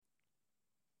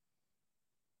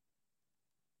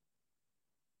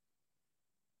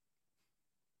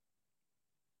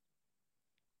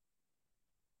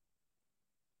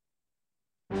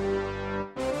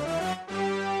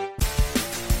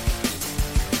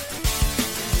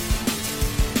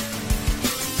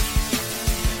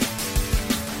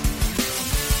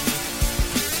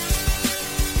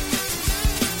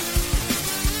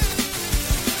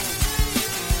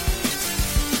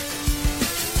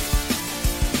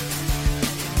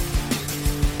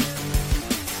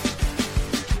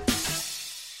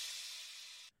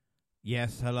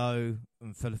Yes, hello.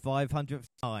 And for the 500th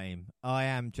time, I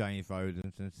am James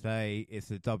Rodens, and today it's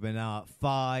the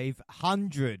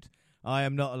WNR500. I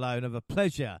am not alone. I have a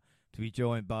pleasure to be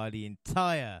joined by the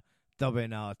entire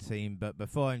WNR team. But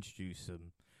before I introduce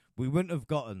them, we wouldn't have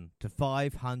gotten to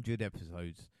 500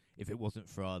 episodes if it wasn't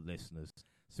for our listeners.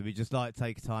 So we just like to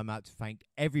take time out to thank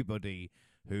everybody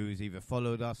who's either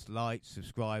followed us, liked,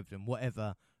 subscribed, and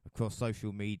whatever across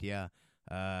social media.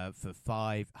 For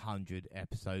 500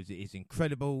 episodes. It is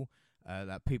incredible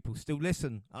that people still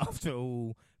listen after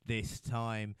all this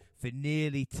time, for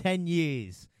nearly 10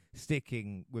 years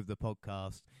sticking with the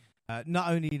podcast.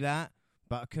 Not only that,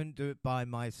 but I couldn't do it by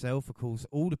myself. Of course,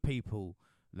 all the people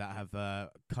that have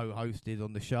co-hosted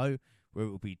on the show, where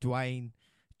it will be Dwayne,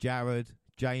 Jared,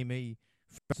 Jamie,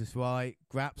 Francis White,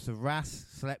 Graps of Ras,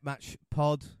 Select Match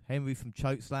Pod, Henry from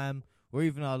Chokeslam, or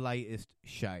even our latest,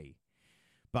 Shay.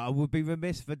 But I would be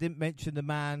remiss if I didn't mention the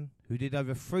man who did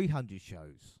over 300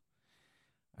 shows.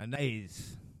 And that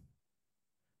is...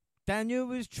 Daniel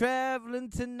was travelling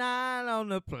tonight on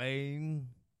a plane.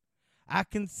 I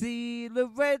can see the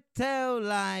red tail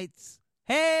lights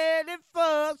headed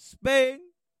for Spain.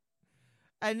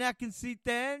 And I can see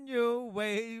Daniel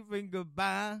waving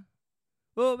goodbye.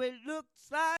 Oh, it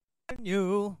looks like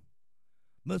Daniel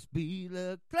must be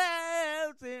the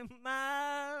clouds in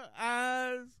my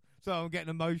eyes. So I'm getting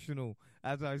emotional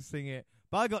as I sing it.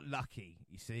 But I got lucky,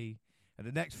 you see. And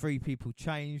the next three people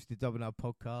changed the WNR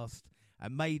podcast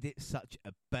and made it such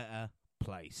a better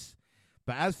place.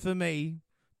 But as for me,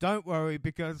 don't worry,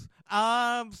 because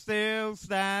I'm still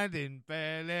standing,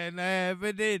 better than I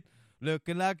ever did.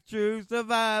 Looking like a true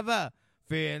survivor,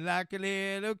 feeling like a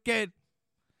little kid.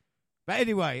 But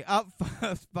anyway, up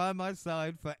first by my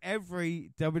side for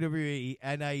every WWE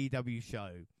and AEW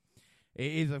show, it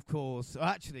is, of course,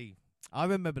 actually, I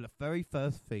remember the very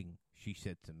first thing she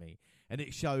said to me, and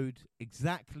it showed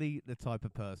exactly the type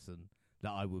of person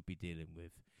that I would be dealing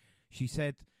with. She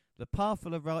said, the path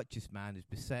of the righteous man is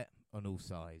beset on all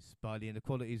sides by the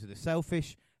inequalities of the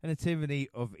selfish and the tyranny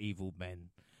of evil men.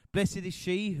 Blessed is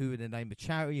she who, in the name of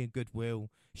charity and goodwill,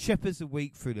 shepherds the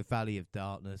weak through the valley of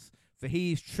darkness, for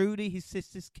he is truly his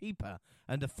sister's keeper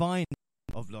and the finder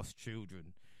of lost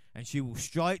children. And she will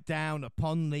strike down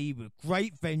upon thee with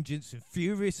great vengeance and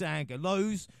furious anger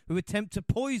those who attempt to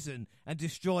poison and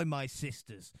destroy my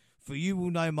sisters. For you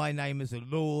will know my name as the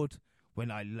Lord when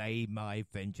I lay my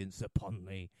vengeance upon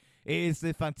thee. It is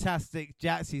the fantastic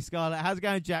Jaxie Scarlett. How's it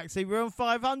going, Jaxie? We're on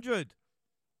 500.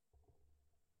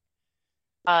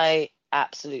 I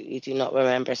absolutely do not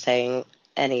remember saying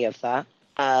any of that.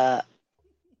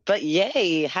 But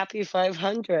yay, happy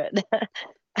 500.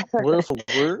 Word for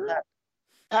word?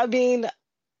 I mean,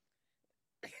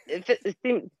 it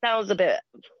sounds a bit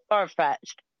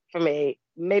far-fetched for me.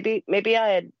 Maybe I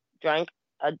had drank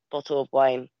a bottle of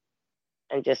wine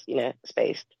and just,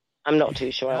 spaced. I'm not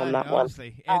too sure on that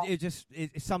honestly, one.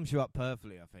 It sums you up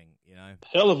perfectly, I think,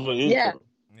 Hell of an intro. Yeah,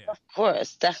 of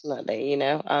course, definitely,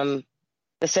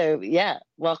 So, yeah,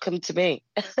 welcome to me.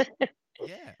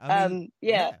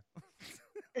 Yeah.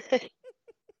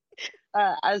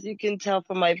 As you can tell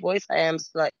from my voice, I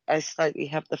slightly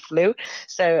have the flu,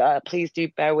 so please do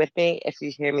bear with me if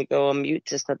you hear me go on mute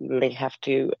to suddenly have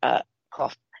to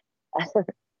cough.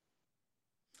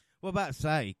 Well, about to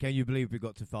say, can you believe we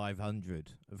got to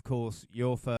 500? Of course,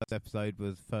 your first episode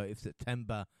was 30th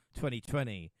September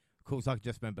 2020. Of course, I can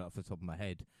just remember that off the top of my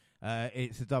head.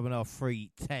 It's a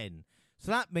WNR310.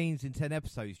 So that means in 10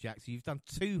 episodes, Jackson, you've done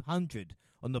 200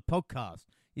 on the podcast.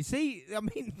 You see, I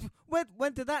mean,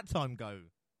 when did that time go?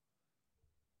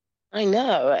 I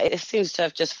know. It seems to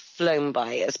have just flown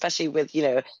by, especially with,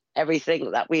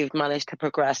 everything that we've managed to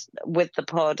progress with the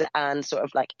pod and sort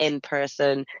of like in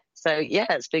person. So, yeah,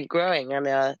 it's been growing. And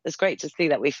it's great to see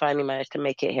that we finally managed to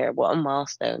make it here. What a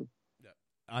milestone.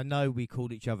 I know we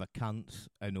called each other cunts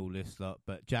and all this lot,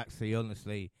 but Jaxie,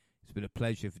 honestly, it's been a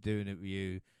pleasure for doing it with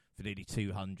you for nearly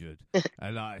 200.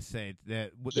 And like I said,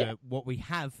 what we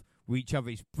have with each other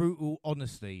is brutal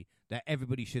honesty that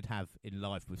everybody should have in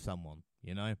life with someone,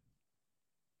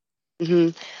 Mm-hmm.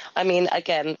 I mean,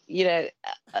 again, a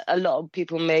lot of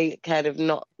people may kind of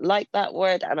not like that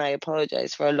word, and I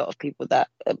apologize for a lot of people that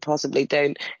possibly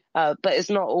don't. But it's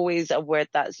not always a word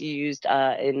that's used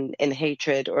in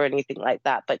hatred or anything like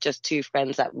that, but just two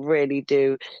friends that really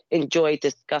do enjoy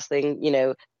discussing,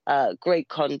 great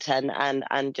content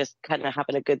and just kind of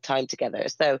having a good time together.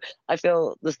 So I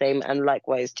feel the same, and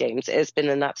likewise, James. It's been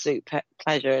an absolute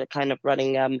pleasure kind of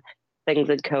running things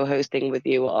and co-hosting with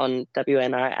you on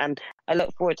WNR, and I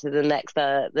look forward to the next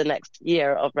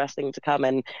year of wrestling to come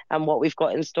and what we've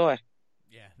got in store.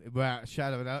 Yeah, without a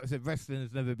shadow of a doubt. I said wrestling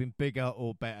has never been bigger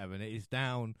or better, and it is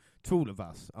down to all of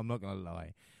us. I'm not going to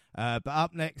lie. But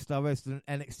up next, our resident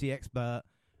NXT expert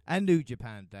and New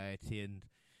Japan deity. And,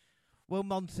 well,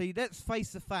 Monty, let's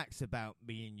face the facts about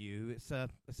me and you. It's a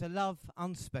love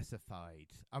unspecified.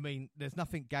 I mean, there's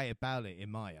nothing gay about it in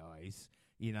my eyes.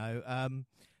 You know,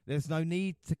 there's no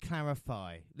need to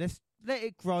clarify. Let's let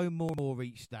it grow more and more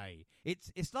each day.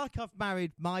 It's like I've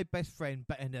married my best friend,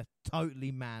 but in a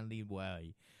totally manly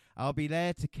way. I'll be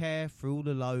there to care through all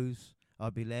the lows. I'll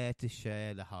be there to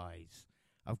share the highs.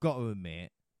 I've got to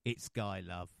admit, it's guy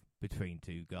love between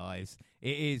two guys.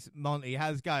 It is. Monty,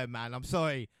 how's it going, man? I'm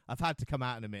sorry. I've had to come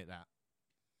out and admit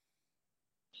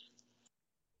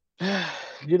that.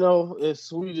 You know, as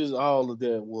sweet as all of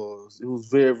that was, it was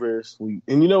very, very sweet.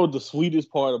 And you know what the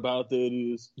sweetest part about that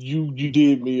is? You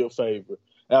did me a favor.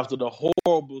 After the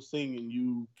horrible singing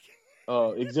you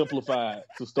exemplified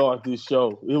to start this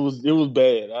show, it was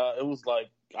bad. It was like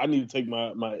I need to take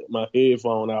my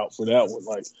headphone out for that one.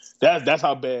 Like that's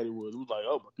how bad it was. It was like,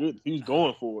 oh my goodness, he was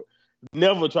going for it.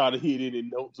 Never try to hit any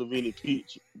notes of any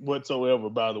pitch whatsoever.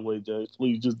 By the way, James,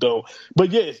 please just don't.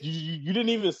 But yes, you didn't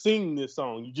even sing this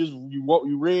song.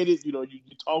 You read it. You know, you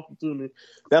talking to me.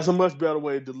 That's a much better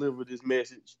way to deliver this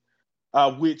message.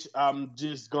 Which I'm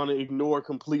just gonna ignore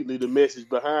completely the message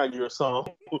behind your song.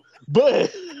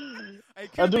 But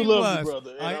I do love you,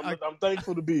 brother, and I'm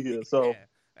thankful to be here. So. Yeah.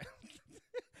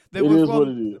 There was what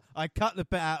it is. I cut the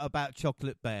bit out about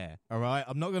Chocolate Bear, all right?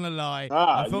 I'm not going to lie.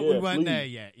 I thought we weren't there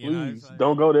yet. You know, so.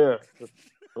 Don't go there.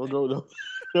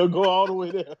 Don't go all the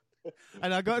way there.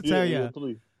 And I got to tell you,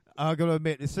 I got to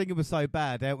admit, the singer was so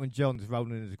bad, Elton John's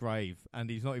rolling in his grave, and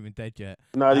he's not even dead yet.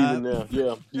 Not even there.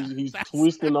 Yeah, he's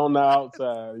twisting on the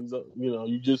outside.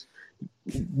 He's,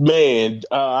 man,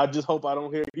 I just hope I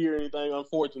don't hear anything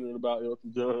unfortunate about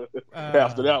Elton John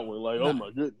after that one. Like, oh my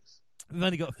goodness. We've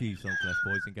only got a few songs left,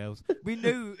 boys and girls. We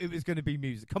knew it was going to be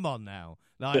music. Come on now.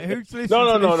 Like, who's listening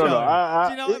to this show? No.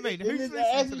 Do you know what I mean? Who's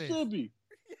listening to this? Should be.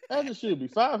 As it should be.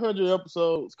 500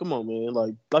 episodes. Come on, man.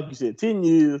 Like you said, 10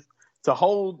 years to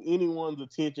hold anyone's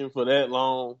attention for that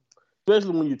long,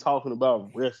 especially when you're talking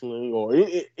about wrestling or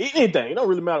anything. It don't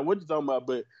really matter what you're talking about,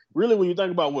 but really when you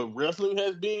think about what wrestling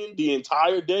has been the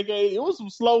entire decade, it was some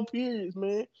slow periods,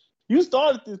 man. You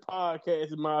started this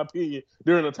podcast, in my opinion,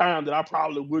 during a time that I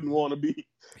probably wouldn't want to be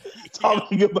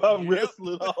talking about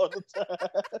wrestling all the time.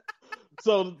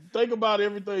 So think about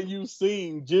everything you've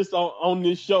seen just on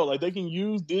this show. Like, they can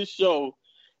use this show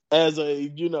as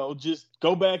just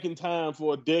go back in time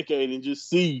for a decade and just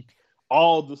see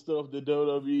all the stuff that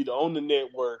WWE on the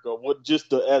network or what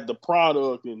just at the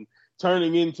product and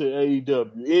turning into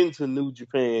AEW, into New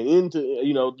Japan, into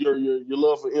your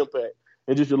love for Impact.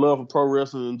 And just your love for pro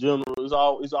wrestling in general.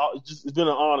 It's been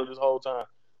an honor this whole time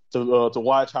to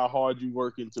watch how hard you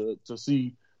working to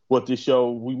see what this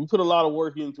show. We put a lot of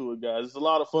work into it, guys. It's a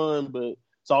lot of fun, but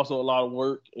it's also a lot of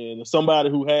work. And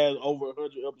somebody who has over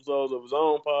 100 episodes of his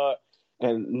own pod,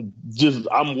 and just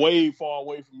I'm way far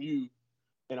away from you,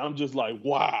 and I'm just like,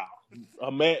 wow.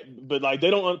 But like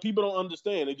people don't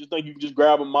understand. They just think you can just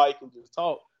grab a mic and just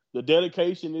talk. The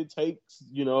dedication it takes,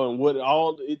 and what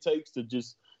all it takes to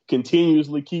just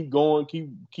continuously keep going,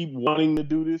 keep wanting to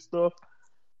do this stuff.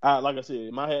 Like I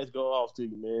said, my hats go off to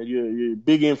you, man. You're a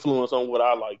big influence on what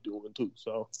I like doing too.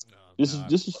 So this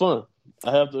is fun.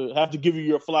 I have to give you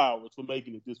your flowers for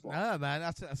making it this far. No, man,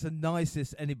 that's the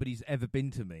nicest anybody's ever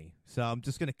been to me. So I'm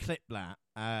just gonna clip that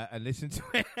and listen to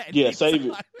it. Yeah, save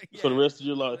it for the rest of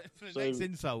your life. For the next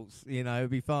insults, it'll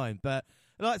be fine. But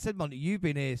like I said, Monty, you've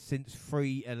been here since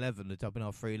 311, the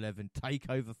WNR 311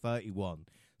 Takeover 31.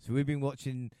 So we've been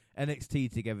watching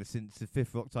NXT together since the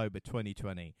 5th of October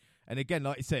 2020. And again,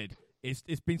 like you said, it's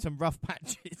been some rough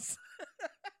patches.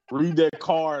 Read that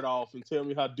card off and tell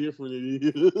me how different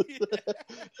it is.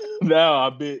 Now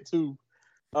I bet, too.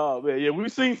 Oh, man. Yeah,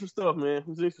 we've seen some stuff, man.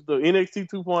 We've seen some stuff. NXT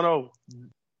 2.0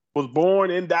 was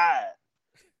born and died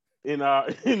in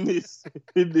this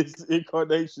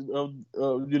incarnation of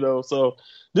so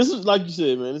this is, like you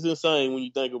said, man, it's insane when you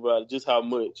think about it, just how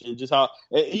much and just how,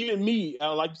 and even me,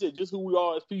 like you said, just who we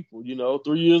are as people.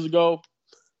 3 years ago,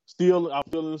 I'm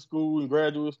still in school, in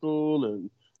graduate school,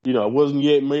 and I wasn't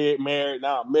yet married.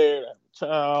 Now I'm married, I have a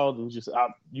child, and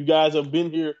you guys have been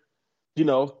here,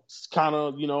 kind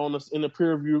of, in the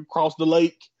peer review across the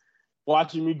lake,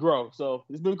 watching me grow. So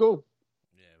it's been cool.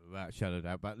 Yeah, without a shadow of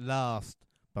doubt. But last,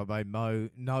 but by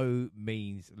no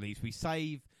means least, we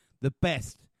save the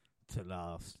best to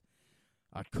last.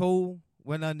 I call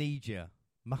when I need you.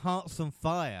 My heart's on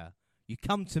fire. You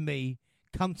come to me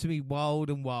wild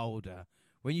and wilder.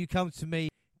 When you come to me,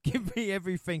 give me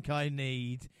everything I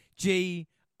need. G-O-D.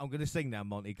 I'm going to sing now,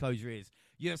 Monty. Close your ears.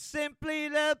 You're simply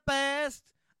the best.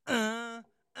 Yeah,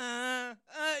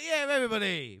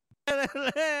 everybody.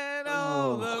 Better than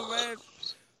all the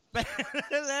rest. Better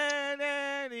than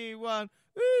anyone.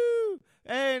 Woo!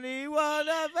 Anyone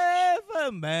I've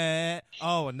ever met.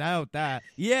 Oh, I nailed that.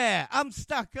 Yeah, I'm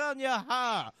stuck on your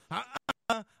heart.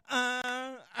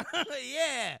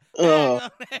 Yeah. Hang on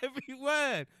every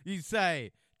word you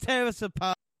say. Tear us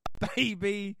apart,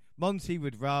 baby. Monty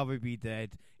would rather be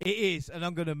dead. It is, and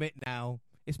I'm going to admit now,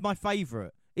 it's my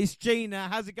favourite. It's Gina.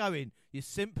 How's it going? You're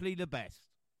simply the best.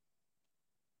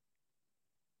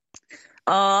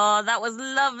 Oh, that was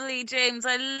lovely, James.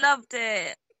 I loved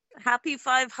it. Happy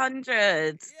 500.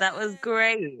 Yeah. That was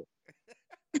great.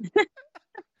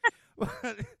 Well,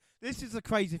 this is a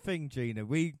crazy thing, Gina.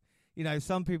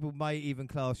 Some people may even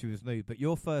class you as new, but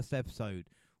your first episode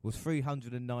was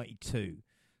 392.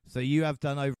 So you have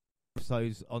done over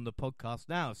episodes on the podcast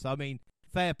now. So, I mean,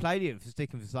 fair play to you for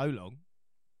sticking for so long.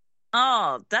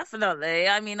 Oh, definitely.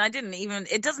 I mean,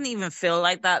 it doesn't even feel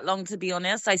like that long, to be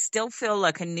honest. I still feel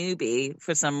like a newbie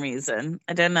for some reason.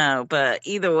 I don't know. But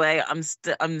either way, I'm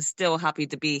still happy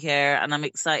to be here, and I'm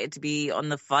excited to be on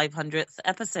the 500th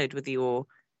episode with you all.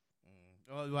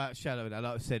 Well, Shadow, like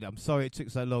I said, I'm sorry it took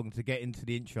so long to get into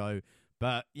the intro,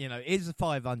 but, it is the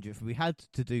 500th. We had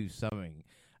to do something.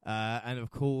 And, of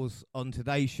course, on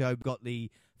today's show, we've got the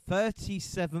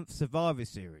 37th Survivor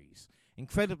Series.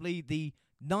 Incredibly, the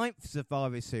 9th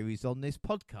Survivor Series on this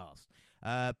podcast.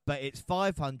 But it's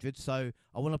 500, so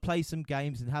I want to play some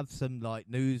games and have some,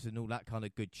 news and all that kind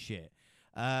of good shit.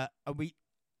 And we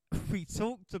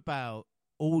talked about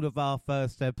all of our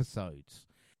first episodes.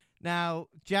 Now,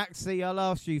 Jaxie, I'll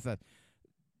ask you first.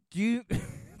 Do you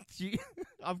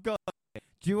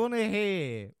want to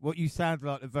hear what you sound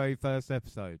like the very first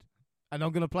episode? And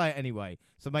I'm going to play it anyway,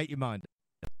 so make your mind.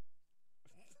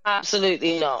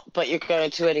 Absolutely not, but you're going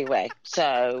to anyway.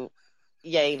 So,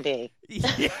 yay me.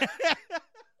 Yeah.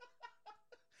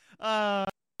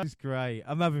 It's great.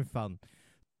 I'm having fun.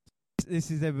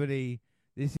 This is everybody.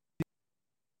 This is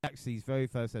Jaxie's very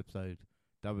first episode.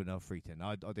 WNR500.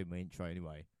 I did my intro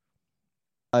anyway.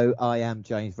 Hello, I am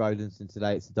James Rowlands, and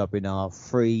today it's the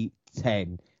WNR310,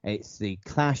 and it's the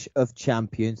Clash of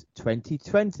Champions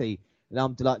 2020. And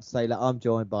I'm delighted to say that I'm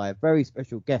joined by a very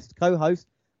special guest co-host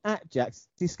at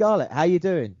Jaxie Scarlett. How you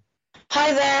doing?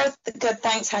 Hi there. Good,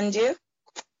 thanks, and you?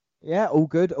 Yeah, all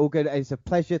good, all good. It's a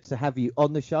pleasure to have you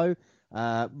on the show.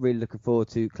 Really looking forward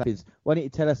to Clash. Why don't you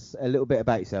tell us a little bit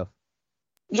about yourself?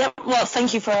 Yeah, well,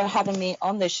 thank you for having me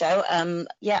on the show. I'm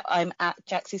at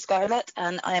Jaxie Scarlett,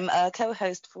 and I'm a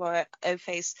co-host for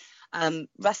O-Face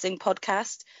Wrestling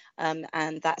Podcast,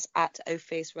 and that's at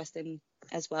O-Face Wrestling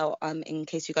as well, in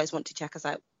case you guys want to check us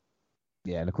out.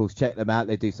 Yeah, and of course, check them out.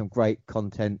 They do some great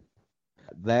content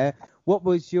there. What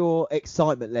was your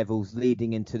excitement levels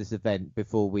leading into this event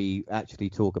before we actually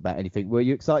talk about anything? Were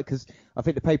you excited? Because I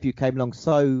think the pay-per-view came along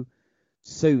so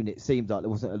soon, it seemed like there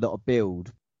wasn't a lot of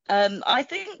build. I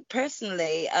think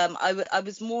personally, I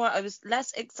was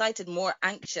less excited, more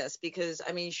anxious, because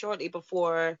I mean, shortly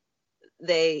before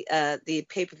the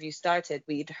pay-per-view started,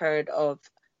 we'd heard of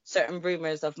certain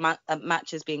rumors of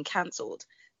matches being cancelled.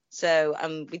 So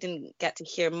we didn't get to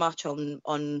hear much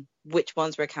on which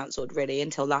ones were cancelled really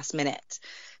until last minute.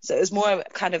 So it was more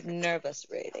kind of nervous,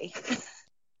 really.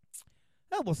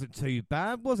 That wasn't too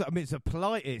bad, was it? I mean, it's the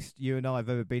politest you and I have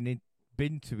ever been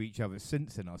to each other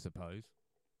since then, I suppose.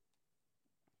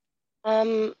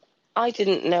 I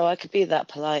didn't know I could be that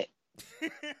polite.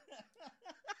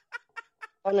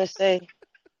 Honestly.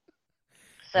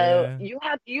 So you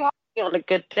had me on a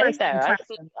good day there.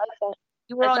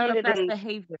 You were on your best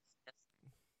behavior.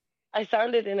 I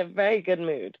sounded in a very good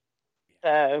mood.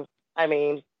 So, I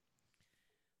mean,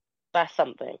 that's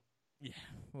something. Yeah,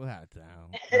 without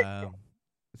doubt.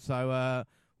 So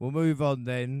we'll move on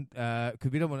then,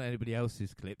 because we don't want anybody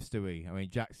else's clips, do we? I mean,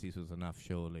 Jaxie's was enough,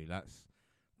 surely. That's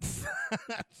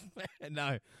fair.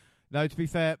 No, to be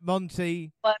fair,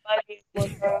 Monty. Why am I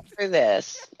going through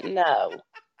this? No.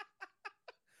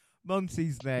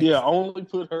 Monty's next. Yeah, only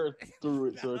put her through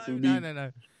it so it can be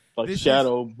like this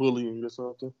shadow bullying or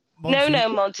something. Monty. No,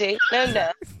 Monty.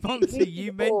 No. Monty,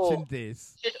 you mentioned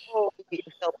this. Should all be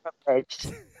so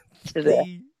privileged to this.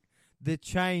 The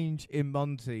change in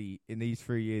Monty in these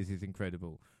 3 years is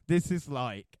incredible. This is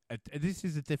this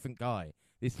is a different guy.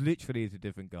 This literally is a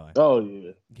different guy. Oh,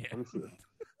 yeah.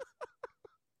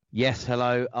 Yes,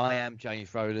 hello, I am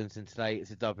James Rowlands, and today it's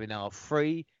a WNR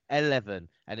 311,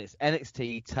 and it's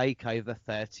NXT TakeOver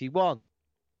 31.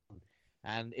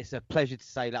 And it's a pleasure to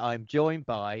say that I'm joined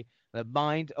by the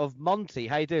mind of Monty.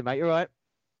 How you doing, mate? You all right?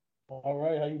 All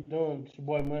right, how you doing? It's your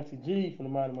boy Muncie G from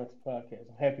the Mind of Muncie podcast.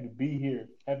 I'm happy to be here.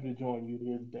 Happy to join you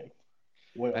here today.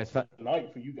 Well, That's fa-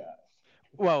 tonight for you guys.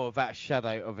 well, without a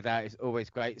shadow of a doubt, it's always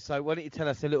great. So, why don't you tell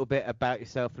us a little bit about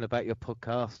yourself and about your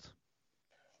podcast?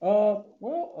 So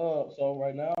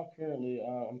right now, currently,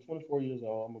 I'm 24 years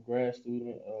old. I'm a grad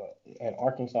student at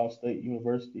Arkansas State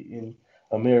University in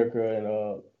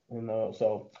America, and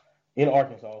in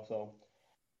Arkansas.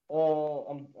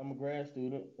 I'm a grad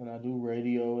student and I do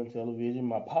radio and television.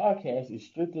 My podcast is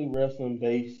strictly wrestling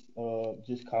based,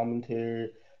 just commentary,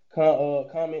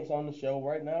 comments on the show.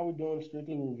 Right now we're doing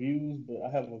strictly reviews, but I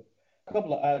have a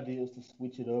couple of ideas to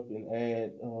switch it up and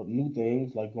add new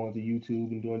things like going to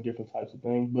YouTube and doing different types of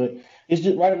things. But it's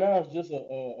just right now it's just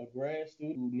a grad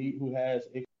student who has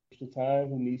extra time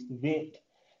who needs to vent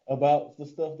about the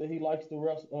stuff that he likes to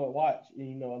watch.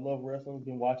 And, I love wrestling. I've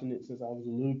been watching it since I was a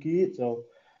little kid, so.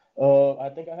 I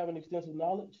think I have an extensive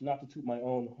knowledge, not to toot my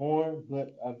own horn,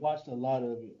 but I've watched a lot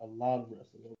of it, a lot of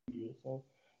wrestling over the years.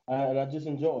 And I just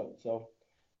enjoy it.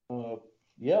 Uh,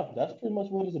 yeah, that's pretty much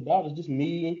what it's about. It's just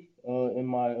me and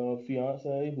my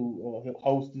fiance who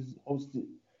hosts it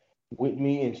with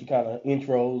me, and she kind of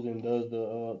intros and does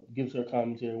gives her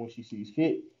commentary when she sees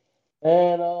fit.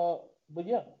 And but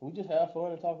yeah, we just have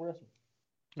fun and talk wrestling.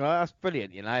 Well, that's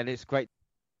brilliant, and it's great.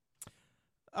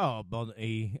 Oh,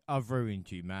 Monty, I've ruined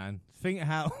you, man. Think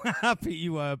how happy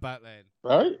you were back then.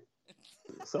 Right?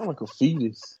 Sound like a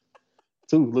fetus.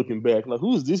 Too, looking back, like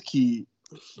who's this kid?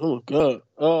 Oh my god.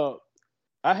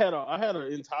 I had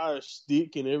an entire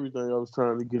stick and everything I was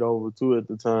trying to get over to at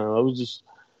the time. I was just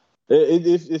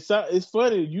it's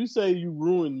funny you say you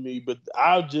ruined me, but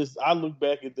I look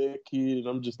back at that kid and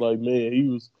I'm just like, man, he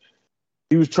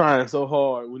was trying so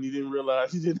hard when he didn't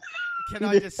realize he didn't. Can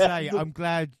I just say, I'm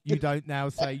glad you don't now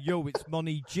say, yo, it's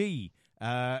Monty G.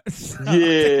 Yeah. It's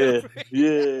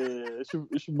your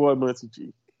boy Muncie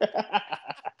G.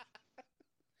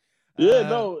 Yeah,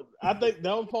 no, I think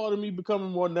that was part of me becoming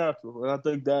more natural, and I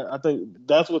think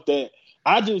that's what that.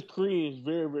 I just cringed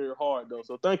very, very hard though.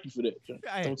 So thank you for that.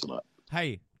 Hey, thanks a lot.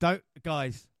 Hey, don't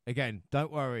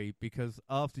worry, because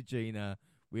after Gina,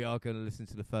 we are going to listen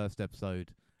to the first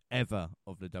episode ever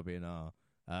of the WNR.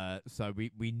 So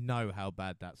we know how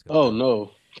bad that's going to be. Oh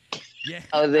no. Yeah.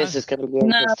 Oh, this is going to be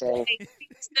interesting.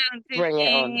 Bring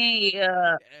it on.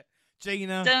 Yeah.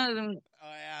 Gina. Don't.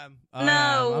 I am.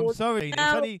 No. I'm sorry.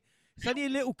 No. It's only a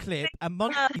little clip, and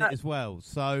Monty's in it as well.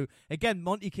 So again,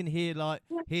 Monty can hear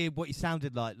what he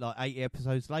sounded like 80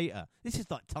 episodes later. This is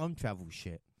like time travel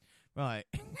shit, right?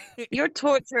 You're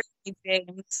torturing me,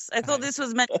 James. I thought this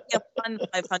was meant to be a fun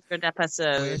 500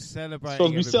 episode. We're celebrating.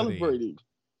 Supposed to be celebrating.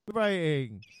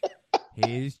 Celebrating.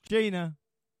 Here's Gina.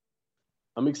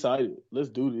 I'm excited. Let's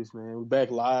do this, man. We're back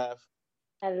live.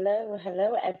 Hello,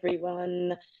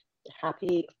 everyone.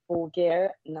 Happy Full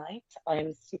Gear night.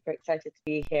 I'm super excited to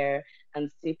be here and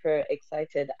super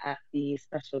excited at the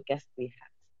special guest we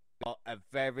have. Got a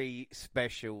very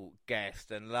special guest,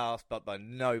 and last but by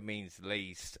no means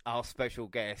least, our special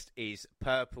guest is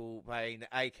Purple Rain,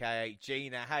 aka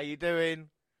Gina. How you doing?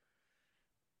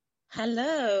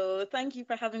 Hello, thank you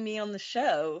for having me on the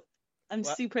show. I'm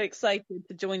super excited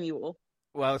to join you all.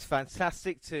 Well, it's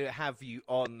fantastic to have you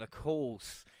on the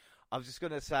course. I was just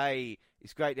going to say,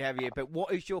 it's great to have you, but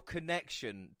what is your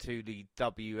connection to the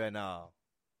WNR?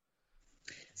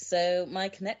 So my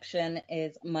connection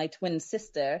is my twin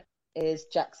sister is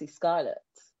Jaxie Scarlett.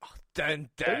 Oh, dun,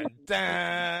 dun,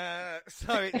 dun.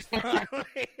 So it's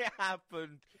finally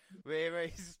happened. We're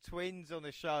his twins on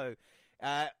the show.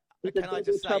 Can I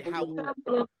just say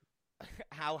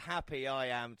how happy I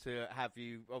am to have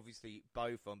you, obviously,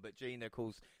 both on. But Gina, of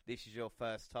course, this is your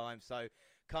first time. So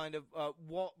kind of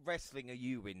what wrestling are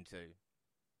you into?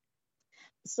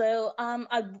 So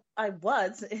I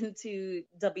was into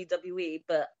WWE,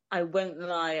 but I won't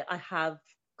lie, I have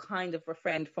kind of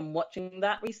refrained from watching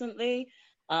that recently.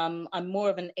 I'm more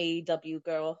of an AEW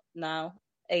girl now.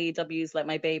 AEW is like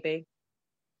my baby.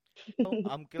 Oh,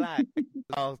 I'm glad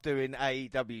I was doing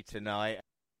AEW tonight.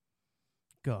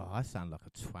 God, I sound like a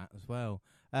twat as well.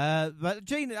 But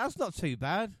Gina, that's not too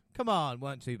bad. Come on,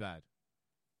 weren't too bad.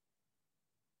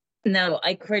 No,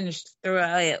 I cringed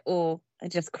throughout it all. I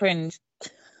just cringed.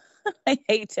 I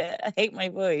hate it. I hate my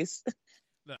voice.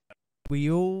 Look,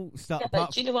 we all start. Yeah,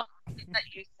 but do you know what? That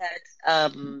you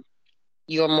said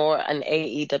you're more an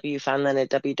AEW fan than a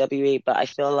WWE, but I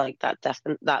feel like that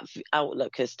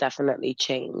outlook has definitely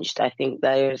changed. I think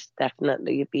there's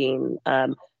definitely been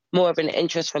more of an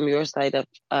interest from your side of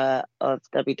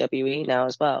WWE now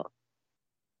as well.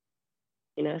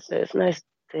 So it's nice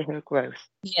to hear growth.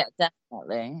 Yeah,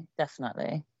 definitely.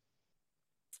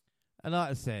 And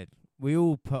like I said, we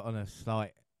all put on a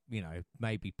slight,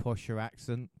 maybe posher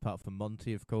accent, apart from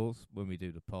Monty, of course, when we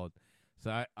do the pod.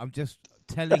 So I'm just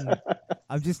telling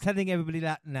everybody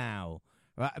that now.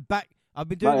 Right, I've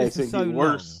been doing this for so long.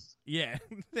 Worse. Yeah.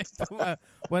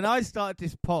 When I started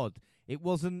this pod, it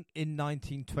wasn't in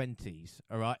 1920s.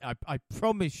 All right, I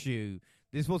promise you,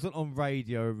 this wasn't on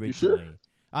radio originally.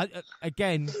 You sure?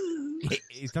 Again,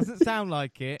 it doesn't sound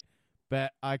like it,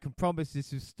 but I can promise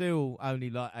this is still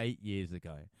only like 8 years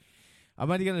ago. I'm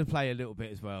only going to play a little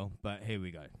bit as well, but here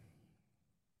we go.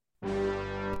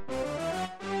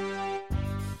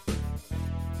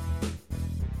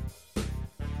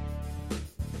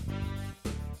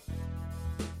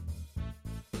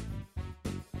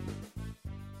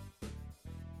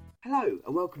 Hello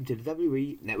and welcome to the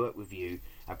WWE Network Review,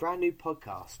 a brand new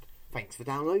podcast. Thanks for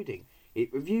downloading.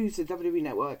 It reviews the WWE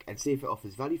Network and see if it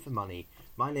offers value for money.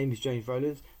 My name is James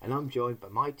Rowlands and I'm joined by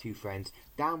my two friends,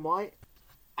 Dan White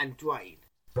and Dwayne.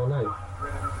 My name?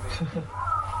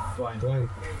 Dwayne.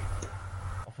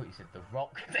 I thought you said The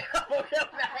Rock.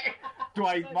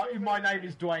 Dwayne, my name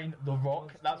is Dwayne The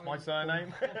Rock. That's my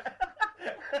surname.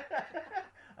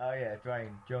 Oh yeah,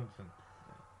 Dwayne Johnson.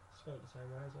 Spelled the same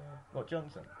way as well. What,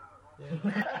 Johnson?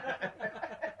 Yeah.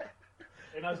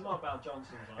 He knows a lot about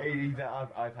Johnson's.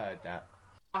 I've heard that.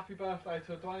 Happy birthday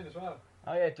to Dwayne as well.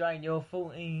 Oh yeah, Dwayne, you're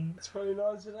 14.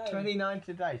 29 today. 29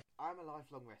 today. I'm a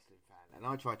lifelong wrestling fan and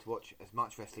I try to watch as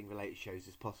much wrestling related shows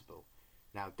as possible.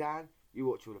 Now Dan, you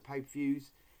watch all the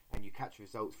pay-per-views and you catch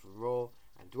results from Raw,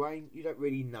 and Dwayne, you don't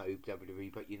really know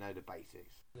WWE but you know the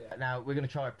basics. Yeah. Now we're going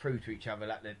to try to prove to each other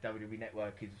that the WWE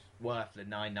Network is worth the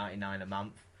 $9.99 a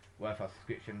month, worth our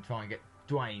subscription, try and get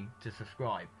Dwayne to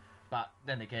subscribe. But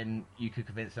then again, you could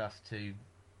convince us to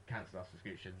cancel our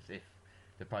subscriptions if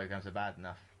the programs are bad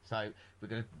enough. So we're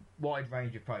going to wide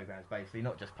range of programs, basically,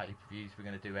 not just pay-per-views. We're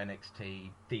going to do NXT,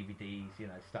 DVDs,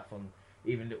 stuff on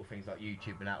even little things like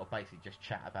YouTube and that, or basically just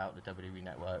chat about the WWE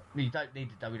Network. You don't need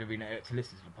the WWE Network to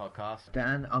listen to the podcast.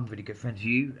 Dan, I'm really good friends with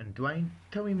you, and Dwayne,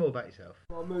 tell me more about yourself.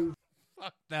 I'll move.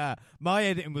 Fuck that. My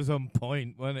editing was on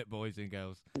point, wasn't it, boys and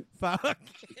girls? Fuck.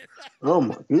 Oh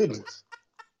my goodness.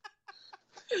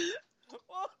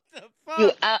 What the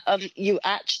fuck? You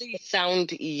actually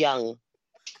sound young.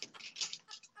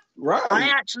 Right. I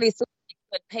actually thought you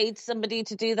had paid somebody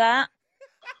to do that.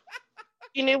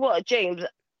 You know what, James?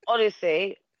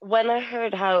 Honestly, when I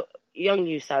heard how young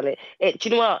you sounded, do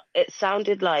you know what? It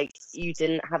sounded like you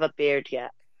didn't have a beard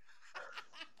yet.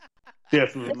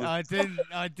 Definitely. I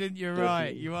didn't. You're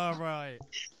right. You are right.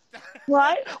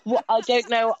 Right? Well, I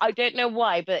don't know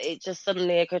why, but it just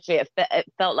suddenly occurred to me.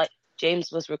 It felt like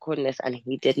James was recording this and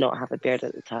he did not have a beard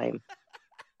at the time.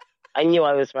 I knew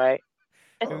I was right.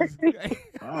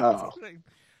 Wow.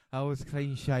 I was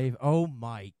clean shave. Oh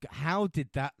my God. How did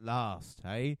that last,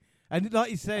 hey? And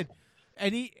like you said,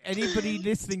 anybody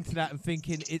listening to that and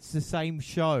thinking it's the same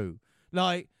show,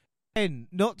 like, and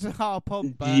not to harp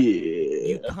on, but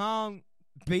you can't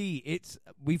be.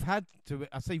 We've had to.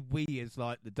 I say we as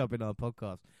like the WNR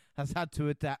podcast has had to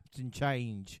adapt and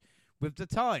change with the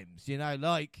times.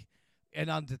 Like an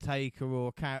Undertaker or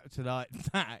a character like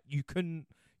that. You couldn't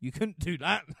do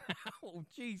that now. Oh,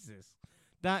 Jesus,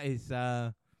 that is.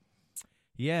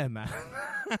 Yeah, man.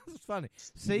 That's funny.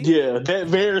 See? Yeah, that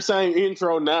very same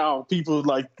intro now, people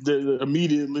like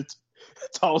immediately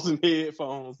tossing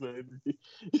headphones, baby.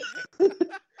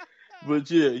 But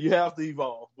yeah, you have to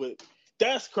evolve. But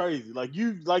that's crazy.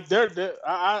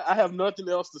 I have nothing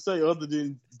else to say other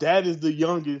than that is the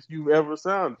youngest you've ever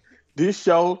sounded. This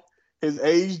show has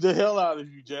aged the hell out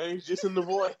of you, James, just in the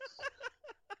voice.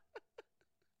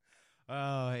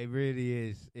 Oh, it really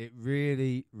is. It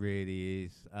really, really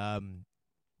is.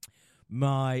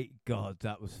 My God,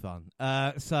 that was fun.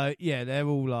 So, yeah, they're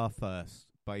all our first,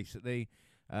 basically.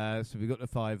 So we got the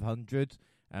 500,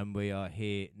 and we are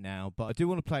here now. But I do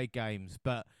want to play games,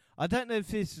 but I don't know if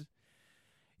this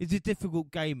is a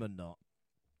difficult game or not,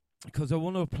 because I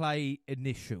want to play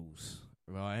initials,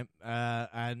 right?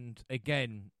 And,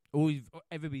 again,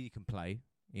 everybody can play,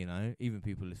 even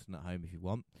people listening at home if you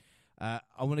want. I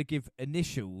want to give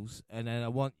initials, and then I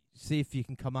want to see if you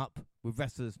can come up with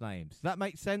wrestlers' names. Does that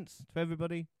make sense to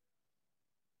everybody?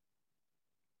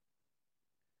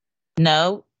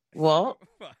 No. What?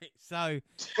 Right, so...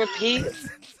 Repeat.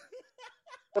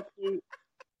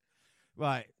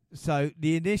 Right, so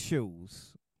the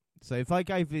initials... So if I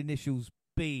gave the initials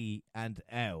B and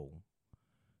L,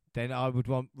 then I would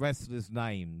want wrestlers'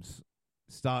 names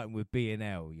starting with B and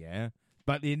L, yeah?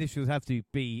 But the initials have to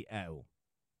be BL.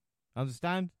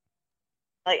 Understand?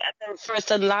 Like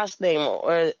first and last name,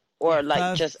 or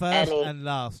like first any. and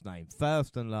last name.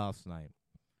 First and last name.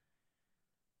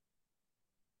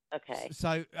 Okay.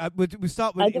 So we'll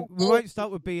start I with. don't We know. won't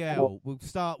start with BL. We'll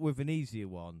start with an easier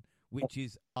one, which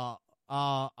is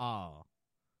RR.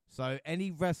 So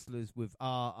any wrestlers with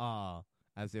RR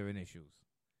as their initials.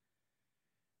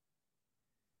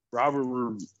 Robert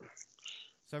Roode.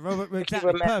 So Robert Roode, Ricky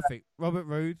exactly, Romero. perfect. Robert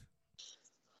Roode.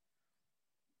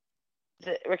 Is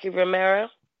it Ricky Romero?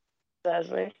 That's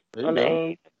me. There you On go.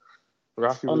 a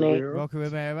Rocky on a- Romero. Rocky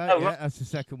Romero, Oh, yeah, that's the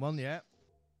second one, yeah.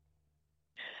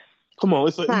 Come on,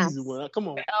 it's an Pass. easy one. Come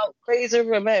on. Razor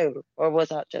Ramon, or was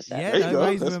that just that? Yeah, There you no, go.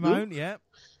 Razor That's Ramon, good. yeah.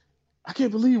 I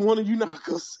can't believe one of you not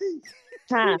gonna see.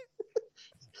 Pass.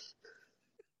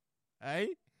 Hey?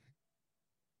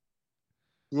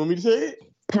 You want me to say it?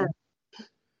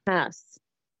 Pass.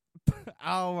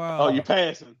 Oh, you're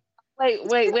passing.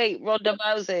 Wait. Ronda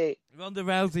Rousey. Ronda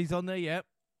Rousey's on there, yep.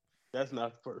 That's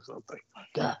not the first I'm thinking.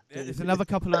 God. Yeah, there's another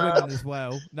couple of women as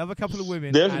well. Another couple of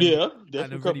women. Definitely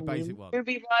and a couple really basic women. one.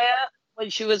 Ruby Riot. When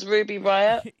she was Ruby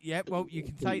Riot. Yeah, well, you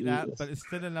can take that, but there's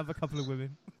still another couple of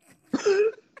women.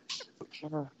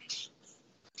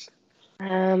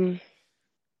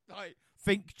 Right,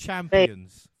 think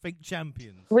champions. Think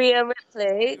champions. Rhea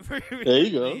Ripley. There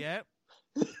you go. Yeah.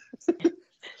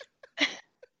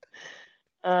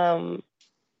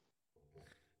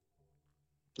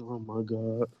 Oh my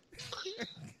God.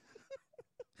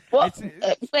 What?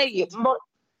 Wait,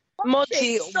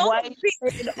 Monty, so why?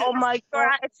 Oh my God.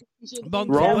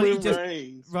 Monty, Roman just-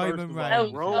 Reigns. Roman first of all.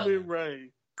 Reigns. Roman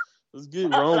Reigns. Let's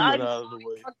get Roman out of the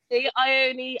way. Monty, I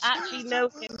only actually know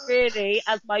him really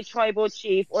as my tribal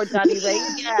chief or Daddy Ray.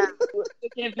 Yeah,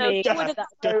 forgive So me. he would have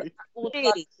That's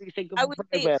T. think I of would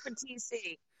Roman. think for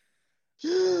TC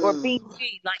or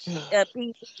BG, like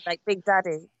BG, like Big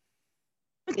Daddy.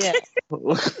 Yeah.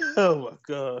 Oh my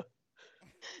God.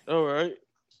 All right.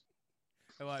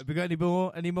 All right, we got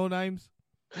any more names?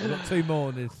 I've got two more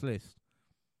on this list.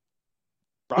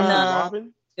 Rockin' No.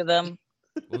 Robin? To them.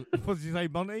 What did you say,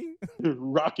 Monty?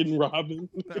 Rockin' Robin.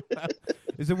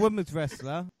 There's a women's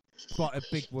wrestler, quite a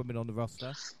big woman on the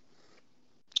roster.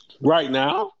 Right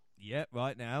now? Yeah,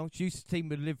 right now. She used to team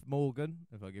with Liv Morgan,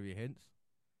 if I give you hints.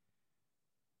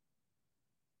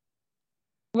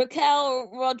 Raquel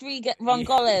Rodriguez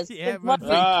Rongoles. Yeah,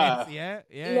 Rodriguez. Rodriguez.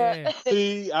 Yeah.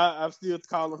 See, I'm still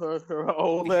calling her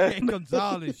old last name.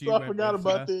 Gonzalez, you So I went forgot with,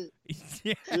 about sir. that.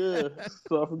 Yeah. Yeah,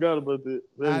 so I forgot about that.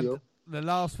 There And you go. the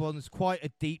last one is quite a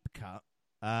deep cut,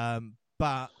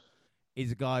 but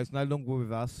is a guy who's no longer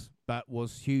with us, but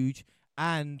was huge,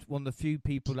 and one of the few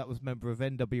people that was member of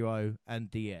NWO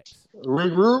and DX.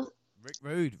 Rick Rude?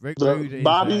 Rick Rude is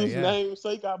Bobby's yeah.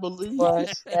 namesake, I believe.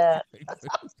 Yeah.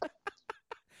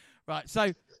 Right,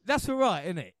 so that's all right,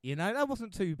 isn't it? You know, that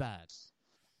wasn't too bad.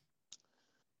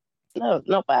 No,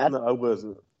 not bad. No, it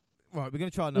wasn't. Right, we're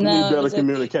going to try We another need one. No, better it was okay.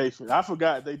 communication. I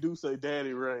forgot they do say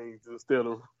Daddy Reigns instead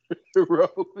of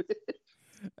Roman.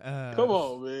 Come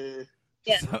on, man.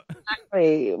 Yeah, So,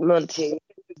 exactly, Monty.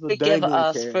 It's a Forgive dangling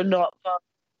us carrot. for not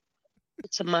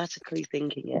automatically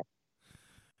thinking it.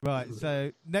 right,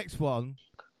 so next one,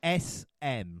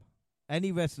 SM.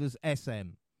 Any wrestlers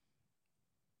SM?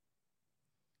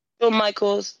 Shawn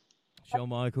Michaels. Shawn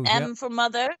Michaels, M yep. for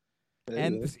mother.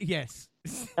 M, yes.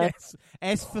 Yes.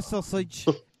 S for sausage,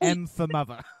 M for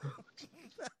mother.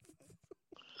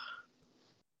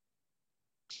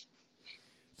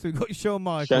 So we've got Shawn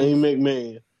Michaels. Shane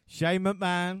McMahon. Shane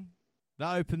McMahon.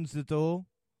 That opens the door.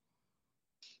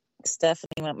 Stephanie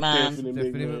McMahon.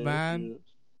 Stephanie McMahon.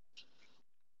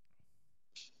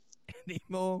 Yeah. Any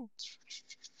more?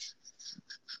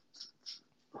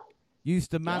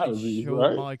 Used to Gotta manage be, Shawn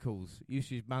right? Michaels. Used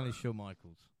to manage Shawn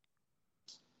Michaels.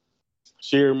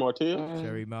 Sherry Martel.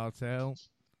 Sherry Martel.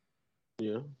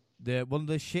 Yeah. The one of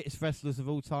the shittest wrestlers of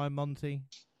all time, Monty.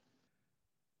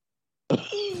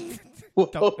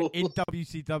 Whoa. In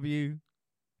WCW.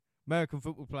 American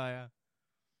football player.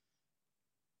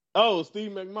 Oh,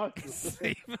 Steve McMichael.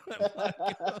 Steve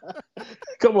McMichael.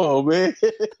 Come on, man.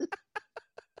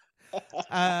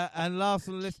 And last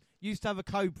on the list, used to have a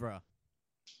Cobra.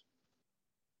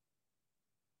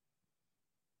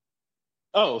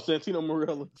 Oh, Santino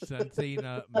Marella.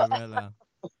 Santina Morella.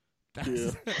 That's,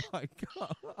 Yeah. oh my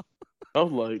God. I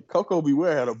was like, Coco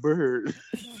Beware had a bird.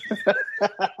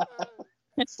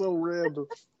 So random.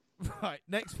 Right,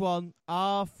 next one.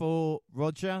 R for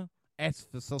Roger, S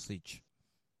for sausage.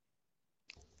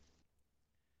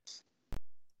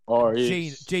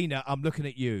 R.S. Gina, I'm looking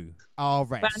at you. RS.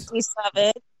 Randy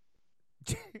Savage.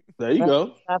 There you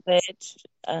go. Savage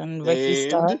and Ricky And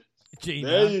Starr. Gina.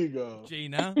 there you go.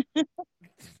 Gina.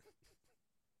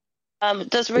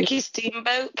 Does Ricky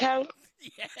Steamboat count?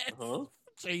 Yes. Huh?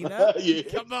 Gina. Yeah.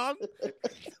 Come on.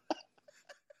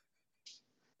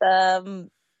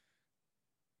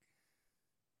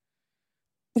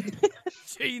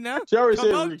 Gina, She already come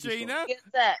said on, Ricky Gina.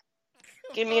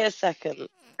 Give me a second.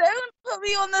 Don't put me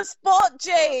on the spot,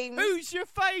 James. Who's your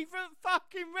favourite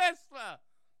fucking wrestler?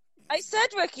 I said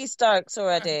Ricky Starks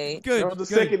already. Good. That was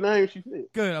the good. second name she said.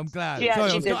 Good, I'm glad. Yeah, Sorry,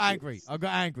 she I got did. angry. I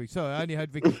got angry. Sorry, I only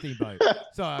heard Vicky Steamboat.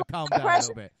 Sorry, I calmed down a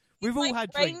little bit. We've all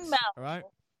had brain drinks, melt. all right?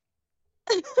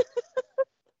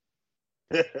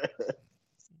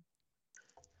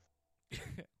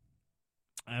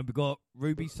 And we got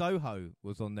Ruby Soho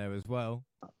was on there as well.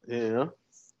 Yeah.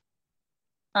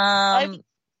 I'm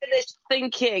finished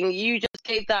thinking. You just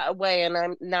gave that away, and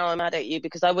I'm mad at you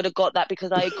because I would have got that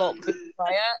because I got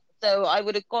prior, so I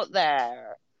would have got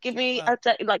there. Give me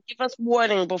give us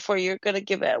warning before you're gonna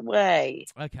give it away.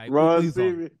 Okay, Ron we'll move on.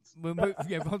 Stevens. We'll move,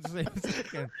 yeah, Ron Stevens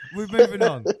again. We're moving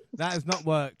on. That has not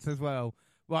worked as well.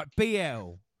 Right,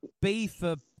 BL. B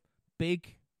for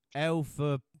big, L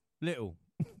for little.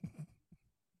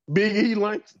 Big E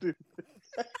Langston.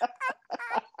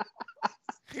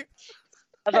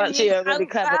 I've actually a really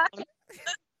clever.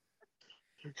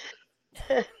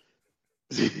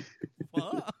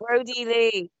 What? Brody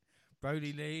Lee.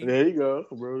 Brody Lee. There you go,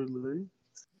 Brody Lee.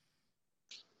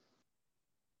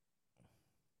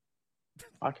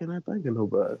 I cannot think of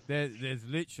nobody. There's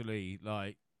literally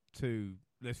like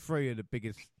there's three of the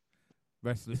biggest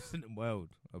wrestlers in the world,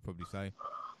 I'll probably say.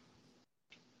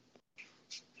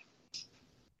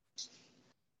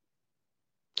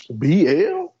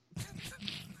 BL?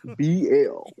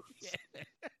 BL.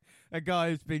 A guy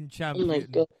who's been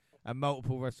champion at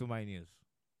multiple WrestleManias.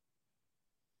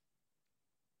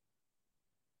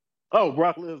 Oh,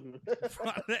 Brock Lesnar.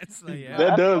 Brock Lesnar, yeah.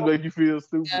 That does make you feel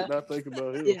stupid not thinking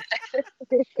about him.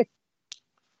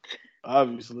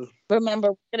 Obviously. Remember,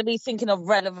 we're going to be thinking of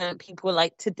relevant people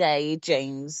like today,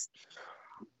 James.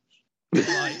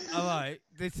 Right, all right.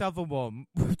 This other one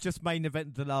just main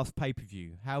event the last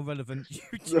pay-per-view. How relevant you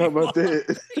How about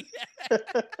that?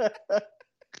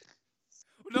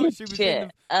 No, she was in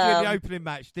the opening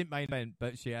match, didn't main event,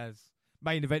 but she has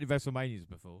main event WrestleManias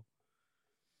before.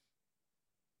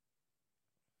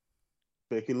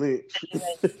 Becky Lynch.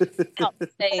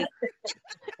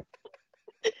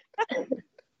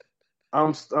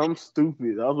 I'm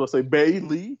stupid. I was gonna say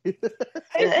Bailey.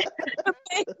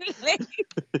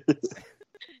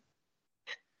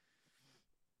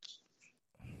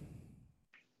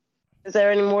 Is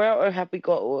there any more, or have we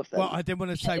got all of them? Well, I didn't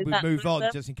want to say we'd move on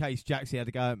just in case Jaxie had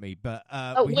to go at me, but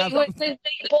wait,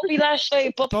 Bobby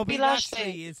Lashley. Bobby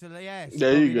Lashley is yes.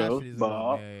 There Bobby you go, Lashley is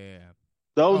Bob. Yeah.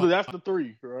 That's the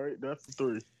three, right? That's the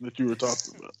three that you were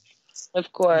talking about.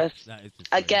 Of course. That is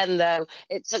again, though,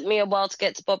 it took me a while to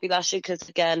get to Bobby Lashley because,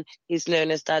 again, he's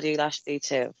known as Daddy Lashley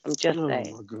too. I'm just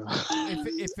saying. My God.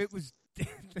 If it was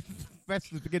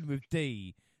wrestlers beginning with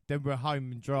D, then we're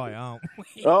home and dry, aren't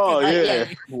we? Oh yeah.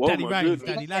 Whoa, Daddy my Reigns,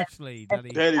 goodness. Daddy Lashley, Daddy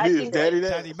this, Daddy that.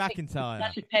 Daddy McIntyre.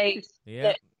 Daddy Page.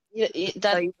 Yeah.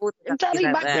 Daddy McIntyre.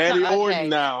 Daddy Orton Okay.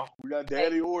 now. We got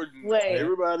Daddy Orton. Wait.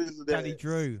 Everybody's a Daddy daddy.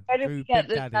 Drew. Why did we get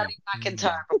this Daddy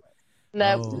McIntyre?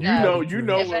 No, Oh. no. You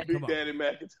know Come what Big on. Daddy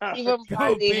McIntyre. Even Go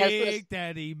Brandy has Big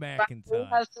Daddy McIntyre.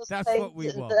 has just That's claimed what we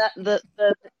want.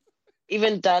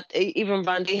 Even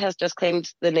Randy has just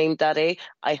claimed the name Daddy.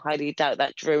 I highly doubt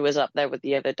that Drew was up there with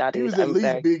the other He daddies. was at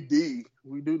least Big D.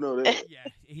 We do know that. Yeah,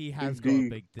 he has Big got a D.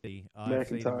 big D. I've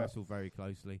seen him McIntyre. wrestle very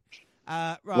closely.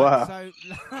 Right, Wow. so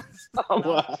Oh,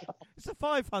 Wow. it's a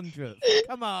 500th.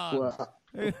 Come on. Wow.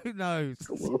 Who knows?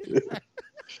 Come on.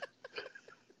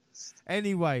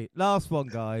 Anyway, last one,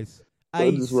 guys. What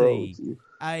is wrong AC. with you?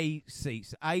 AC.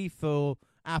 So A for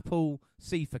apple,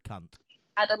 C for cunt.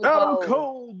 Adam Adam Cole.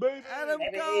 Cole, baby. Adam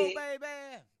Baby. Cole, baby.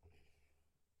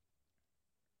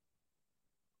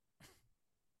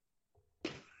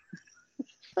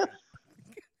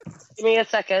 Give me a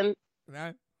second.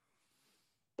 No?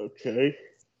 Okay.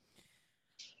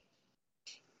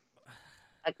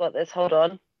 I got this. Hold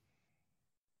on.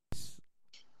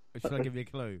 Or should I give you a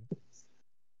clue?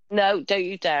 No, don't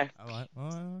you dare. All right. All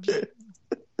right.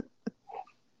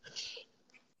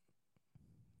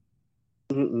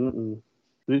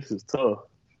 This is tough.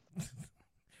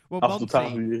 Well, Off the top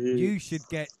of Monty, your head. you should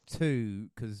get two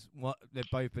because they're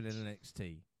both in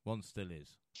NXT. One still is.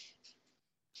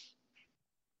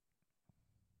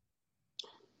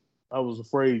 I was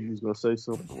afraid you was gonna say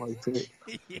something like that.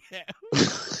 Yeah.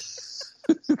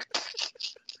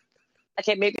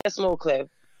 Okay, maybe a small clue.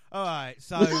 All right.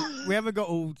 So we haven't got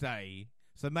all day.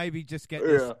 So maybe just get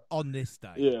this Yeah. on this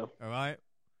day. Yeah. All right.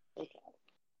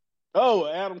 Oh,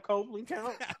 Adam Copeland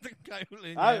count? Adam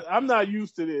Copeland, yeah. I'm not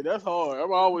used to that. That's hard.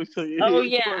 I'm always telling you. Oh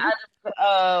yeah.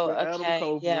 Adam, Adam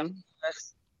okay. Yeah. Copeland.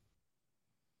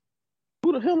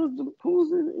 who the hell is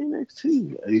who's in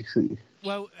NXT? AC.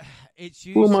 Well, it's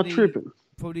Who am I usually tripping?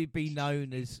 probably be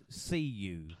known as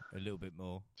CU a little bit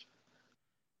more.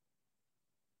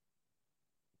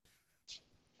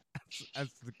 As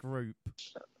the group.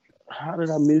 How did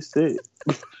I miss that?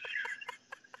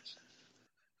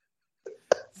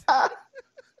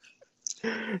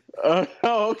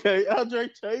 Oh, okay. Andre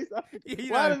Chase.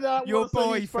 Why did I your want to say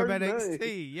boy his from first NXT?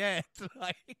 name? Yeah, it's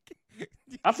like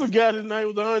I forgot his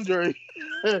name was Andre.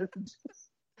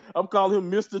 I'm calling him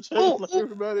Mr. Chase like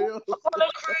everybody else.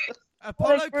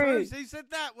 Apollo Crews. He said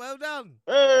that. Well done.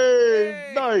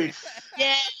 Hey, nice.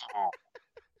 Yeah.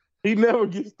 He never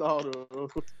gets thought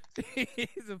of.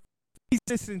 He's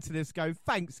listening to this. Go.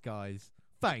 Thanks, guys.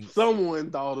 Thanks.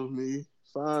 Someone thought of me.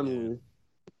 Finally.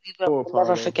 We'll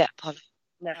never forget, Polly.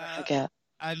 Never forget.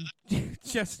 And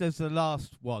just as the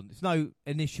last one, it's no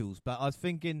initials, but I was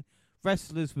thinking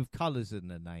wrestlers with colours in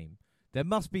their name. There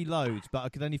must be loads, but I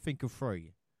could only think of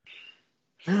 3.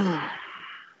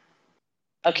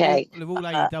 Okay. They're all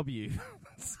AEW.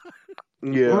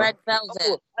 Yeah. Red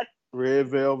Velvet. Red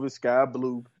Velvet, Sky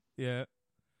Blue. Yeah.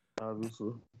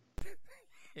 Obviously.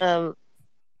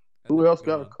 Who else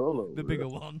got a color? The bigger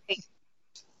one.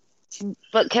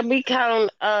 But can we count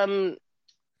a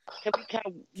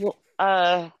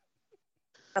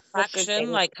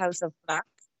faction like House of Black?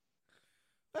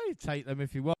 Hey, take them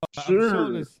if you want. But Sure. I'm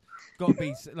sure there's got to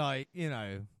be, like, you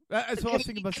know. That's what I was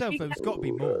thinking myself. There's got to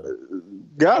be more.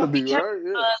 Gotta be, right?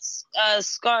 Yeah.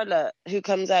 Scarlet, who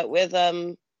comes out with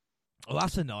Oh,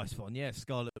 that's a nice one. Yeah,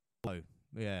 Scarlet.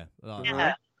 Yeah. Like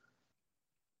yeah.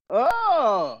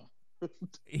 Oh.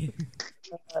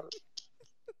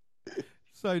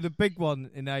 So the big one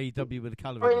in AEW with the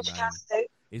colour Orange in the name Cassidy.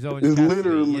 is Orange It's Cassidy.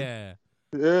 literally- Yeah.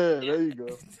 Yeah, there you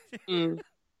go.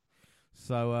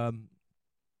 So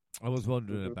I was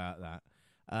wondering about that.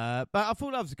 But I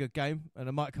thought that was a good game, and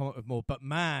I might come up with more. But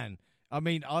man, I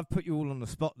mean, I've put you all on the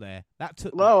spot there. That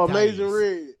took me days. Amazing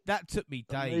Red. That took me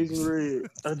days. Amazing Red.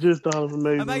 I just thought of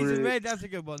Amazing Red. That's a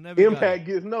good one. There we Impact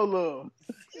gets no love.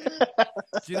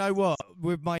 Do you know what?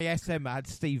 With my SM, I had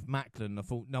Steve Macklin. I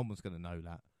thought no one's going to know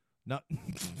that. No,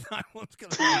 no one's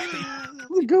going to know Steve.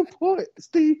 That's a good point,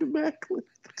 Steve Macklin.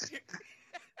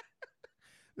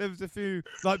 There was a few,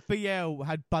 like BL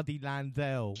had Buddy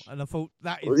Landell, and I thought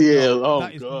that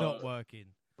is not working.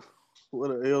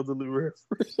 What an elderly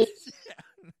reference.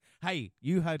 Hey,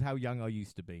 you heard how young I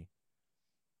used to be.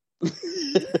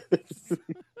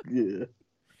 Yeah.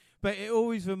 But it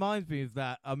always reminds me of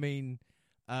that. I mean,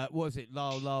 what is it,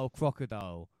 Lyle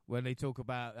Crocodile, when they talk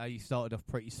about how you started off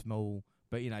pretty small,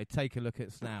 but, you know, take a look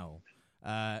at Snell.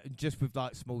 Just with,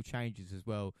 like, small changes as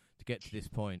well to get to this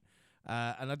point.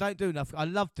 And I don't do enough. I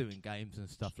love doing games and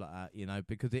stuff like that, you know,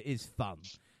 because it is fun.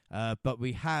 But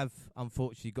we have,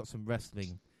 unfortunately, got some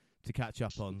wrestling to catch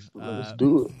up on. Let's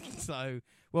do it. So,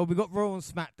 well, we got Raw and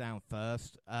SmackDown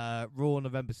first. Raw on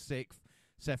November 6th.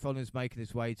 Seth Rollins making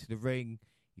his way to the ring.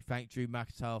 He thanked Drew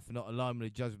McIntyre for not aligning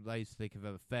with the Judgment Day so they could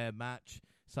have a fair match.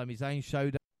 Sami Zayn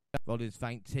showed up. Rollins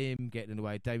thanked him, getting in the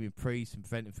way of Damian Priest and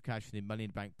preventing him from cashing in Money in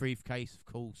the Bank briefcase, of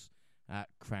course, at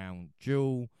Crown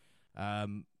Jewel.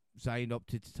 Zayn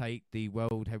opted to take the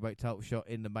World Heavyweight title shot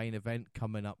in the main event,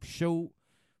 coming up short.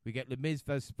 We get The Miz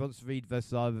versus Bronson Reed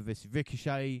versus Ivor versus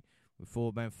Ricochet, with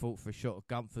 4 men fought for a shot of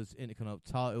Gunther's Intercontinental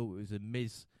title. It was a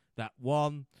Miz that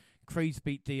won. Creeds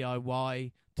beat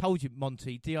DIY. Told you,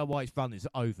 Monty, DIY's run is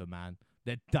over, man.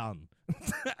 They're done.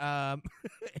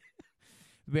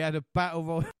 We had a battle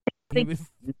royal with...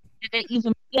 Did it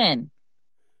even begin?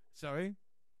 Sorry?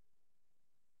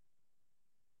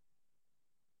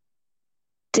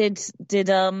 Did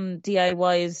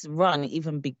DIY's run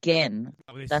even begin?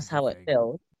 Oh, That's how it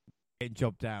feels. Getting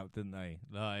jobbed out, didn't they?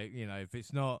 Like, you know, if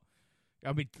it's not,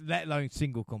 I mean, let alone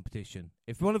single competition.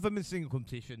 If one of them is single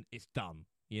competition, it's done.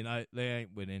 You know, they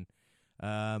ain't winning.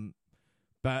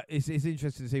 But it's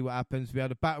interesting to see what happens. We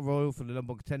had a battle royal for the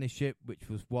number 1 contendership, which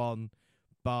was won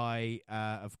by,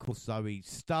 of course, Zoe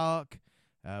Stark.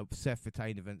 Seth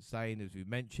retained against Zayn, as we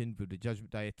mentioned, with the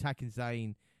Judgment Day attacking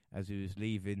Zayn as he was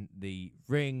leaving the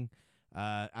ring.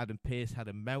 Adam Pearce had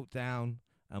a meltdown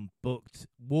and booked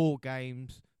War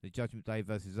Games, the Judgment Day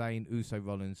versus Zayn, Uso,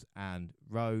 Rollins, and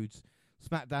Rhodes.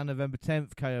 SmackDown November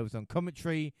 10th, KO was on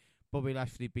commentary. Bobby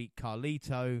Lashley beat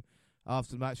Carlito.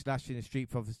 After the match, Lashley and the Street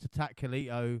Profits attacked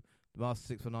Carlito. The Master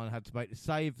 619 had to make the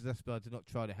save, as Esparza did not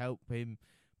try to help him.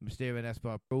 Mysterio and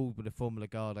Esparza brawled with a former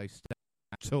Legado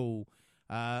at all.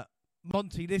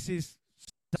 Monty, this is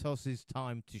Santos'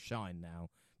 time to shine now.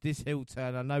 This heel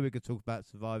turn, I know we're going to talk about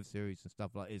Survivor Series and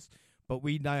stuff like this, but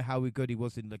we know how good he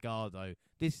was in Legado.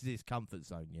 This is his comfort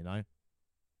zone, you know?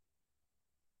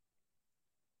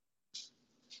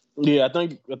 Yeah, I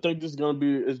think this is gonna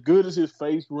be as good as his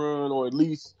face run, or at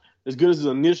least as good as his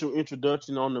initial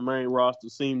introduction on the main roster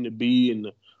seemed to be, in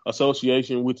the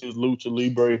association with his lucha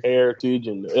libre heritage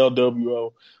and the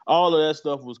LWO. All of that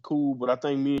stuff was cool, but I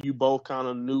think me and you both kind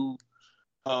of knew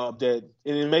that,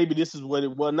 and then maybe this is what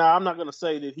it was. Now, I'm not gonna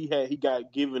say that he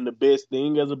got given the best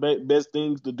thing as a best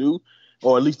things to do,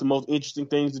 or at least the most interesting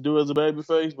things to do as a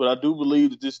babyface. But I do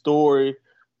believe that this story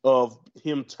of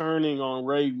him turning on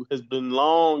Ray has been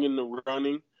long in the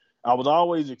running. I was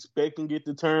always expecting it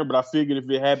to turn, but I figured if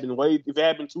it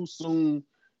happened too soon,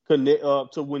 connect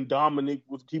to when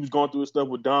he was going through his stuff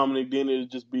with Dominic, then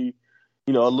it'd just be,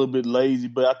 a little bit lazy.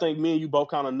 But I think me and you both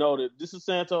kind of know that this is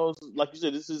Santos. Like you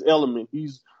said, this is Element.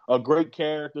 He's a great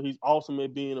character. He's awesome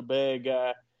at being a bad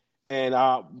guy. And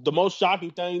the most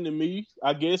shocking thing to me,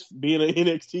 I guess, being an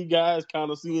NXT guy, is kind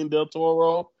of seeing Del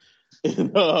Toro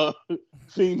and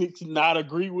Phoenix not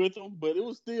agree with him. But it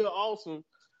was still awesome,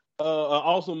 an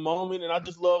awesome moment. And I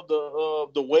just love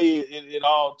the way it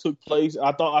all took place.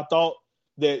 I thought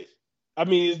that, I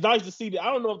mean, it's nice to see that.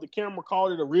 I don't know if the camera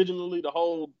caught it originally,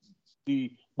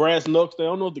 the brass knucks. I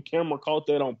don't know if the camera caught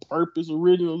that on purpose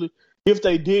originally. If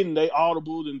they didn't, they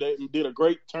audibled and they did a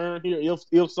great turn here.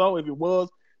 If so, if it was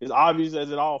as obvious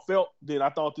as it all felt, then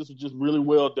I thought this was just really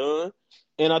well done.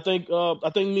 And I think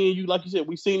me and you, like you said,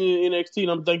 we've seen it in NXT,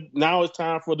 and I think now it's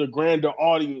time for the grander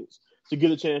audience to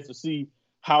get a chance to see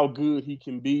how good he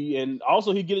can be, and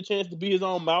also he get a chance to be his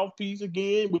own mouthpiece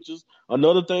again, which is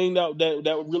another thing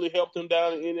that really helped him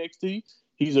down in NXT.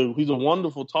 He's a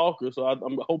wonderful talker, so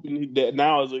I'm hoping that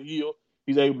now as a heel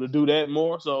he's able to do that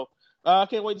more. So I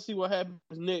can't wait to see what happens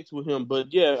next with him.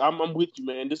 But yeah, I'm with you,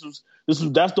 man. That's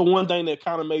the one thing that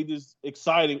kind of made this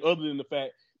exciting, other than the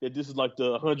fact that this is like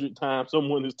the 100th time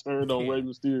someone has turned on Rey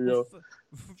Mysterio.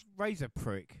 Ray's a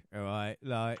prick, all right?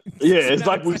 Like, yeah, it's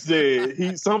like we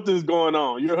said, something's going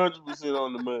on. You're 100%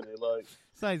 on the money. Like,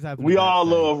 we all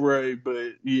love Ray,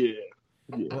 but yeah.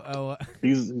 Well,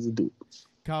 he's a dude.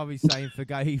 Kari's saying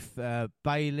forgave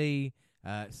Bailey,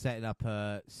 setting up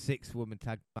a 6-woman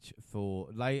tag match for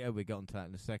later. We got onto that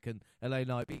in a second. LA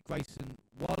Knight beat Grayson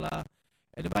Waller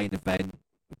in the main event.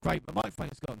 Great, my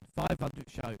microphone's gone. 500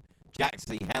 show.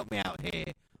 Jaxie, help me out here.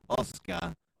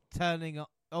 Oscar turning on.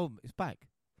 Oh, it's back.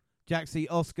 Jaxie,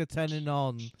 Oscar turning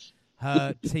on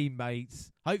her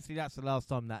teammates. Hopefully that's the last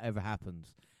time that ever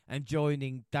happens. And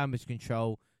joining Damage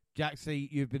Control. Jaxie,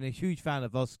 you've been a huge fan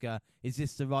of Oscar. Is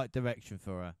this the right direction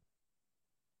for her?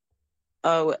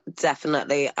 Oh,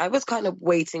 definitely. I was kind of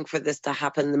waiting for this to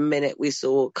happen the minute we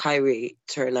saw Kairi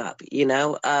turn up,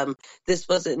 This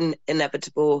was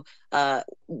inevitable.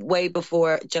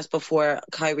 Just before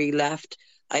Kairi left,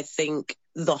 I think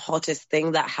the hottest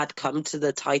thing that had come to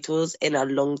the titles in a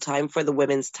long time for the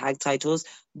women's tag titles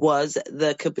was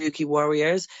the Kabuki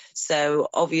Warriors. So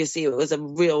obviously it was a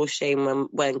real shame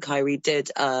when Kairi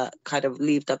did kind of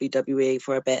leave WWE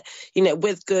for a bit,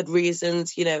 with good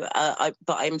reasons, but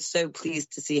I'm so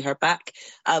pleased to see her back.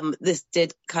 This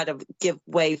did kind of give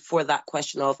way for that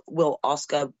question of, will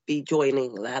Asuka be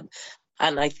joining them?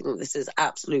 And I think this is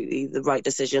absolutely the right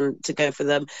decision to go for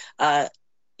them. At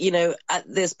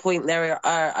this point, there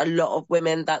are a lot of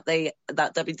women that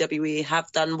WWE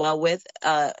have done well with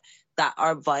that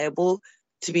are viable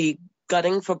to be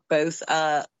gunning for both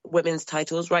women's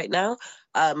titles right now.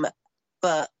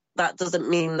 But that doesn't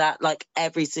mean that like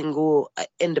every single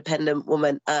independent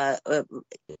woman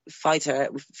fighter,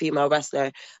 female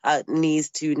wrestler needs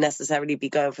to necessarily be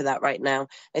going for that right now.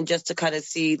 And just to kind of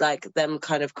see like them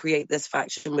kind of create this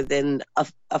faction within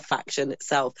a faction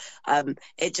itself,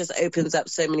 it just opens up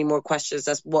so many more questions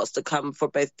as what's to come for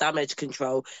both Damage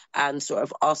Control and sort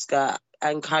of Asuka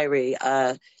and Kairi.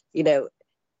 It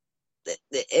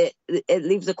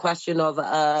leaves a question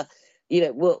of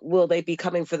will they be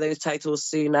coming for those titles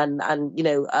soon? And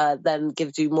then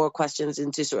gives you more questions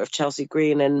into sort of Chelsea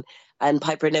Green and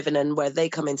Piper Niven and where they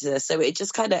come into this. So it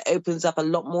just kind of opens up a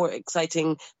lot more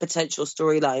exciting potential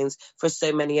storylines for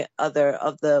so many other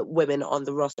of the women on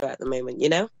the roster at the moment,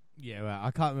 Yeah, well,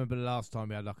 I can't remember the last time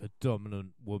we had like a dominant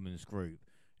women's group.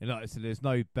 And like I said, there's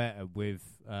no better with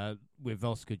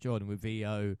Oscar joining with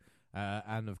EO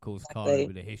and of course Kylie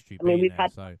with a history being we've there.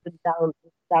 had So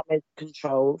Damage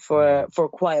Control for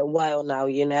quite a while now,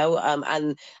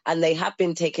 and they have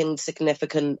been taking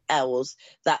significant L's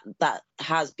that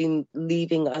has been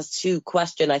leaving us to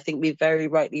question. I think we very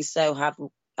rightly so have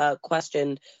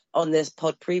questioned on this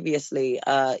pod previously,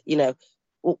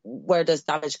 where does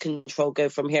Damage Control go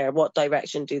from here? What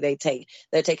direction do they take?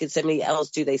 They're taking so many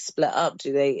L's. Do they split up?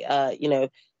 Do they,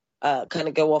 kind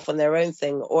of go off on their own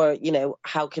thing, or, you know,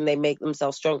 how can they make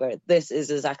themselves stronger? This is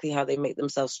exactly how they make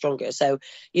themselves stronger. So,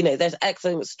 you know, there's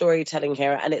excellent storytelling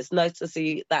here, and it's nice to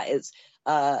see that it's,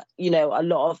 you know, a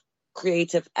lot of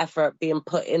creative effort being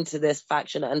put into this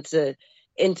faction and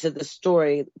into the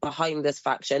story behind this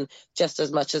faction, just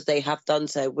as much as they have done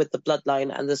so with the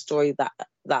bloodline and the story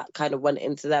that kind of went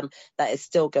into them, that is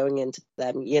still going into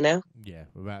them, you know? Yeah,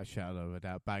 without a shadow of a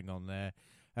doubt, bang on there.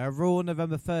 Raw,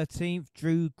 November 13th,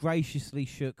 Drew graciously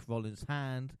shook Rollins'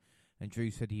 hand, and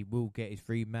Drew said he will get his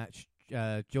rematch.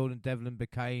 Jordan Devlin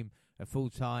became a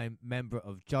full-time member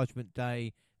of Judgment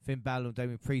Day. Finn Balor and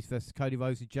Damien Priest versus Cody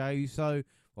Rhodes and Jey Uso.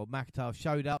 Well, McIntyre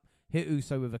showed up, hit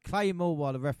Uso with a Claymore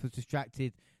while the ref was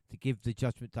distracted to give the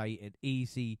Judgment Day an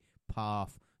easy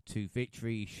path to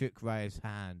victory. He shook Rey's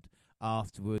hand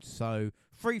afterwards. So,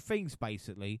 3 things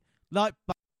basically. Like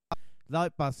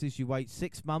buses, you wait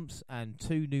 6 months and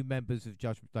 2 new members of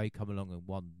Judgment Day come along in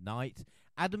one night.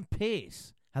 Adam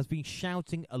Pearce has been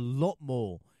shouting a lot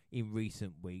more in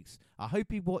recent weeks. I hope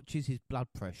he watches his blood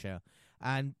pressure.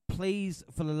 And please,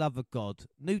 for the love of God,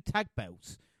 new tag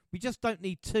belts. We just don't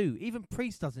need 2. Even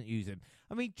Priest doesn't use them.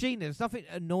 I mean, Gina, there's nothing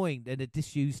annoying than a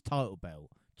disused title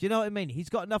belt. Do you know what I mean? He's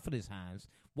got enough on his hands.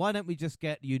 Why don't we just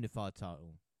get the unified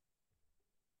title?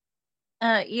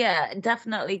 Yeah,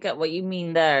 definitely get what you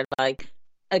mean there. Like,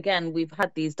 again, we've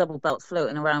had these double belts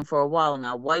floating around for a while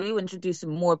now. Why are you introducing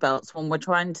more belts when we're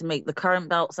trying to make the current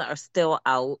belts that are still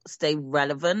out stay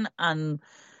relevant? And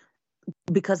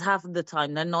because half of the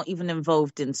time they're not even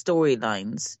involved in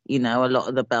storylines, you know, a lot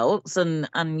of the belts,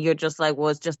 and you're just like, well,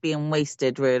 it's just being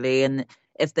wasted, really. And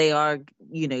if they are,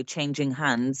 you know, changing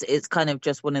hands, it's kind of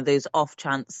just one of those off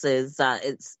chances that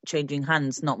it's changing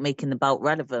hands, not making the belt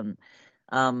relevant.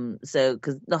 So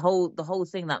because the whole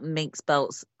thing that makes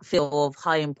belts feel of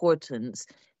high importance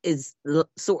is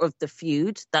sort of the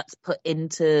feud that's put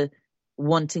into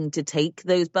wanting to take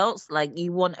those belts. Like,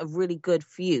 you want a really good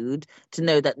feud to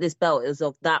know that this belt is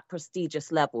of that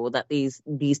prestigious level, that these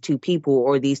 2 people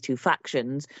or these 2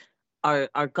 factions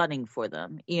are gunning for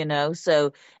them, you know.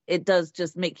 So it does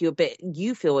just make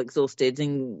you feel exhausted,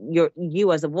 and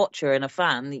you as a watcher and a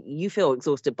fan, you feel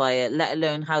exhausted by it, let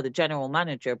alone how the general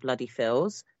manager bloody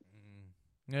feels.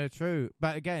 Yeah, true.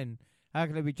 But again, how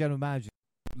can it be general manager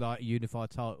like a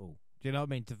unified title? Do you know what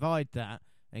I mean? Divide that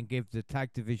and give the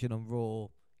tag division on Raw,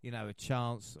 you know, a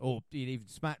chance, or even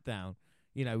SmackDown,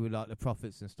 you know, with like the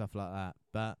profits and stuff like that.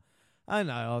 But I don't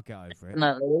know, I'll get over it.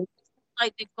 No,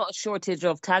 like they've got a shortage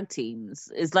of tag teams.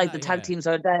 It's like the tag teams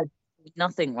are there,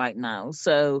 nothing right now.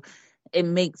 So it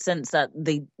makes sense that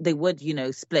they would, you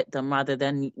know, split them rather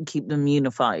than keep them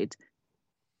unified.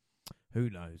 Who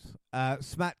knows?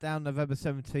 SmackDown, November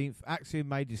 17th. Axiom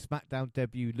made his SmackDown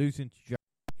debut, losing to Joe.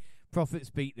 Profits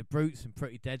beat the Brutes and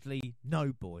Pretty Deadly.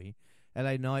 No boy.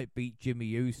 LA Knight beat Jimmy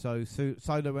Uso.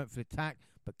 Solo went for the attack,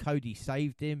 but Cody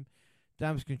saved him.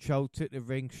 Damage Control took the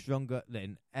ring stronger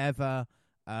than ever.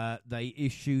 They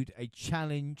issued a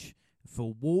challenge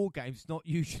for War Games. Not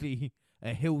usually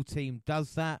a heel team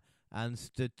does that, and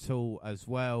stood tall as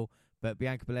well. But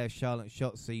Bianca Belair, Charlotte, and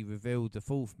Shotzi revealed the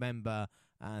 4th member,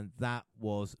 and that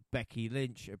was Becky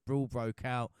Lynch. A brawl broke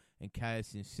out and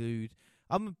chaos ensued.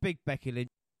 I'm a big Becky Lynch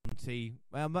auntie,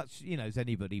 well, much, you know, as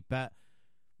anybody, but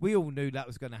we all knew that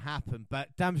was going to happen.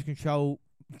 But Damage Control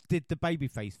did the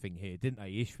babyface thing here, didn't they,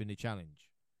 issuing the challenge?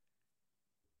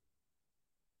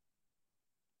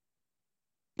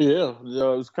 Yeah,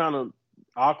 it's kind of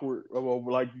awkward.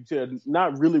 Like you said,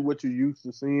 not really what you're used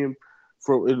to seeing,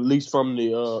 from at least from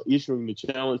the issuing the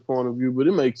challenge point of view. But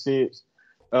it makes sense.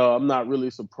 I'm not really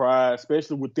surprised,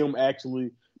 especially with them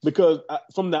actually, because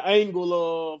from the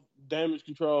angle of Damage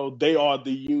Control, they are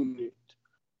the unit,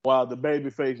 while the baby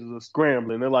faces are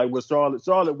scrambling. They're like, well,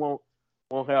 Charlotte won't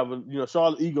have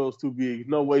Charlotte ego's too big.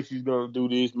 No way she's gonna do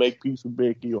this, make peace with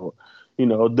Becky, or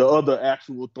the other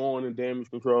actual thorn and Damage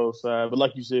Control side. But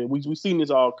like you said, we seen this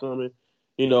all coming.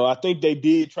 I think they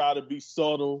did try to be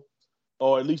subtle,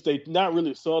 or at least they not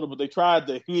really subtle, but they tried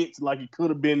to hint like it could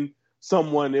have been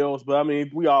someone else. But I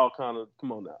mean, we all kind of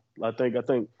come on now. I think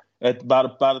by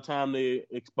the time they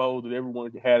exposed it,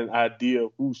 everyone had an idea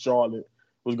of who Charlotte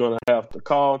was going to have to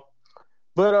call.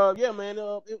 But yeah, man.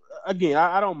 Again,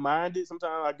 I don't mind it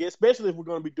sometimes. I guess, especially if we're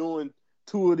going to be doing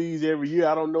 2 of these every year.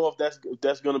 I don't know if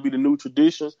that's going to be the new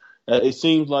tradition. It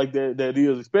seems like that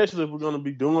is, especially if we're going to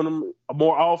be doing them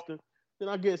more often. Then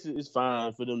I guess it's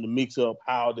fine for them to mix up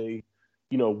how they,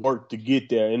 work to get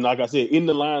there. And like I said, in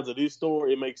the lines of this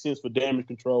story, it makes sense for Damage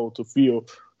Control to feel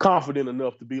confident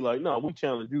enough to be like, no, we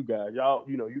challenge you guys. Y'all,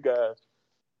 you guys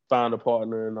find a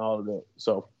partner and all of that.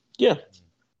 So, yeah.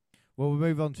 Well, we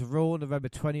move on to Raw, November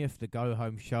 20th, the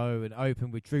go-home show, and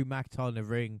opened with Drew McIntyre in the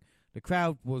ring. The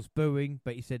crowd was booing,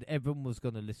 but he said everyone was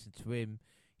going to listen to him.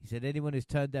 He said anyone who's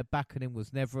turned their back on him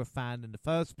was never a fan in the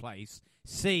first place.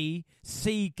 See,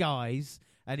 guys,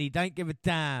 and he don't give a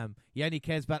damn. He only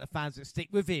cares about the fans that stick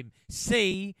with him.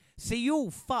 See, you all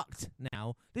fucked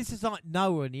now. This is like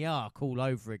Noah and the Ark all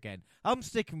over again. I'm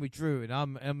sticking with Drew, and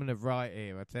I'm in the right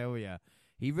here, I tell you.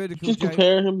 He ridiculed Just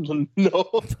compare him to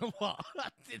Noah. What?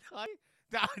 Did I?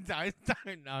 I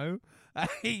don't know.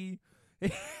 He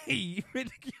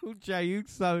ridiculed Jey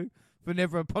Uso for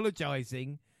never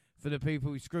apologising for the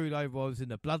people who screwed over what was in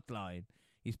the bloodline.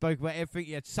 He spoke about everything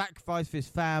he had sacrificed for his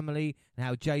family and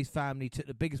how Jay's family took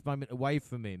the biggest moment away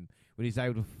from him when he was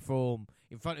able to perform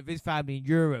in front of his family in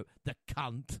Europe. The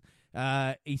cunt.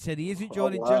 He said he isn't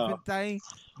joining Judgment Day,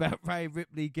 but Ray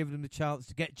Ripley giving him the chance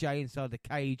to get Jay inside the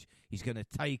cage. He's going to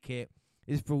take it.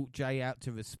 This brought Jay out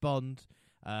to respond.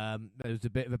 There was a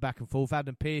bit of a back and forth.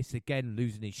 Adam Pearce, again,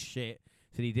 losing his shit.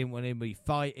 Said he didn't want anybody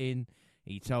fighting.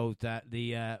 He told that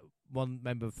the one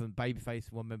member from Babyface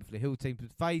and one member from the Hill team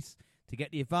would face to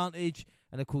get the advantage.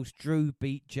 And, of course, Drew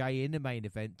beat Jay in the main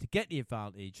event to get the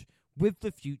advantage with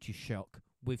the Future Shock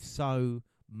with so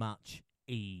much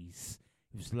ease.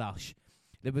 It was lush.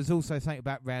 There was also something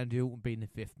about Randy Orton being the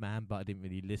fifth man, but I didn't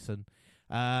really listen.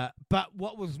 But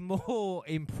what was more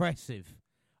impressive,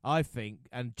 I think,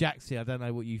 and Jaxie, I don't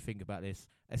know what you think about this,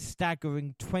 a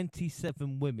staggering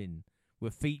 27 women were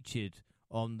featured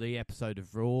on the episode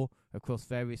of Raw across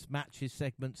various matches,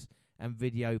 segments, and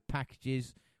video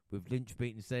packages, with Lynch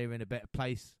beating Zera in a better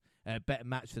place, a better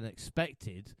match than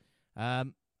expected. I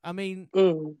mean,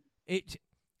 it's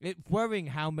worrying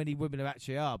how many women there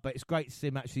actually are, but it's great to see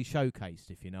them actually showcased,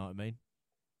 if you know what I mean.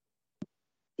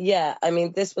 Yeah, I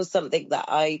mean, this was something that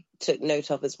I took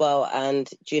note of as well, and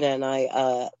Gina and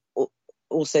I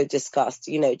also discussed,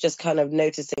 just kind of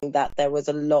noticing that there was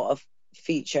a lot of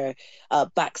feature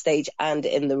backstage and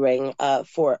in the ring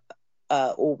for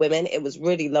all women. It was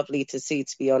really lovely to see,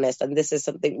 to be honest, and this is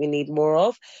something we need more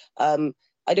of.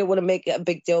 I don't want to make a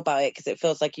big deal about it because it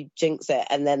feels like you jinx it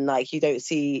and then like you don't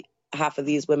see half of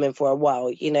these women for a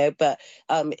while, but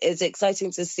it's exciting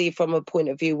to see from a point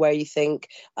of view where you think,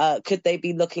 could they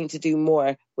be looking to do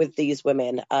more with these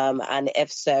women? And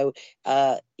if so,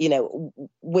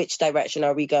 which direction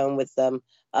are we going with them?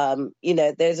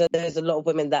 There's a lot of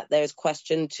women that there's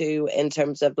question to in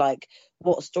terms of like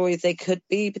what stories they could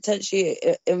be potentially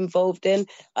involved in.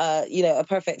 A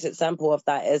perfect example of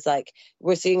that is like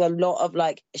we're seeing a lot of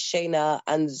like Shayna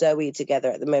and Zoe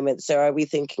together at the moment. So are we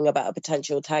thinking about a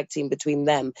potential tag team between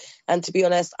them? And to be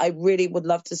honest, I really would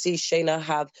love to see Shayna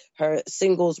have her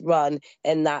singles run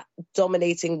in that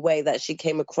dominating way that she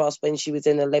came across when she was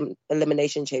in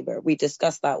Elimination Chamber. We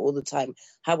discuss that all the time.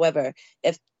 However,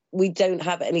 if we don't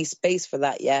have any space for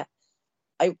that yet,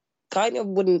 I'm kind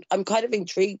of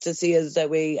intrigued to see a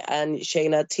Zoe and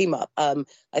Shayna team up.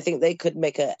 I think they could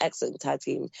make an excellent tag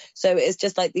team. So it's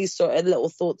just like these sort of little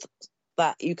thoughts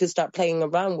that you can start playing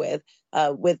around with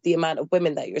the amount of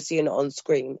women that you're seeing on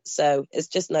screen. So it's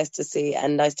just nice to see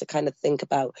and nice to kind of think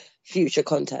about future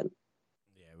content.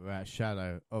 Yeah, we're at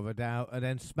shadow of a doubt. And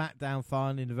then SmackDown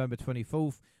finally November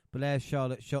 24th. Belair,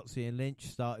 Charlotte, Shotzi and Lynch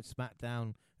started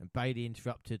SmackDown and Bayley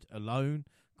interrupted alone.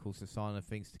 Of course, a sign of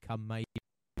things to come, maybe.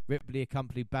 Ripley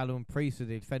accompanied Balor and Priest with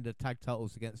the defender tag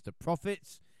titles against the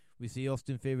Profits. We see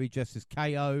Austin Theory dressed as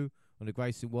KO on the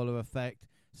Grayson Waller effect.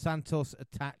 Santos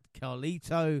attacked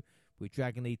Carlito, with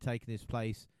Dragon Lee taking his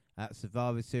place at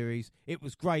Survivor Series. It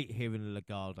was great hearing the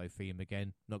Legado theme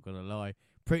again, not going to lie.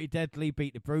 Pretty Deadly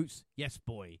beat the Brutes. Yes,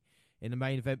 boy. In the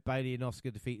main event, Bayley and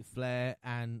Oscar defeated Flair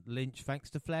and Lynch,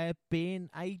 thanks to Flair being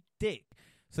a dick.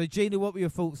 So, Gina, what were your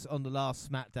thoughts on the last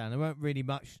SmackDown? There weren't really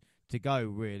much to go,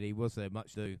 really, was there?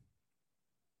 Much to do?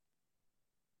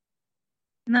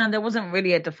 No, there wasn't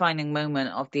really a defining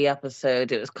moment of the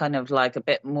episode. It was kind of like a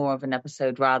bit more of an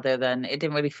episode rather than, it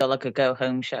didn't really feel like a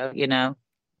go-home show, I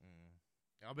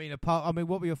mean,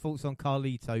 what were your thoughts on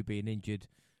Carlito being injured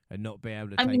and not being able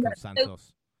to take on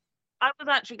Santos? I was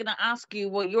actually going to ask you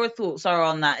what your thoughts are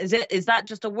on that. Is that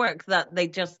just a work that they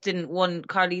just didn't want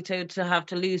Carlito to have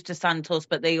to lose to Santos,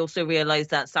 but they also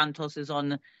realized that Santos is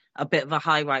on a bit of a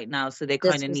high right now, so they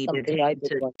kind of needed him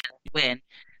to win.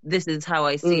 This is how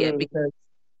I see it, because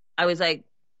I was like,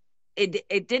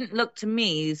 it didn't look to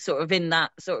me within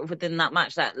that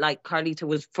match that like Carlito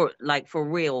was for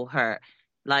real hurt.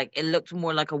 Like it looked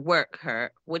more like a work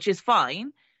hurt, which is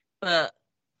fine, but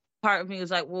part of me was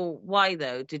like, well, why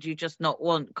though? Did you just not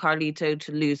want Carlito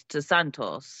to lose to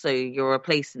Santos, so you're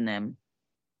replacing him?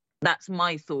 That's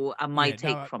my thought and my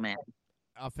take from it.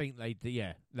 I think they did.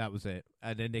 Yeah, that was it.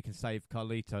 And then they can save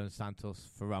Carlito and Santos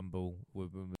for Rumble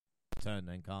with turn,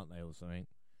 then can't they, or something?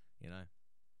 You know.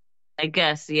 I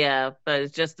guess, yeah, but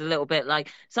it's just a little bit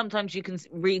like sometimes you can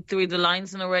read through the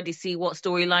lines and already see what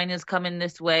storyline is coming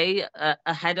this way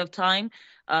ahead of time.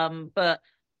 But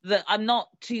I'm not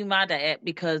too mad at it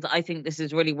because I think this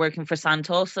is really working for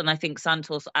Santos, and I think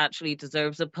Santos actually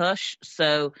deserves a push.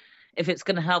 So if it's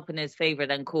going to help in his favor,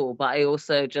 then cool. But I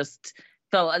also just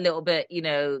felt a little bit,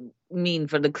 mean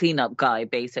for the cleanup guy,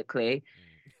 basically.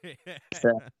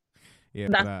 So Yeah,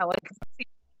 that's how I can see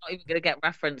not even going to get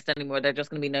referenced anymore. They're just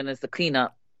going to be known as the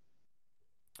cleanup.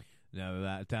 No,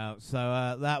 without a doubt.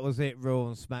 So that was it, Raw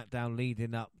and SmackDown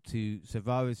leading up to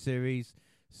Survivor Series.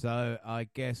 So I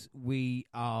guess we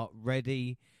are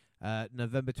ready.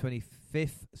 November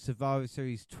 25th, Survivor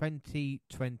Series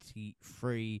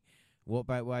 2023. What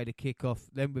about way to kick off?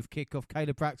 Then with kickoff,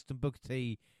 Kayla Braxton, Booker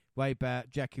T, Way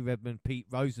Back, Jackie Redmond, Pete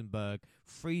Rosenberg,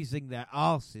 freezing their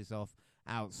asses off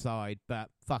outside, but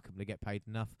fuck them, they get paid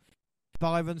enough.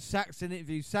 Byron Saxon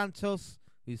interviewed Santos,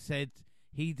 who said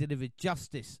he delivered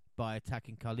justice by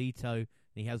attacking Carlito, and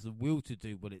he has the will to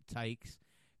do what it takes.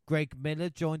 Greg Miller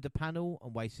joined the panel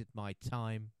and wasted my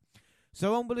time.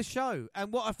 So on with the show.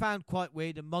 And what I found quite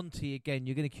weird, and Monty, again,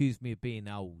 you're going to accuse me of being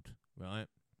old, right?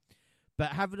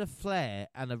 But having a Flair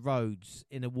and a Rhodes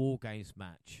in a War Games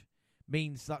match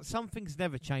means that something's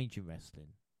never changed in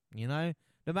wrestling, you know?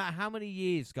 No matter how many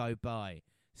years go by,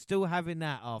 still having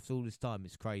that after all this time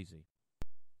is crazy.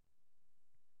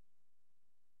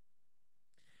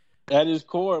 At its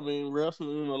core, I mean,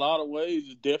 wrestling in a lot of ways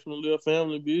is definitely a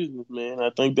family business, man. I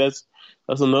think that's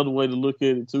another way to look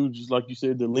at it too. Just like you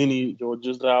said, the lineage, or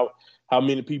just how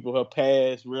many people have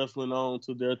passed wrestling on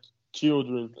to their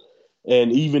children,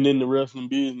 and even in the wrestling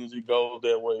business, it goes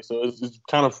that way. So it's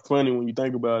kind of funny when you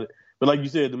think about it. But like you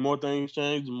said, the more things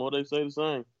change, the more they say the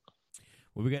same.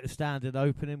 Well, we get the standard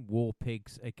opening, War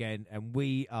Pigs again, and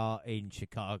we are in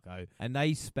Chicago, and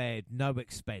they spared no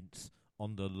expense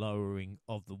on the lowering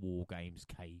of the War Games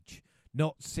cage.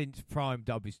 Not since prime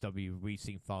WCW have we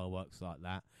seen fireworks like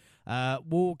that.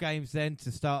 War Games then,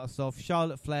 to start us off,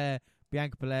 Charlotte Flair,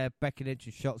 Bianca Belair, Becky Lynch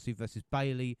and Shotzi versus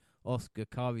Bayley, Asuka,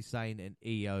 Kairi Sane and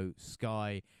Io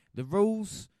Sky. The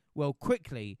rules, well,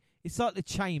 quickly, it's like the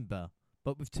Chamber,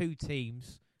 but with two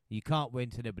teams. You can't win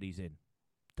till everybody's in.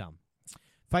 Done.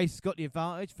 Face has got the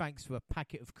advantage thanks to a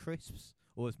packet of crisps,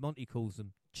 or as Monty calls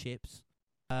them, chips.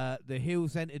 The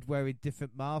heels entered wearing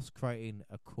different masks, creating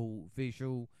a cool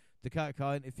visual. Dakota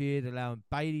Kai interfered, allowing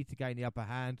Bayley to gain the upper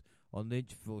hand on Lynch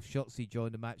before Shotzi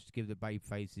joined the match to give the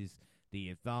babyfaces the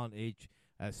advantage.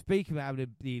 Speaking of having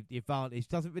the advantage,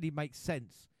 doesn't really make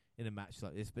sense in a match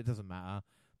like this, but it doesn't matter.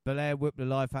 Belair whipped the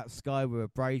life out of Sky with a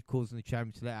braid, causing the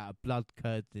champion to let out a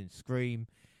blood-curdling scream.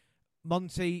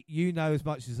 Monty, you know as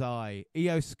much as I.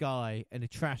 Io Sky and a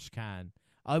trash can.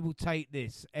 I will take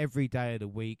this every day of the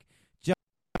week.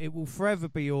 It will forever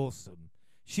be awesome.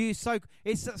 She is so...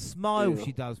 It's that smile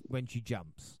she does when she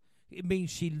jumps. It means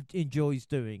she enjoys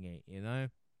doing it, you know?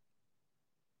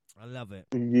 I love it.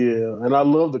 Yeah, and I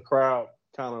love the crowd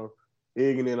kind of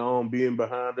egging it on, being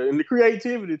behind her. And the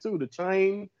creativity, too. The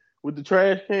chain with the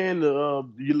trash can.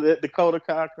 You let Dakota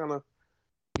Kai kind of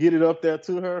get it up there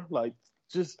to her. Like,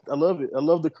 just, I love it. I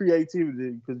love the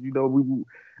creativity because, you know,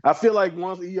 I feel like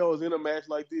once EO is in a match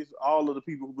like this, all of the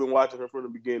people who've been watching her from the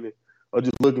beginning are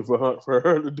just looking for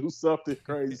her to do something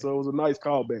crazy. So it was a nice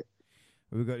callback.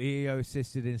 We've got EO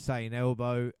assisted insane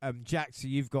elbow. Jackson,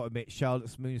 you've got to admit,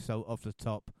 Charlotte's moonsault off the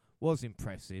top was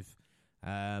impressive.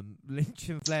 Lynch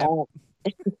and Flair.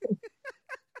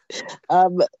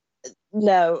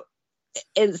 No,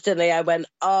 instantly I went,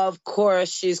 of course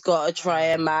she's got to try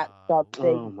and match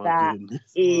something that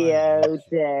EO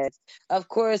did. Of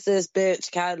course this bitch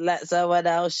can't let someone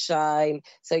else shine.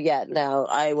 So yeah, no,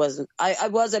 I wasn't. I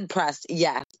was impressed,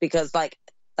 yes, because like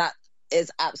that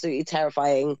is absolutely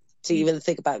terrifying to even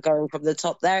think about going from the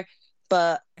top there.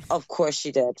 But of course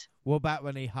she did. What about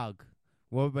when they hug?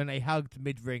 Well, when they hugged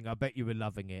mid-ring, I bet you were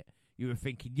loving it. You were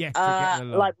thinking, yes, we're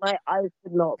getting along. Like my eyes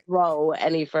could not roll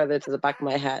any further to the back of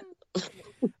my head.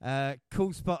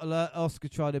 Cool spot alert.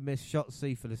 Asuka tried to miss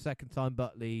Shotzi for the second time,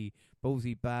 but the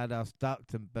ballsy badass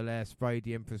ducked and Belair sprayed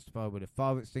the Empress Spy with a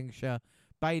fire extinguisher.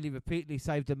 Bayley repeatedly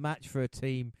saved a match for her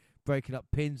team, breaking up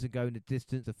pins and going the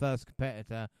distance. The first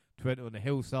competitor to enter on the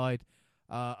hillside.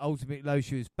 Ultimately, though,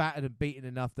 she was battered and beaten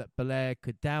enough that Belair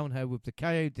could down her with the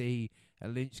KOD,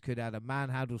 and Lynch could add a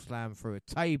manhandle slam through a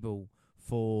table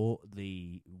for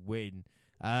the win.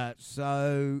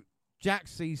 So,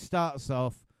 Jaxie starts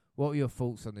off. What were your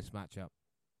thoughts on this matchup?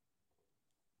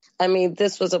 I mean,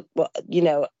 this was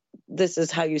this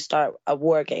is how you start a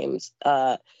War Games.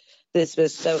 This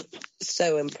was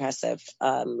so impressive.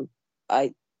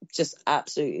 I just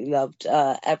absolutely loved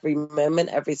every moment,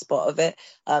 every spot of it.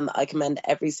 I commend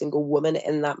every single woman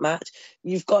in that match.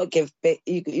 You've got to give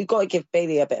you got to give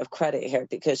Bailey a bit of credit here,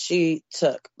 because she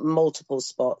took multiple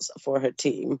spots for her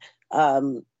team.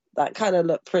 That kind of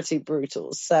looked pretty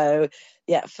brutal. So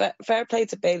yeah, fair play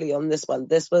to Bailey on this one.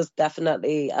 This was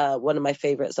definitely one of my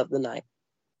favorites of the night.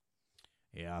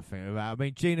 Yeah, I think about. I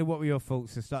mean, Gina, what were your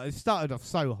thoughts? It started off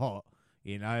so hot,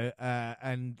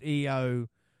 and EO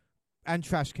and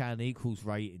Trash Can equals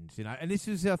ratings, and this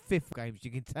was her 5th game. You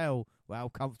can tell how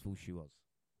comfortable she was.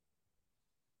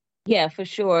 Yeah, for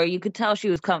sure. You could tell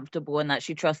she was comfortable and that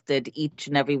she trusted each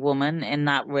and every woman in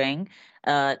that ring.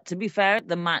 To be fair,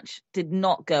 the match did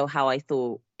not go how I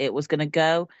thought it was going to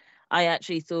go. I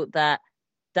actually thought that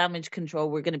Damage Control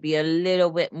were going to be a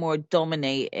little bit more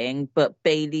dominating, but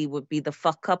Bailey would be the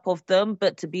fuck up of them.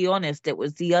 But to be honest, it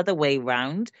was the other way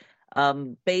round.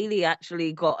 Bailey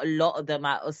actually got a lot of them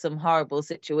out of some horrible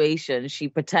situations. She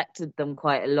protected them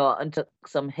quite a lot and took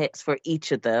some hits for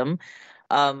each of them.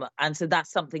 And so that's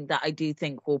something that I do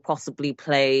think will possibly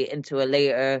play into a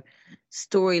later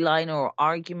storyline or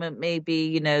argument,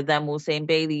 maybe. Them all saying,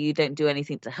 Bailey, you don't do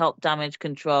anything to help Damage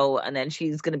Control. And then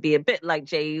she's going to be a bit like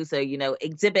Jey Uso,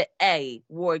 Exhibit A,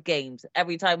 War Games.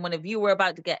 Every time one of you were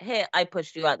about to get hit, I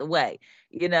pushed you out the way,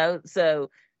 So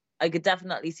I could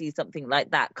definitely see something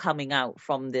like that coming out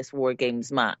from this War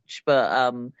Games match.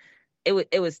 But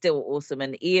it was still awesome,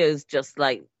 and Io's just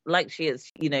like she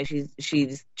is,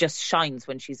 she's just shines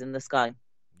when she's in the sky.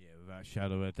 Yeah, without a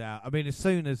shadow of a doubt. I mean, as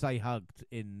soon as they hugged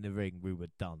in the ring, we were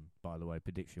done. By the way,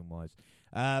 prediction wise,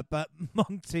 but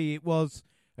Monty, it was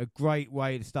a great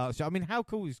way to start the show. I mean, how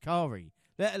cool is Kari?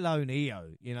 Let alone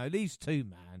Io. These two,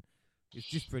 man, it's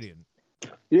just brilliant.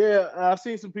 Yeah, I've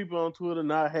seen some people on Twitter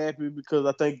not happy because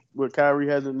I think Kyrie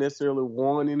hasn't necessarily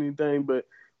won anything, but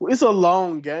it's a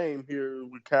long game here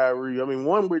with Kyrie. I mean,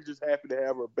 one, we're just happy to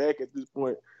have her back at this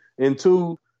point, and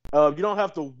two, you don't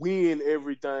have to win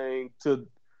everything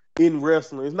in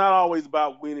wrestling. It's not always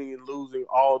about winning and losing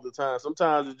all the time.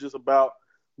 Sometimes it's just about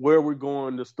where we're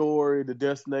going, the story, the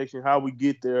destination, how we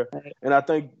get there. And I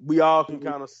think we all can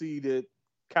kind of see that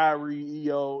Kyrie,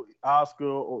 Io, Oscar,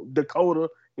 or Dakota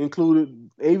included,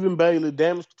 even Bailey,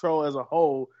 Damage Control as a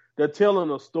whole, they're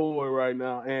telling a story right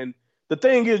now. And the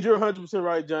thing is, you're 100%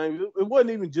 right, James. It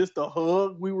wasn't even just a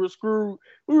hug. We were screwed.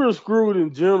 We were screwed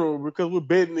in general because we're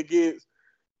betting against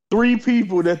 3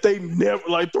 people that they never,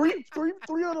 like three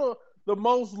of the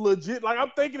most legit. Like,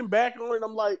 I'm thinking back on it,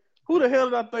 I'm like, who the hell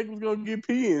did I think was gonna get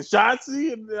pinned?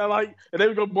 Shotzi, and they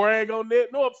were gonna brag on that.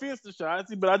 No offense to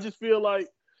Shotzi, but I just feel like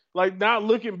now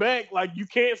looking back, like, you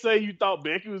can't say you thought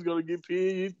Becky was gonna get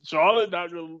pinned. Charlotte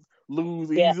not gonna lose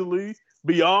easily.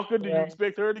 Bianca, did you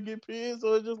expect her to get pinned?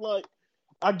 So it's just like,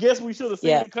 I guess we should have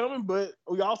seen it coming, but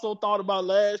we also thought about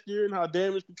last year and how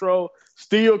Damage Control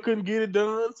still couldn't get it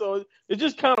done. So it's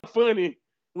just kind of funny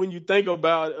when you think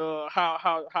about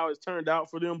how it's turned out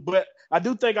for them. But I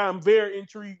do think I'm very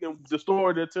intrigued in the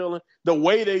story they're telling. The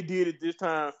way they did it this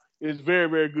time is very,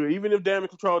 very good. Even if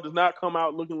Damage Control does not come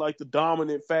out looking like the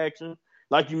dominant faction,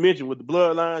 like you mentioned with the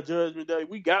Bloodline, Judgment Day,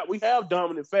 we have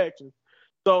dominant factions.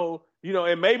 So,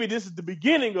 and maybe this is the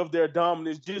beginning of their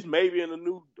dominance, just maybe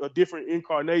in a different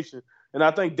incarnation. And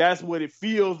I think that's what it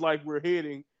feels like we're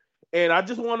heading. And I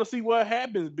just want to see what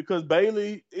happens, because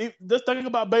Bailey, just think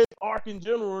about Bailey's arc in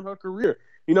general in her career.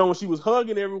 When she was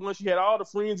hugging everyone, she had all the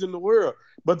friends in the world.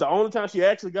 But the only time she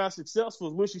actually got successful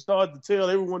was when she started to tell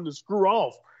everyone to screw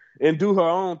off and do her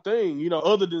own thing,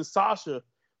 other than Sasha,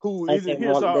 who isn't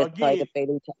here. So again,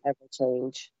 Bailey to ever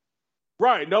change.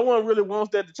 Right. No one really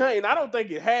wants that to change. I don't think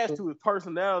it has to,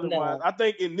 personality-wise. No. I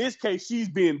think in this case, she's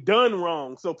being done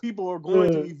wrong. So people are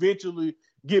going to eventually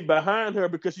get behind her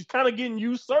because she's kind of getting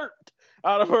usurped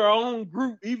out of her own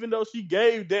group, even though she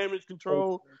gave Damage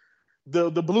Control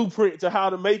the blueprint to how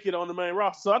to make it on the main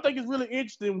roster. So I think it's really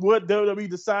interesting what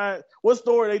WWE what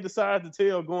story they decide to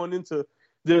tell going into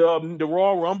the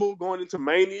Royal Rumble, going into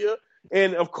Mania.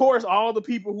 And, of course, all the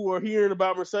people who are hearing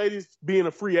about Mercedes being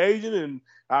a free agent, and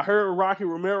I heard Rocky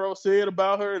Romero said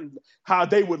about her and how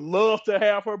they would love to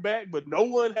have her back, but no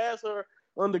one has her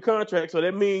under contract. So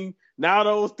that means now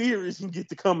those theories can get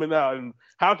to coming out. And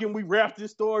how can we wrap this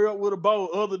story up with a bow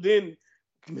other than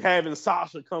having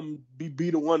Sasha come be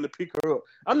the one to pick her up?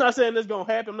 I'm not saying that's going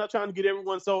to happen. I'm not trying to get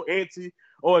everyone so antsy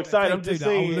or excited. I'm just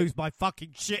saying. I'll lose my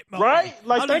fucking shit, man. Right?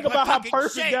 Like, think about how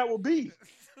perfect that would be.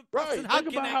 Right. Think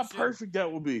about how perfect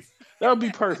that would be. That would be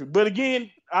perfect. But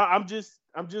again, I'm just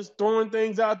throwing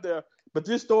things out there. But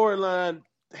this storyline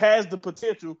has the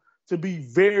potential to be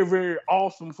very, very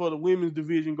awesome for the women's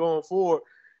division going forward,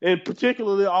 and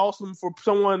particularly awesome for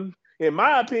someone, in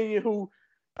my opinion, who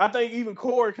I think even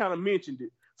Corey kind of mentioned it.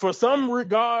 For some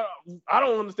regard, I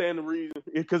don't understand the reason,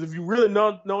 because if you really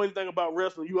know anything about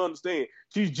wrestling, you understand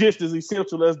she's just as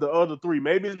essential as the other three.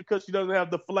 Maybe it's because she doesn't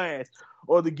have the flash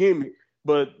or the gimmick,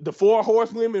 but the 4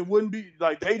 horsewomen wouldn't be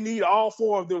like, they need all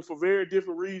 4 of them for very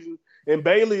different reasons. And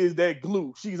Bayley is that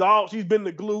glue. She's been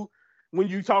the glue when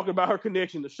you talk about her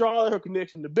connection to Charlotte, her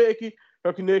connection to Becky,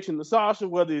 her connection to Sasha,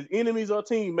 whether it's enemies or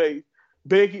teammates.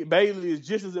 Bayley is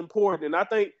just as important, and I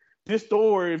think this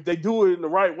story, if they do it in the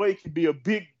right way, could be a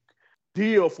big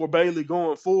deal for Bayley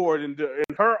going forward and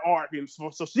her arc, and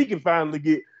so she can finally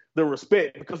get the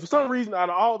respect. Because for some reason, out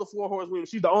of all the 4 horsewomen,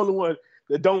 she's the only one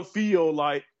that don't feel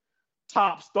like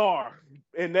top star,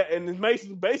 and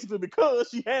it's basically because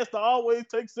she has to always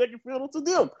take second fiddle to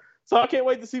them. So I can't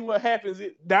wait to see what happens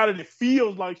now that it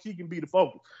feels like she can be the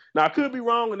focus. Now I could be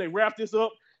wrong, and they wrap this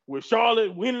up with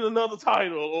Charlotte winning another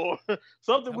title or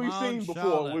something we've seen before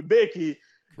Charlotte. with Becky.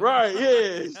 Right,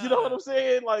 yes. You know what I'm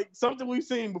saying? Like something we've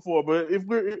seen before. But if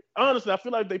we're honestly, I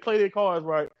feel like if they play their cards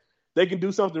right, they can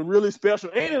do something really special.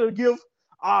 And it'll give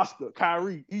Asuka,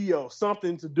 Kyrie, Io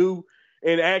something to do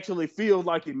and actually feel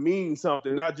like it means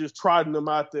something, not just trotting them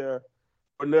out there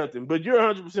for nothing. But you're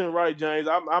 100% right, James.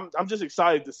 I'm just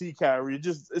excited to see Kyrie.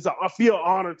 I feel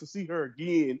honored to see her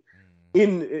again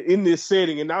in this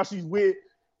setting. And now she's with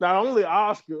not only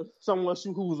Asuka, someone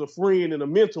who was a friend and a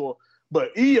mentor,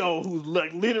 but Io, who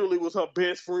like literally was her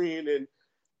best friend, and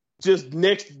just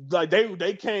next, like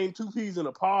they came 2 peas in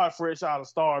a pod fresh out of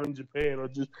Star in Japan, or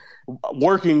just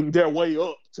working their way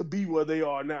up to be where they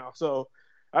are now. So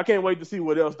I can't wait to see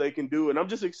what else they can do, and I'm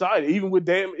just excited. Even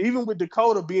with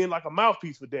Dakota being like a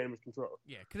mouthpiece for Damage Control.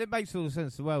 Yeah, because it makes all the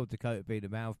sense in the world, Dakota being a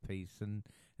mouthpiece, and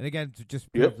again to just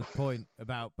prove the point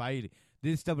about Bayley.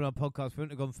 This WNR podcast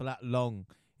wouldn't have gone for that long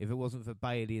if it wasn't for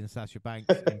Bayley and Sasha Banks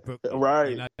in Brooklyn.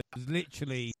 Right. You know, it was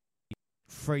literally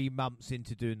 3 months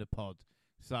into doing the pod.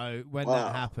 So when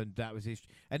that happened, that was his.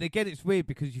 And again, it's weird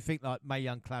because you think like Mae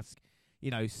Young Classic, you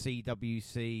know,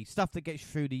 CWC, stuff that gets you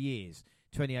through the years.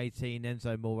 2018,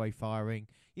 Enzo Amore firing.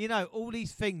 You know, all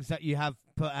these things that you have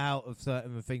put out of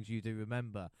certain things you do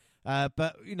remember.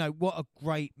 But, you know, what a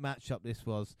great matchup this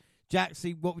was.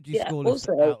 Jaxie, what would you score this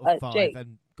out of 5? Jake,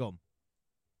 and gone.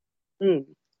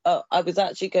 I was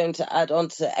actually going to add on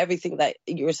to everything that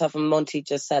yourself and Monty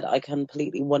just said. I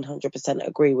completely 100%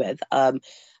 agree with.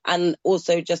 And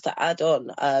also just to add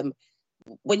on,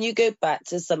 when you go back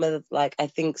to some of I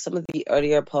think some of the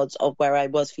earlier pods of where I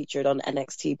was featured on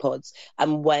NXT pods,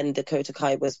 and when Dakota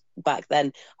Kai was back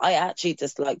then, I actually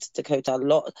disliked Dakota a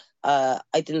lot.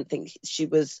 I didn't think she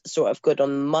was sort of good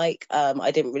on mic.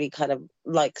 I didn't really kind of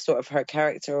like sort of her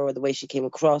character or the way she came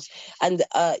across. And,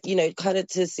 you know, kind of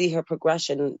to see her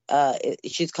progression,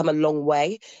 she's come a long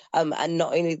way. And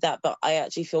not only that, but I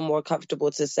actually feel more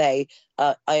comfortable to say,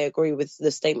 I agree with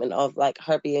the statement of like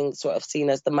her being sort of seen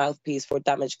as the mouthpiece for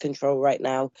Damage Control right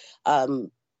now,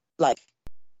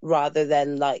 rather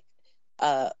than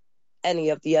any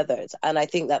of the others. And I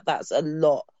think that that's a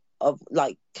lot of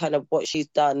like kind of what she's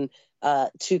done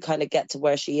to kind of get to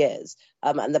where she is,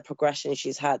 and the progression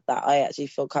she's had, that I actually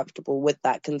feel comfortable with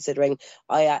that, considering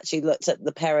I actually looked at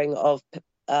the pairing of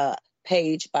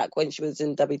Paige back when she was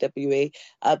in WWE,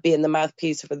 being the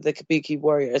mouthpiece for the Kabuki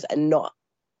Warriors and not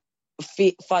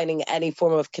finding any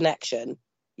form of connection,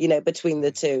 you know, between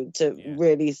the two to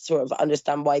really sort of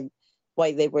understand why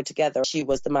they were together. She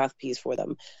was the mouthpiece for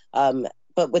them.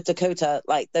 But with Dakota,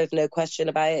 like, there's no question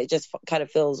about it. It just kind of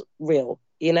feels real,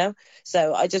 you know?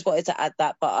 So I just wanted to add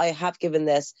that. But I have given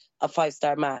this a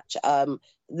 5-star match.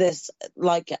 This,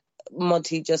 like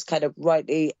Monty just kind of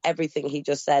rightly, everything he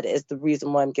just said is the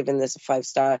reason why I'm giving this a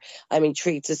 5-star. I'm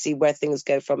intrigued to see where things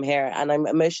go from here. And I'm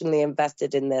emotionally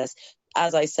invested in this.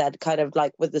 As I said, kind of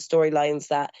like with the storylines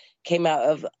that came out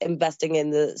of investing in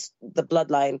the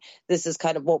bloodline, this is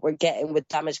kind of what we're getting with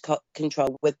Damage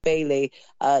Control with Bayley.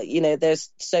 You know, there's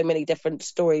so many different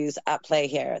stories at play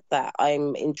here that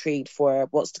I'm intrigued for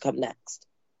what's to come next.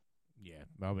 Yeah,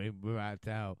 I mean, without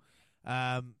doubt.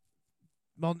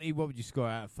 Monty, what would you score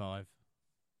out of 5?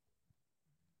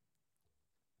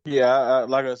 Yeah,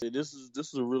 like I said, this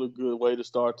is a really good way to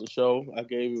start the show. I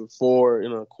gave it 4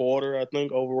 1/4, I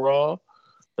think, overall,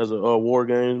 as a War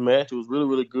Games match. It was really,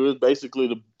 really good.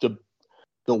 Basically, the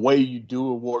way you do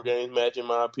a War Games match, in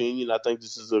my opinion. I think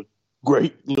this is a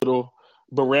great little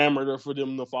barometer for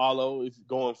them to follow if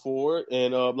going forward.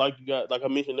 And like I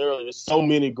mentioned earlier, there's so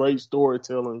many great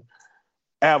storytelling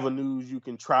avenues you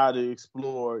can try to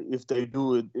explore if they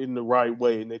do it in the right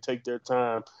way and they take their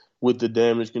time with the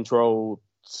Damage Control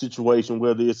situation,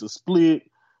 whether it's a split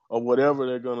or whatever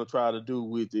they're going to try to do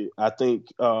with it. I think,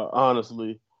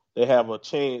 honestly, they have a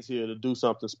chance here to do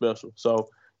something special. So,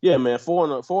 yeah, man, four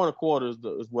and a quarter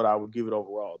is what I would give it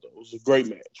overall, though. It was a great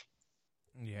match.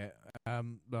 Yeah,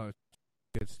 no,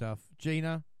 good stuff.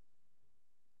 Gina?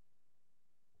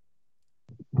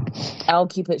 I'll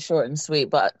keep it short and sweet,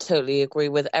 but I totally agree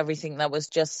with everything that was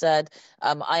just said.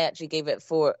 I actually gave it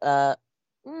I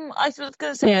was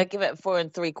going to say I give it 4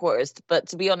 3/4, but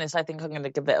to be honest, I think I'm going to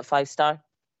give it a 5-star.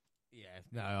 Yeah,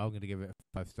 no, I'm going to give it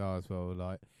a 5 stars as well.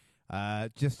 Like,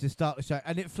 just to start the show,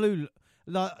 and it flew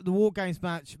like the War Games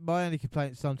match. My only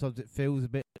complaint sometimes it feels a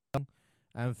bit long,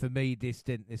 and for me, this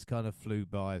kind of flew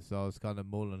by. So I was kind of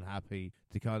more than happy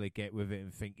to kind of get with it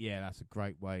and think, yeah, that's a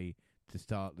great way to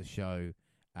start the show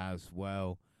as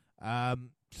well.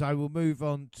 So we'll move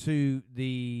on to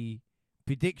the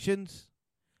predictions.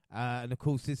 And of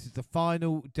course, this is the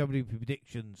final WWE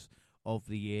predictions of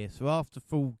the year. So after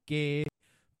Full Gear,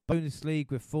 bonus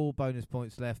league with 4 bonus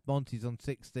points left. Monty's on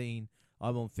 16.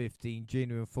 I'm on 15.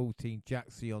 Gina on 14.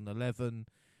 Jaxie on 11.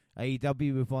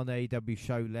 AEW with 1 AEW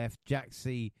show left.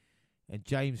 Jaxie and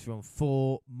James are on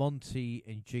 4. Monty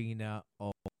and Gina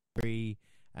on 3.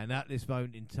 And at this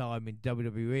moment in time in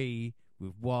WWE,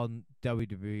 with 1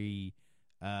 WWE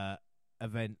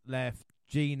event left,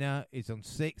 Gina is on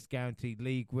 6, guaranteed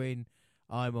league win.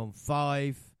 I'm on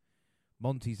 5.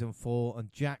 Monty's on 4.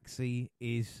 And Jaxie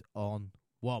is on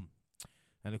 1.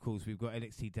 And, of course, we've got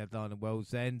NXT Deadline and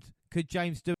World's End. Could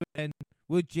James do it then?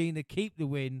 Would Gina keep the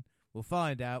win? We'll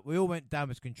find out. We all went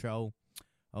damage control.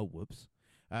 Oh, whoops.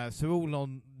 So we're all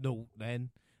on 0 then.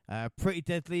 Pretty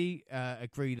Deadly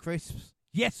agreed crisps.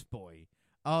 Yes, boy.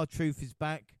 R-Truth is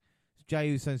back. Jey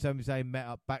Uso and Sami Zayn met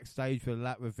up backstage with a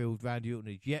lap revealed Randy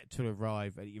Orton is yet to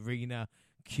arrive at the arena.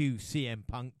 Cue CM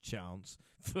Punk chants.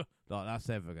 Like that's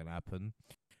ever going to happen.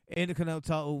 Intercontinental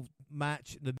title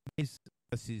match, The Miz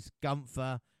versus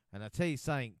Gunther. And I tell you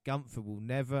something, Gunther will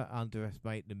never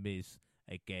underestimate The Miz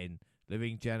again. The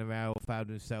ring general found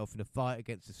himself in a fight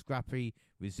against a scrappy,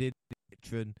 resilient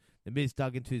veteran. The Miz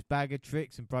dug into his bag of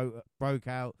tricks and broke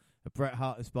out a Bret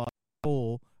Hart-inspired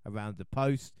 4 around the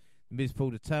post. The Miz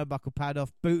pulled a turnbuckle pad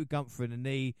off, booted Gunther in the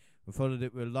knee, and followed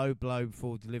it with a low blow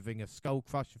before delivering a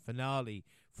skull-crushing finale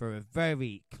for a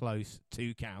very close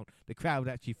 2 count. The crowd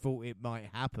actually thought it might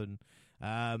happen.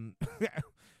 And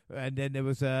then there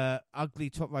was a ugly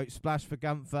top rope splash for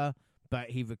Gunther, but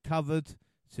he recovered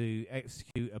to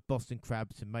execute a Boston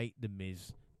Crab to make The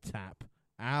Miz tap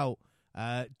out.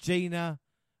 Gina,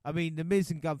 I mean, The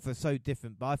Miz and Gunther are so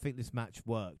different, but I think this match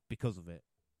worked because of it.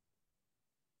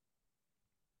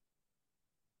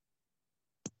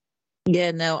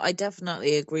 Yeah, no, I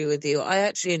definitely agree with you. I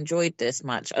actually enjoyed this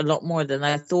match a lot more than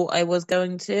I thought I was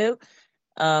going to.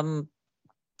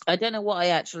 I don't know what I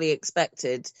actually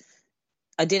expected.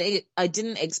 I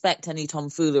didn't expect any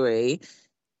tomfoolery,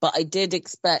 but I did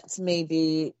expect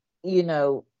maybe,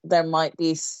 there might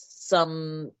be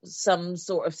some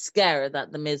sort of scare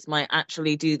that the Miz might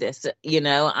actually do this,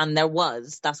 and there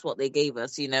was. That's what they gave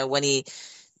us, when he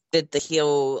did the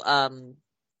heel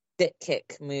dick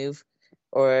kick move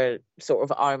or sort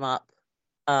of arm up.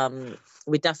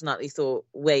 We definitely thought,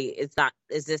 wait,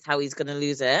 is this how he's going to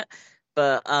lose it?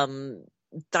 But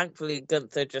thankfully,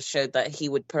 Gunther just showed that he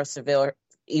would persevere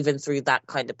even through that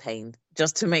kind of pain,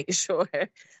 just to make sure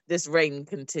this reign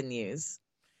continues.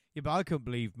 Yeah, but I couldn't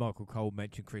believe Michael Cole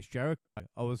mentioned Chris Jericho.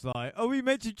 I was like, oh, he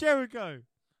mentioned Jericho.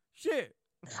 Shit.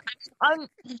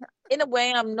 In a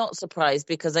way, I'm not surprised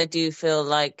because I do feel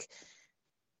like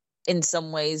in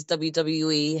some ways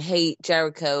WWE hate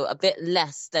Jericho a bit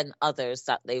less than others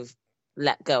that they've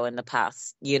let go in the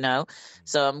past,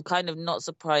 So I'm kind of not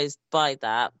surprised by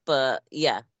that. But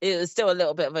yeah, it was still a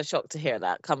little bit of a shock to hear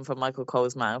that come from Michael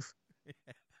Cole's mouth.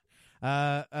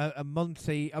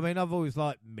 Monty, I mean, I've always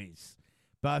liked Miz,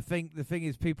 but I think the thing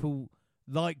is people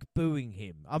like booing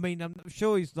him. I mean, I'm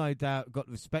sure he's no doubt got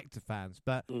respect to fans,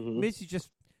 but Miz is just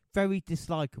very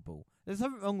dislikable. There's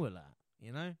nothing wrong with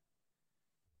that,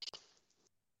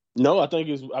 No, I think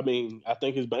his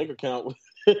bank account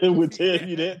would tell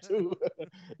you that too.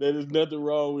 There's nothing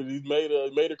wrong with it. He's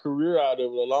made a career out of it, a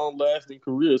long-lasting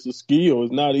career. It's a skill.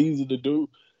 It's not easy to do.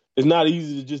 It's not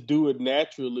easy to just do it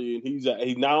naturally. And he's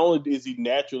not only is he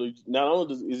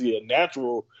a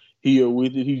natural heel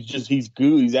with it. He's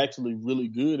good. He's actually really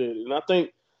good at it. And I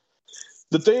think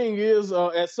the thing is,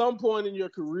 at some point in your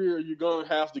career, you're gonna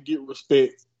have to get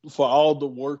respect for all the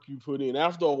work you put in.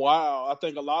 After a while, I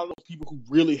think a lot of those people who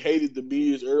really hated The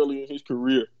Miz early in his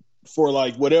career for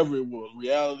like whatever it was,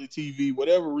 reality TV,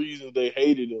 whatever reasons they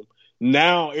hated him.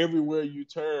 Now everywhere you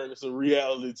turn, it's a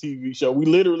reality TV show. We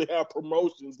literally have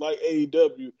promotions like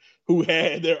AEW who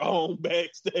had their own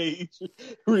backstage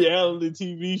reality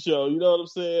TV show. You know what I'm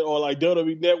saying? Or like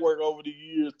WWE Network over the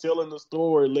years telling the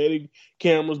story, letting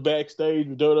cameras backstage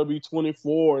with WWE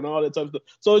 24 and all that type of stuff.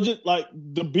 So it's just like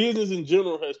the business in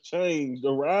general has changed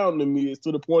around the Miz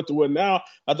to the point to where now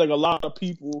I think a lot of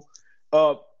people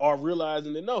are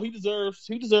realizing that no, he deserves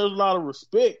a lot of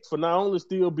respect for not only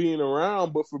still being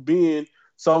around, but for being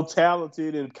so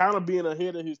talented and kind of being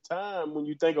ahead of his time when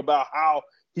you think about how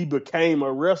he became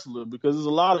a wrestler. Because there's a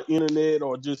lot of internet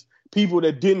or just people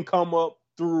that didn't come up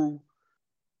through,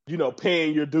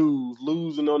 paying your dues,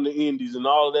 losing on the indies and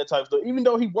all of that type of stuff. Even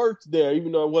though he worked there,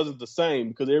 even though it wasn't the same,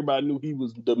 because everybody knew he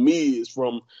was the Miz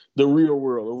from the real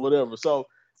world or whatever. So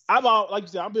like you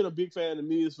said, I've been a big fan of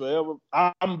Miz forever.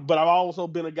 But I've also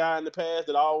been a guy in the past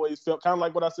that I always felt kind of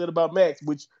like what I said about Max,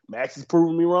 which Max has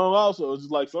proven me wrong also. It's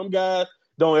just like some guys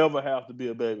don't ever have to be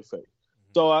a babyface.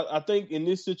 So I think in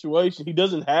this situation, he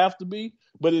doesn't have to be,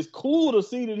 but it's cool to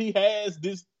see that he has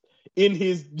this in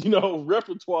his,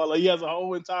 repertoire. Like he has a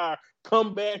whole entire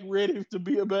comeback ready to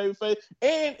be a babyface.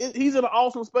 And he's in an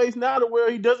awesome space now to where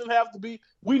he doesn't have to be.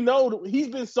 We know that he's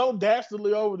been so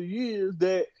dastardly over the years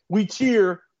that we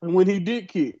cheer when he did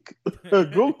kick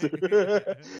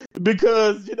Gunther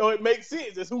because it makes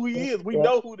sense. That's who he is. We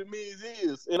know who the Miz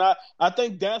is, and I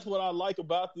think that's what I like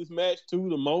about this match too.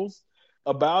 The most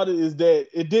about it is that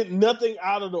it did nothing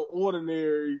out of the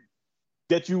ordinary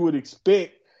that you would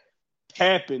expect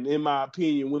happen, in my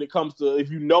opinion, when it comes to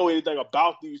if you know anything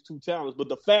about these two talents. But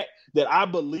the fact that I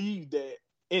believe that,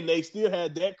 and they still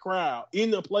had that crowd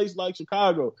in a place like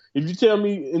Chicago. If you tell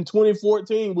me in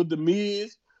 2014 would the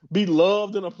Miz be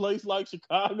loved in a place like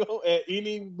Chicago at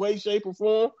any way, shape, or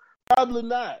form? Probably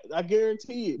not. I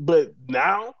guarantee it. But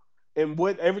now, and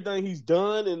what everything he's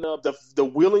done, and the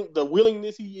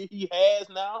willingness he has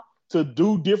now to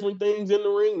do different things in the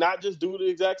ring, not just do the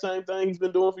exact same thing he's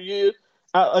been doing for years.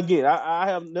 I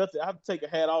have nothing. I have to take a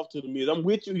hat off to the Miz. I'm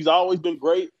with you. He's always been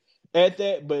great at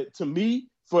that. But to me,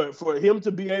 for him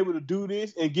to be able to do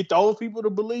this and get those people to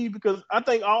believe, because I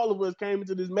think all of us came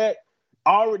into this match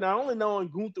already not only knowing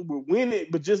Gunther would win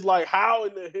it, but just like, how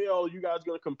in the hell are you guys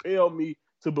going to compel me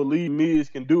to believe Miz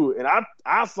can do it? And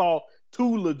I saw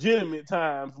two legitimate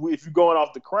times, if you're going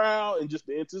off the crowd and just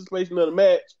the anticipation of the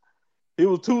match, it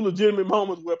was two legitimate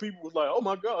moments where people was like, oh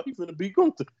my God, he's finna beat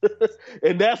Gunther.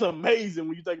 And that's amazing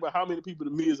when you think about how many people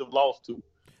the Miz have lost to.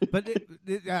 But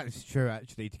that's true,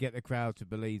 actually, to get the crowd to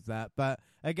believe that. But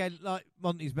again, like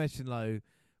Monty's mentioned, though,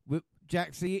 with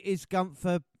Jaxie, is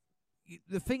Gunther.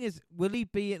 The thing is, will he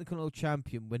be Intercontinental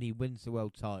Champion when he wins the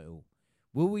world title?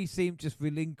 Will we see him just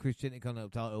relinquish the Intercontinental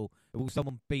title, or will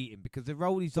someone beat him? Because the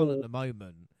role he's on at the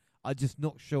moment, I'm just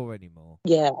not sure anymore.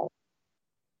 Yeah,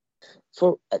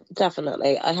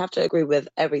 definitely, I have to agree with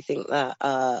everything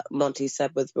that Monty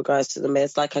said with regards to the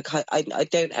Miz. Like, I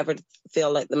don't ever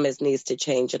feel like the Miz needs to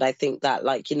change, and I think that,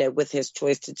 like, with his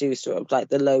choice to do sort of like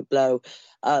the low blow,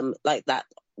 like that,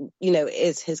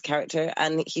 is his character,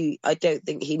 and I don't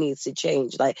think he needs to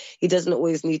change. Like, he doesn't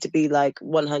always need to be like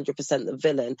 100% the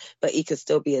villain, but he could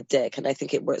still be a dick, and I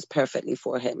think it works perfectly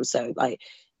for him. So, like,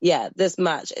 yeah, this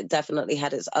match, it definitely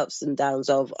had its ups and downs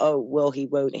of, oh, will he,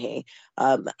 won't he?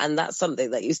 And that's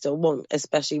something that you still want,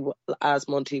 especially as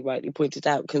Monty rightly pointed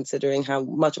out, considering how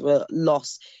much of a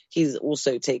loss he's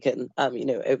also taken,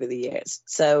 over the years.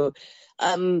 So,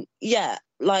 yeah,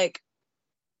 like,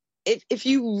 if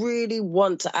you really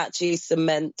want to actually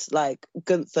cement like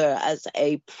Gunther as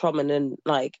a prominent,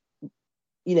 like,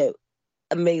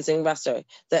 amazing wrestler,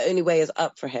 the only way is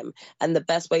up for him, and the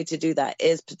best way to do that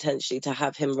is potentially to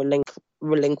have him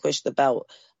relinquish the belt,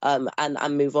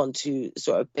 and move on to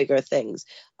sort of bigger things.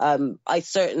 I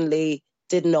certainly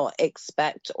did not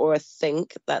expect or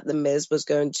think that the Miz was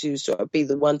going to sort of be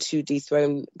the one to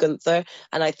dethrone Gunther,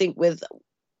 and I think with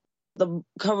the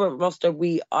current roster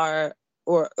we are,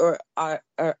 with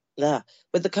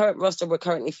the current roster we're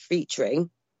currently featuring,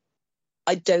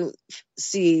 I don't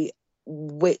see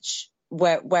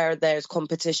where there's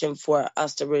competition for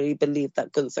us to really believe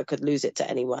that Gunther could lose it to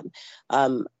anyone.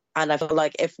 And I feel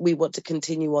like if we want to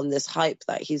continue on this hype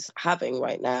that he's having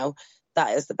right now,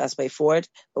 that is the best way forward.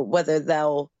 But whether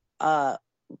they'll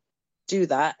do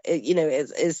that,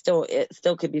 it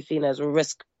still could be seen as a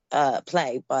risk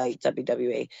play by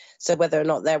WWE. So whether or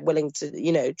not they're willing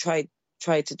to,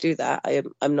 try to do that,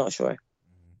 I'm not sure.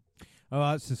 All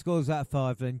right, so scores out of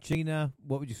 5 then. Gina,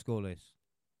 what would you score this?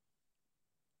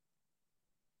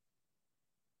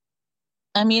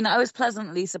 I mean, I was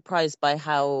pleasantly surprised by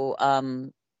how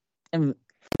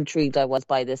intrigued I was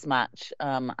by this match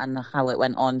and how it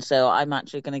went on. So I'm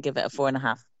actually going to give it a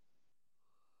 4.5.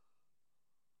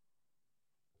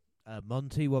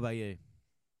 Monty, what about you?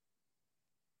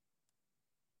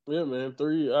 Yeah, man,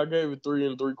 3. I gave it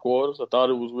 3 3/4. I thought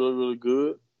it was really, really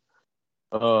good.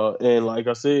 And like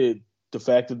I said, the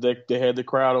fact that they had the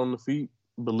crowd on the feet,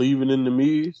 believing in the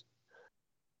Miz.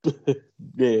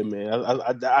 Yeah, man.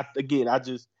 I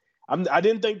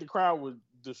didn't think the crowd would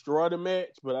destroy the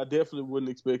match, but I definitely wasn't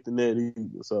expecting that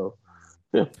either. So,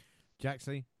 yeah.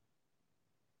 Jaxie?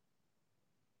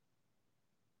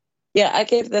 Yeah, I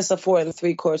gave this a 4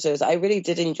 3/4. I really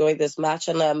did enjoy this match,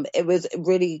 and it was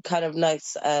really kind of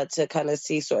nice to kind of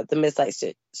see sort of the Miz like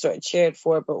sort of cheered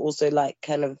for, but also like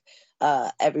kind of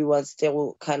everyone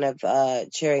still kind of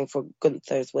cheering for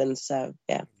Gunther's win. So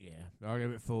yeah. I'll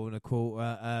give it 4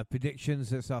 1/4.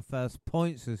 Predictions. That's our first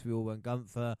points as we all went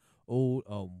Gunther all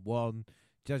on 1.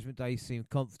 Judgment Day seemed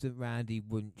confident Randy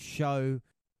wouldn't show.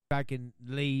 Dragon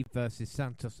Lee versus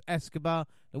Santos Escobar.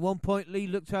 At one point, Lee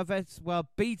looked to have Escobar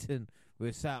beaten with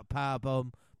a set-up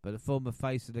powerbomb, but the former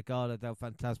face of the Legado del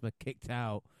Fantasma kicked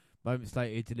out. Moments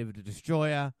later, he delivered a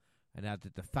destroyer and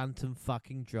added the Phantom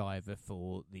fucking Driver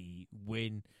for the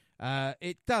win.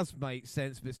 It does make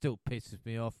sense, but it still pisses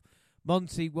me off.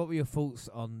 Monty, what were your thoughts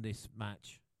on this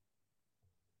match?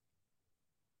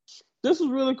 This was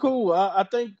really cool. I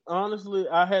think, honestly,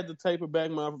 I had to taper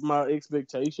back my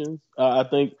expectations. I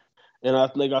think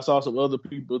I saw some other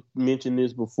people mention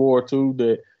this before, too,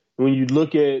 that when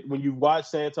you watch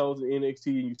Santos in NXT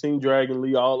and you've seen Dragon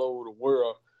Lee all over the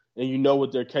world and you know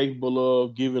what they're capable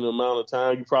of given the amount of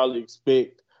time, you probably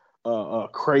expect a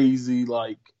crazy,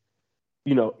 like,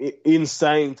 you know,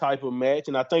 insane type of match.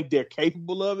 And I think they're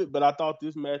capable of it, but I thought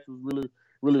this match was really,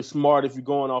 really smart if you're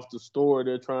going off the story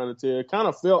they're trying to tell. It kind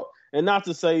of felt, and not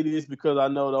to say this because I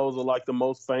know those are like the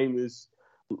most famous,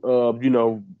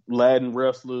 Latin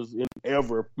wrestlers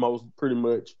ever, pretty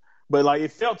much. But like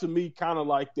it felt to me kind of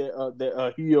like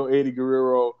that heel Eddie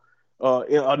Guerrero,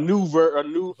 a new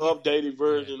updated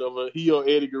version of a heel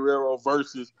Eddie Guerrero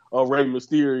versus a Rey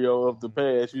Mysterio of the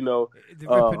past. You know, the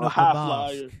ripping a off high the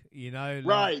mask, flyer. you know,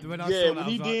 Right? When I Yeah, saw that, when I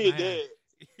he was like, did man.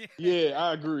 that. Yeah,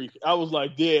 I agree. I was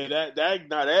like, yeah,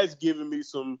 that's giving me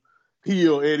some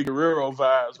heel Eddie Guerrero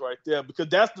vibes right there, because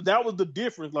that was the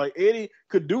difference. Like Eddie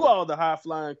could do all the high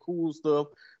flying cool stuff,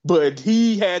 but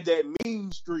he had that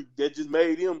mean streak that just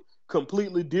made him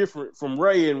completely different from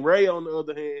Ray. And Ray, on the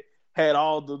other hand, had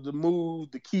all the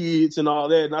moves, the kids, and all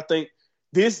that. And I think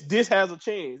this has a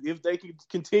chance if they can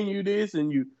continue this.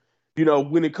 And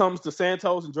when it comes to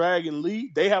Santos and Dragon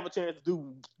Lee, they have a chance to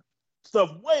do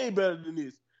stuff way better than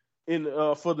this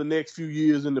for the next few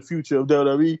years in the future of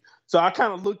WWE. So I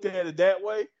kind of looked at it that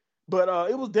way, but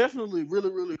it was definitely really,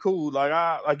 really cool. Like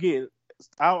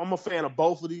I'm a fan of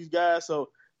both of these guys, so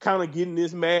kind of getting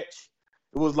this match,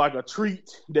 it was like a treat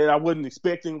that I wasn't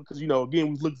expecting because again,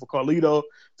 we was looking for Carlito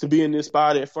to be in this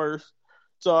spot at first.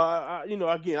 So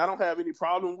again, I don't have any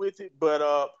problem with it, but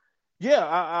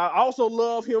I also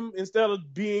love him instead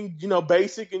of being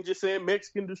basic and just saying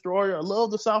Mexican Destroyer. I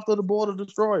love the South of the Border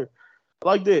Destroyer. I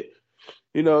like that.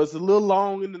 It's a little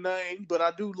long in the name, but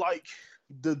I do like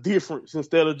the difference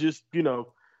instead of just,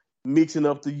 mixing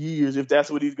up the years if that's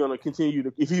what he's going to continue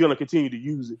to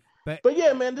use it. But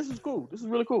yeah, man, this is cool. This is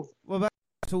really cool. Well,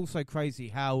 that's also crazy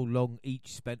how long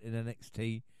each spent in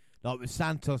NXT. Like with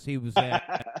Santos, he was there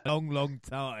a long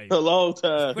time. A long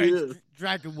time, yeah.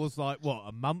 Dragon was like, what,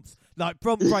 a month? Like,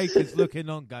 Bron Breaker's looking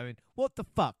on going, what the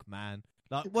fuck, man?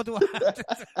 Like, what do I have to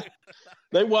do?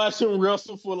 They watched him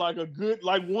wrestle for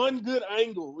one good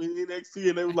angle in NXT,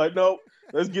 and they were like, "No,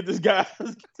 let's get this guy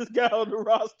on the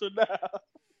roster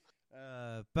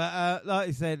now." But like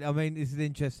I said, I mean, it's an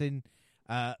interesting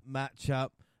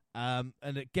matchup. And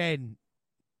again,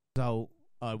 so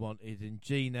I wanted in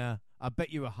Gina. I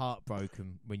bet you were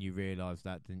heartbroken when you realised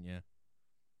that, didn't you?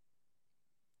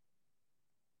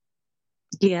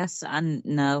 Yes and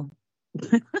no.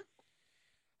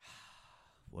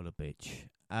 What a bitch.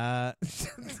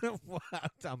 What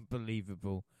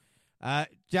unbelievable.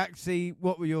 Jaxie,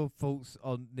 what were your thoughts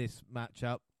on this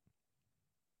matchup?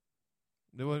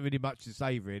 There wasn't really much to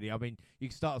say, really. I mean, you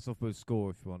can start us off with a score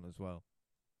if you want as well.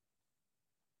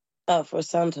 For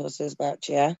Santos's match,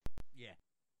 yeah? Yeah.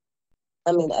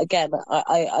 I mean, again,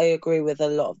 I agree with a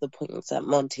lot of the points that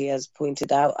Monty has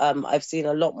pointed out. I've seen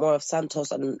a lot more of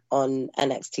Santos on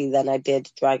NXT than I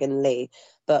did Dragon Lee.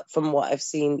 But from what I've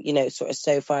seen, sort of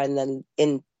so far and then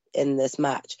in this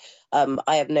match,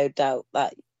 I have no doubt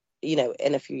that,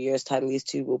 in a few years' time, these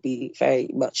two will be very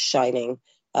much shining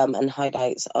and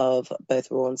highlights of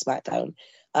both Raw and SmackDown.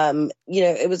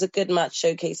 It was a good match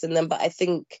showcasing them, but I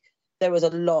think there was a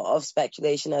lot of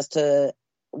speculation as to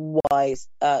why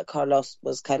Carlos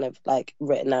was kind of like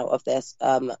written out of this.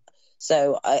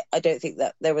 So I don't think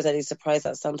that there was any surprise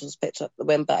that Santos picked up the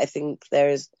win, but I think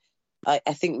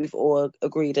I think we've all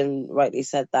agreed and rightly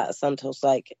said that Santos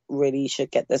like really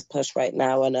should get this push right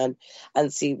now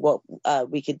and see what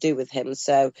we could do with him.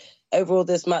 So overall,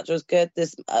 this match was good.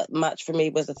 This match for me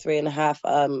was a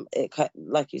 3.5.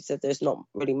 Like you said, there's not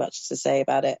really much to say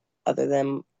about it other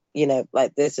than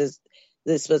like this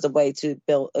was a way to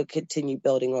continue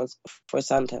building on for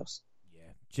Santos.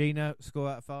 Yeah, Gina, score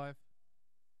out of 5.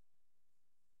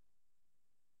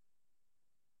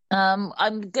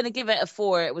 I'm gonna give it a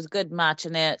 4. It was a good match,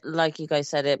 and it, like you guys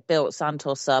said, it built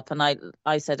Santos up. And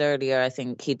I said earlier, I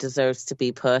think he deserves to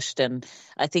be pushed, and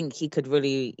I think he could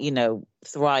really,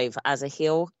 thrive as a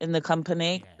heel in the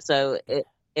company. Yeah. So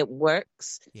it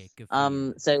works. Yeah, good for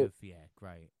you. So yeah,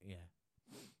 great. Yeah.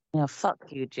 Yeah, fuck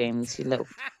you, James. You little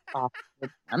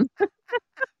bastard, man.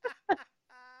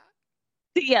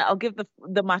 Yeah, I'll give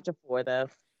the match a 4 though.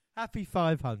 Happy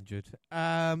 500.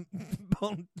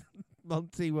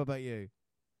 Monty, what about you?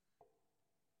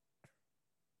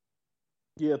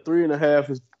 Yeah, 3.5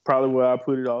 is probably where I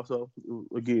put it also.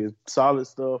 Again, solid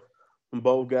stuff from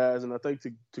both guys. And I think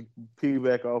to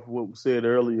piggyback off what was said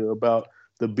earlier about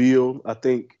the build, I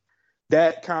think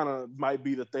that kind of might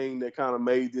be the thing that kind of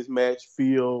made this match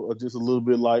feel just a little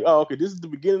bit like, oh, okay, this is the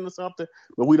beginning of something,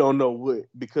 but we don't know what.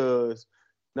 Because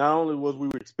not only was we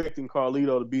expecting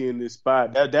Carlito to be in this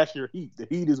spot, that's your heat. The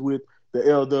heat is with the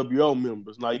LWO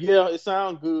members. Like, yeah, it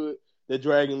sounds good that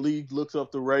Dragon League looks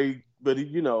up to Ray, but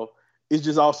it's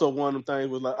just also one of them things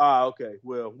was like, okay,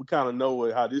 well, we kind of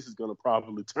know how this is going to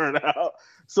probably turn out.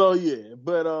 So, yeah.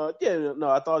 But,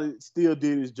 I thought it still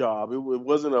did its job. It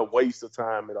wasn't a waste of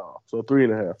time at all. So,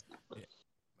 3.5. Yeah.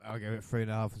 I'll give it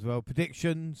 3.5 as well.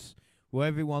 Predictions. Well,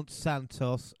 everyone wants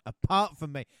Santos, apart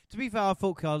from me. To be fair, I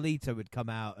thought Carlito would come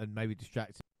out and maybe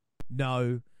distract him.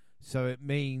 No. So it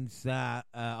means that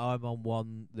I'm on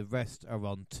 1, the rest are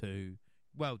on 2.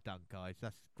 Well done, guys.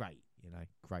 That's great.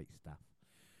 Great stuff.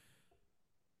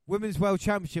 Women's World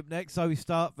Championship next. Zoe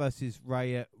Stark versus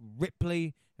Rhea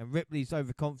Ripley. And Ripley's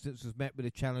overconfidence was met with a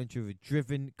challenge of a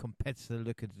driven competitor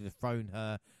looking to dethrone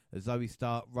her, as Zoe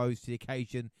Stark rose to the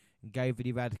occasion and gave the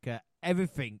Eradicate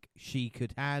everything she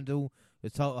could handle.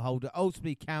 The title holder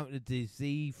ultimately countered the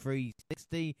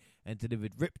Z360 and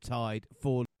delivered Riptide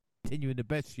for continuing the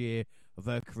best year of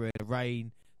her career, a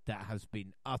reign that has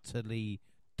been utterly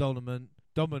dominant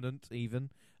even.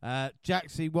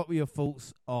 Jaxie, what were your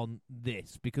thoughts on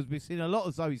this? Because we've seen a lot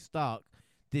of Zoe Stark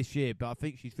this year, but I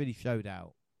think she's really showed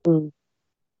out.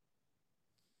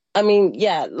 I mean,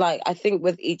 yeah, like I think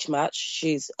with each match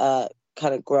she's kind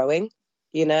of growing.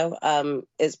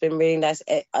 It's been really nice.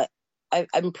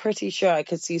 I'm pretty sure I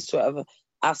could see sort of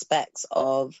aspects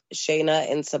of Shayna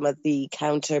in some of the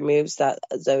counter moves that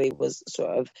Zoe was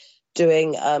sort of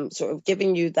doing, sort of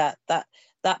giving you that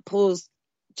pause,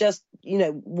 just,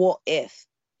 what if,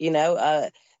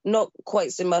 not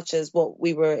quite so much as what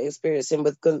we were experiencing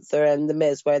with Gunther and The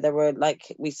Miz, where there were,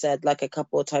 like we said, like a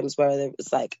couple of times where there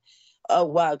was like, oh,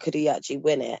 wow, could he actually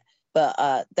win it?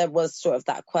 But there was sort of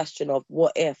that question of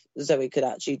what if Zoe could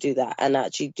actually do that and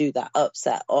actually do that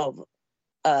upset of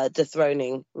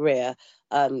dethroning Rhea.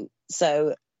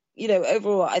 So,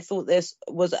 overall, I thought this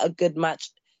was a good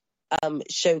match,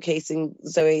 showcasing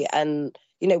Zoe and,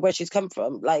 where she's come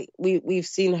from. Like, we've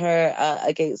seen her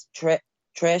against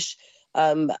Trish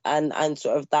and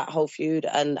sort of that whole feud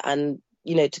and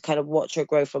to kind of watch her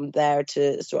grow from there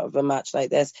to sort of a match like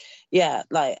this. Yeah,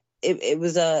 like, it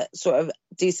was a sort of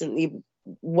decently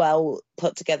well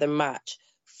put together match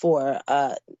for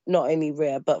not only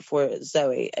Rhea but for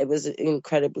Zoe. It was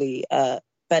incredibly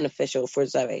beneficial for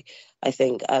Zoe, I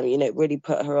think. Really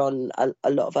put her on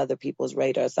a lot of other people's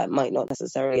radars that might not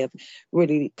necessarily have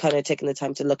really kind of taken the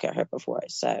time to look at her before.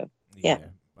 So yeah.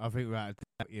 I think we're at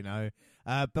that,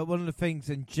 but one of the things,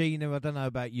 and Gina, I don't know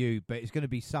about you, but it's going to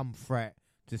be some threat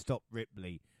to stop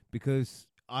Ripley, because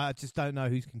I just don't know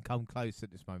who can come close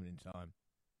at this moment in time.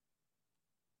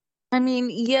 I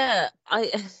mean, yeah,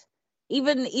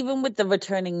 even with the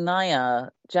returning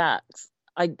Nia Jax,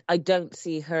 I don't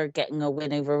see her getting a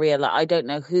win over Rhea. Like, I don't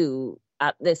know who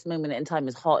at this moment in time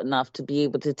is hot enough to be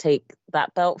able to take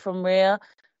that belt from Rhea.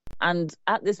 And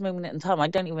at this moment in time, I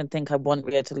don't even think I want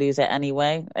Rhea to lose it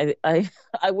anyway. I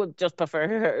would just prefer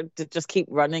her to just keep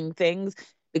running things,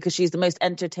 because she's the most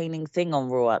entertaining thing on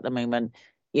Raw at the moment,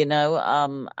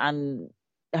 and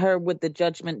her with the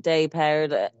Judgment Day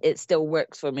paired, it still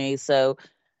works for me. So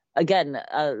again,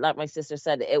 like my sister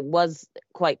said, it was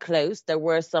quite close. There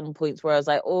were some points where I was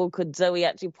like, oh, could Zoe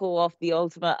actually pull off the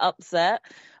ultimate upset?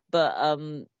 But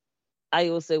I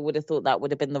also would have thought that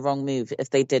would have been the wrong move if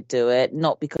they did do it.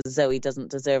 Not because Zoe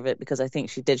doesn't deserve it, because I think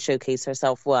she did showcase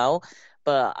herself well.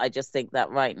 But I just think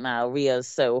that right now, Rhea's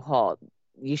so hot.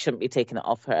 You shouldn't be taking it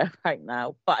off her right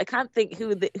now. But I can't think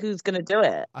who's going to do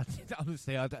it.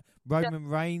 Honestly, I don't. Roman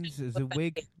Reigns as a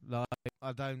wig, like,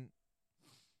 I don't.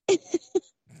 Might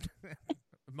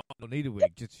not need a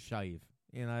wig, just a shave.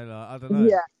 You know, like, I don't know.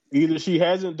 Yeah. Either she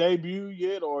hasn't debuted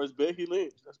yet, or it's Becky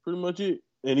Lynch. That's pretty much it.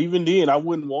 And even then, I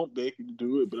wouldn't want Becky to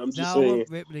do it. But I'm just I saying. want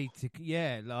Ripley to,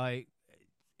 like.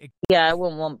 Yeah, I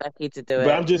wouldn't want Becky to do it.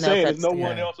 But I'm just saying, there's no offense.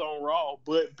 one else on Raw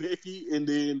but Becky, and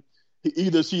then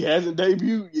either she hasn't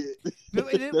debuted yet.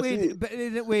 But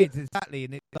isn't it weird? Exactly,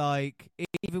 and it's like,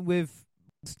 even with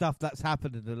stuff that's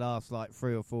happened in the last like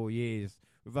 3 or 4 years,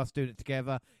 with us doing it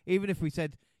together, even if we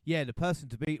said, yeah, the person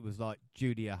to beat was like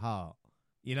Julia Hart,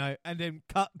 you know, and then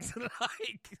cut to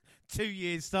like 2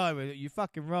 years time, you're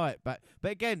fucking right. But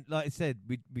again, like I said,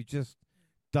 we just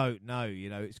don't know, you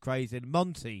know, it's crazy. And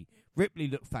Monty, Ripley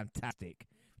looked fantastic.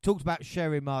 Talked about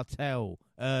Sherry Martel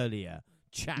earlier.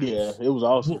 Chaps. Yeah, it was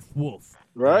awesome. Woof, woof.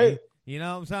 Right? You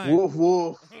know what I'm saying? Woof,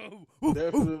 woof.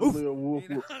 Definitely a woof,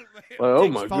 You know, woof. Like, oh,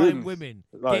 my fine goodness. Women.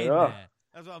 Like, Get in there.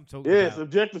 That's what I'm talking yeah, about. it's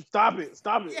objective. Stop it.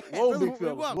 Stop it. Yeah, Whoa, that's big what we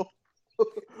fella. want.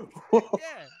 Whoa.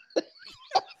 Yeah.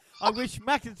 I wish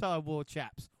McIntyre wore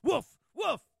chaps. Woof,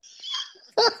 woof.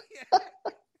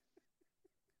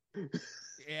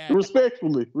 Yeah.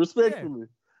 Respectfully. This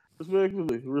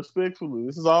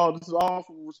is all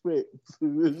from respect.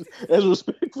 As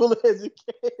respectful as it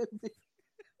can be.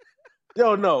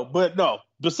 No.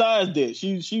 Besides that,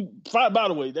 she. By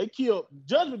the way, they killed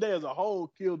Judgment Day as a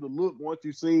whole. Killed the look once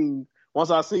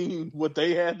I seen what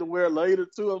they had to wear later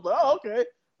too. I was like, oh, okay,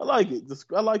 I like it.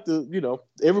 I like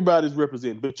everybody's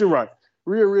represented. But you're right,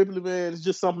 Rhea Ripley, man, it's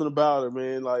just something about her,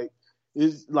 man. Like,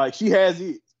 it's like she has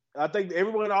it. I think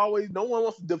no one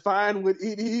wants to define what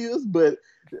it is, but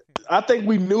I think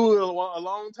we knew it a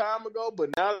long time ago.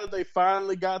 But now that they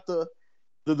finally got the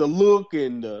look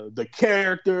and the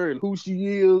character and who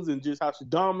she is and just how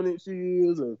dominant she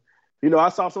is, and I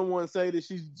saw someone say that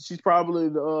she's probably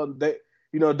they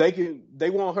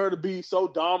want her to be so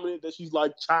dominant that she's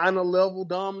like China level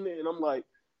dominant, and I'm like,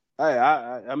 hey,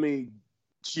 I mean.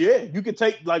 Yeah, you can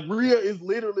take, like, Rhea is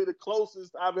literally the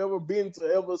closest I've ever been to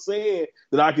ever saying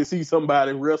that I can see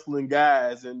somebody wrestling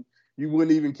guys, and you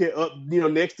wouldn't even care up,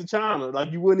 next to China.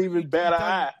 Like, you wouldn't even bat an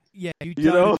eye. Yeah, you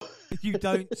don't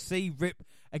see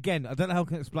again, I don't know how I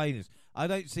can explain this. I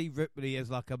don't see Ripley as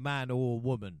like a man or a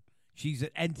woman. She's an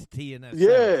entity in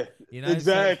herself. Yeah,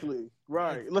 exactly.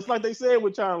 Right. It's like they said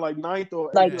with China, like ninth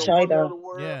or like China.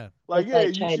 Yeah. Like,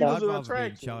 like she was I'd an rather be in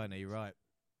attraction. China, you're right.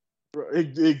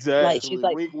 Exactly. Like she's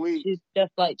like wink, wink. she's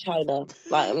just like China.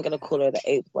 Like, I'm gonna call her the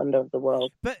 8th wonder of the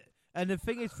world. And the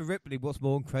thing is, for Ripley, what's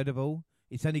more incredible?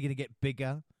 It's only going to get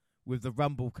bigger with the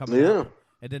Rumble coming up,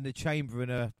 and then the Chamber in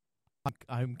her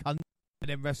home country, and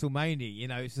then WrestleMania.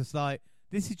 It's just like,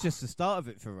 this is just the start of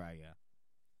it for Rhea.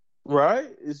 Right?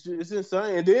 It's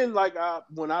insane. And then, like,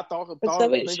 when I think about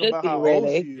how old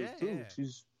she is too.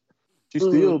 She's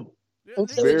still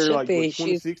very like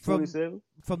 26, 27.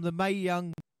 From the Mae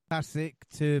Young Classic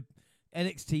to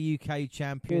NXT UK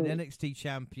champion, NXT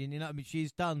champion. I mean,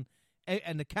 she's done,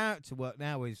 and the character work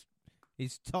now is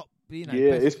top. Yeah,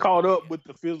 it's caught up with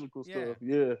the physical stuff.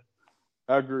 Yeah,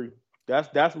 I agree.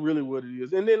 That's really what it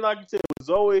is. And then, like you said, with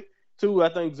Zoe too, I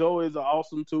think Zoe is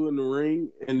awesome too in the ring,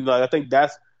 and I think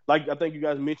that's like, I think you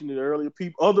guys mentioned it earlier.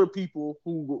 Other people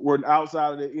who were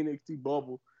outside of the NXT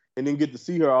bubble and then get to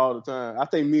see her all the time. I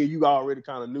think me and you already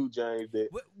kind of knew, James, that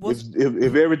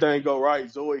if everything go right,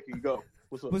 Zoe can go.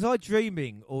 What's up? Was I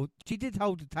dreaming, or she did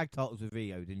hold the tag titles with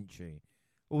Rio, didn't she?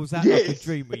 Or was that like a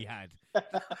dream we had?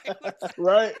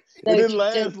 Right? It didn't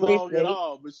last long at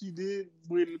all, but she did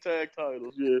win the tag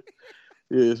titles. Yeah,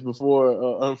 yes,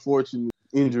 before unfortunate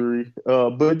injury.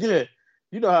 But yeah,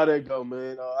 you know how that go,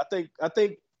 man. I think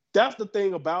that's the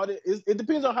thing about it. It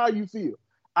depends on how you feel.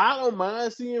 I don't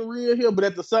mind seeing Rhea here, but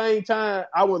at the same time,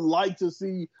 I would like to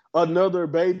see another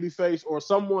babyface or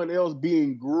someone else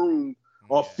being groomed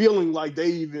or feeling like they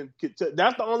even could.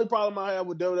 That's the only problem I have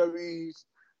with WWE's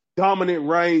dominant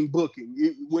reign booking.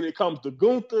 When it comes to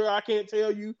Gunther, I can't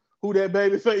tell you who that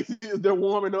babyface is. They're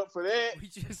warming up for that.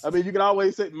 I mean, you can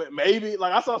always say maybe.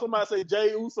 Like, I saw somebody say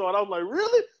Jey Uso, and I was like,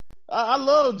 really? I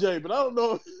love Jay, but I don't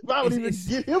know if I would even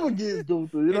get him against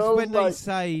Gunther. It's when they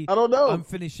say, I don't know. I'm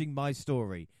finishing my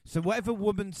story. So whatever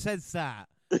woman says that,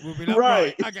 we'll be like,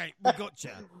 right, okay, we got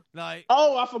you. Like,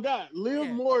 oh, I forgot. Liv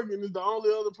Morgan is the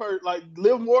only other person. Like,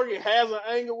 Liv Morgan has an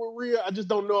angle with Rhea. I just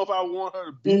don't know if I want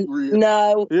her to beat Rhea.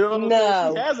 No, you know what I'm no,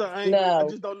 saying? She has an angle. no. I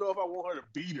just don't know if I want her to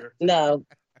beat her. No.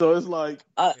 So it's like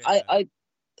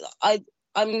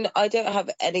I mean, I don't have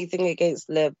anything against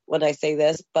Liv when I say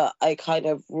this, but I kind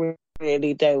of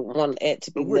really don't want it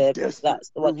to be we're Liv. desperate. That's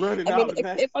the We're one. running I mean, out of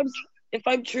matches. if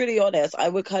I'm truly honest, I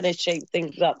would kind of shake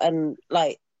things up, and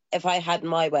like if I had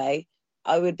my way,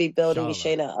 I would be building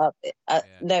Shayna up.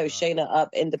 Shayna up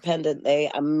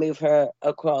independently and move her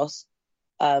across,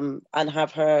 and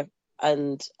have her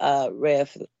and Rhea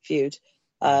feud.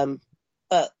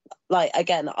 But like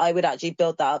again, I would actually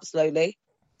build that up slowly,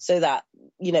 so that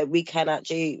we can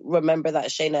actually remember that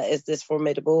Shayna is this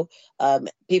formidable.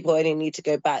 People only need to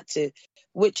go back to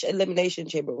which Elimination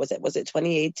Chamber was it? Was it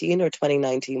 2018 or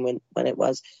 2019 when it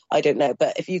was? I don't know.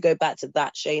 But if you go back to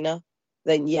that Shayna,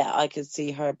 then yeah, I could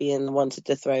see her being the one to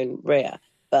dethrone Rhea.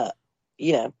 But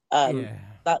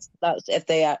that's if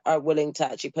they are willing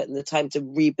to actually put in the time to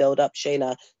rebuild up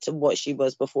Shayna to what she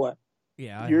was before.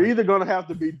 Yeah, you're either going to have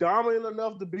to be dominant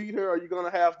enough to beat her, or you're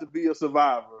going to have to be a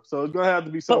survivor. So it's going to have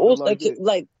to be something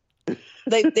like that.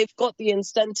 They've got the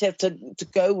incentive to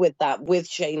go with that with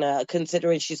Shayna,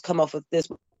 considering she's come off of this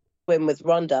win with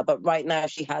Ronda, but right now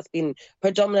she has been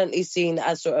predominantly seen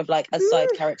as sort of like a side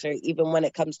character, even when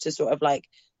it comes to sort of like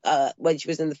when she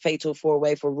was in the Fatal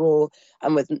 4-Way for Raw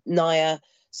and with Nia.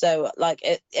 So, like,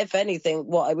 if anything,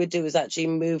 what I would do is actually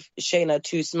move Shayna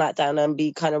to SmackDown and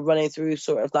be kind of running through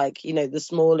sort of like, the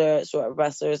smaller sort of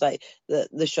wrestlers, like the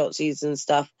Shotzi's and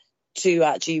stuff, to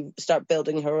actually start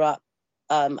building her up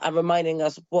and reminding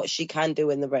us what she can do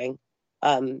in the ring,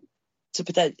 to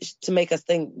make us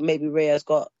think maybe Rhea's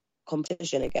got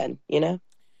competition again,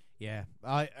 Yeah,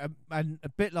 and a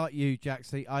bit like you,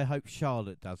 Jaxie, I hope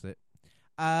Charlotte does it.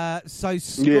 So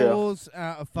scores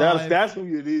out of 5. That's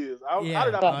who it is.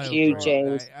 Fuck you,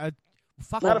 James.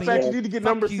 Matter of fact, you need to get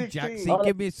number 16. Jaxie,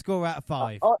 give me a score out of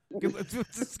 5. Give me a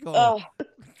score.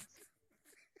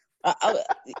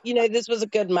 This was a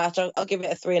good match. I'll give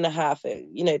it a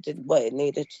 3.5. Did what it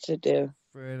needed to do.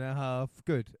 3.5.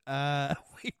 Good.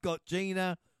 We've got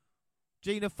Gina.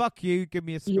 Gina, fuck you. Give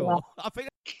me a score. Yeah. I think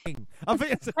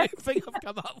that's the only thing I've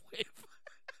come up with.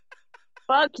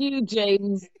 Fuck you,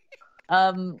 James.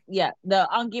 No,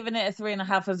 I'm giving it a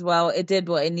 3.5 as well. It did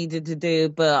what it needed to do,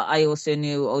 but I also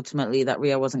knew ultimately that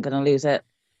Rhea wasn't going to lose it.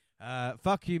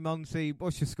 Fuck you, Monty.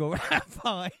 What's your score out of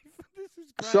 5? This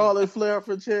is great. Charlotte Flair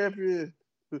for champion.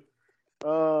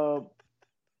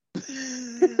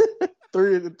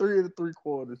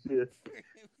 3.75. Yeah.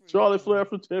 Charlotte Flair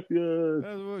for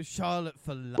champion. Charlotte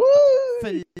for life. Woo!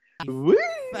 For life. Woo!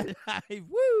 For life.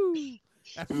 Woo!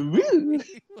 That's Woo!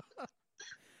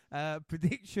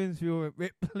 Predictions for at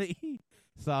Ripley.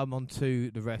 So I'm on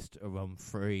 2, the rest are on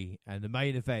 3. And the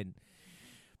main event,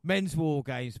 men's War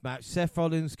Games match. Seth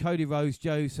Rollins, Cody Rhodes,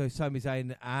 Sami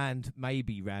Zayn, and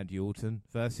maybe Randy Orton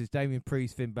versus Damian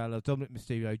Priest, Finn Balor, Dominic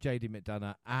Mysterio, JD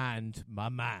McDonough, and my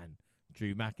man,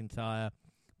 Drew McIntyre.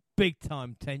 Big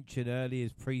time tension early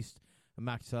as Priest and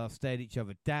McIntyre stared each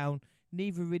other down,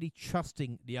 neither really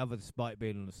trusting the other despite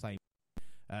being on the same.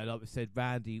 Like we said,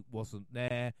 Randy wasn't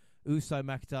there. Uso and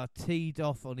McIntyre teed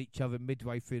off on each other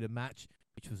midway through the match,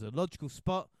 which was a logical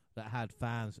spot that had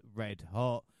fans red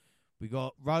hot. We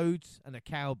got Rhodes and a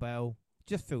cowbell.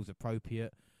 Just feels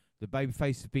appropriate. The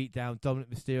babyfaces beat down Dominic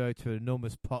Mysterio to an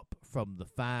enormous pop from the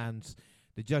fans.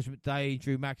 The Judgment Day,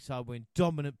 Drew McIntyre were in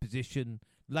dominant position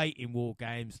late in War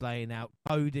Games, laying out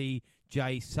Cody,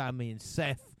 Jay, Sammy, and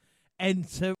Seth.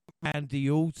 Enter Randy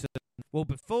Orton. Well,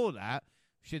 before that,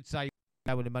 should say,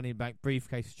 with the Money in the Bank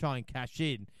briefcase to try and cash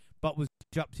in, but was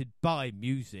disrupted by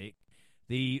music.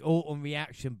 The Orton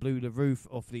reaction blew the roof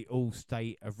off the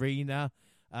All-State Arena.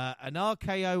 An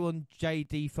RKO on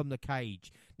JD from the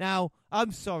cage. Now,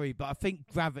 I'm sorry, but I think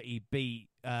Gravity beat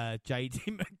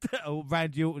JD or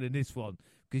Randy Orton in this one,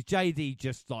 because JD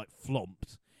just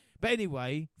flomped. But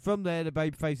anyway, from there, the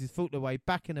babyfaces fought their way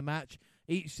back in the match,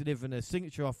 each delivering a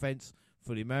signature offense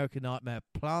for the American Nightmare,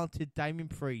 planted Damian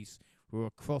Priest with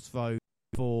a crossroad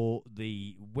for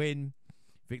the win.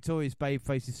 Victoria's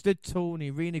babyfaces stood tall and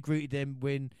the arena greeted them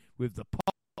win with the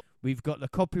pop. We've got the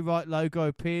copyright logo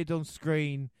appeared on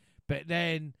screen, but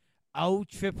then old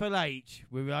Triple H,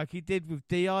 like he did with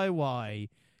DIY,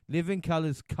 Living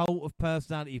Colour's cult of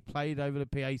personality played over the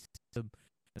PA system,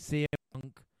 and CM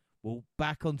Punk will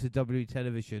back onto WWE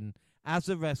television as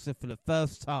a wrestler for the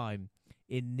first time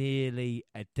in nearly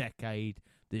a decade.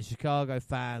 The Chicago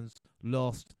fans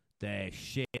lost their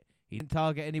shit. He didn't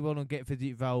target anyone or get physically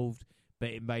involved, but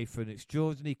it made for an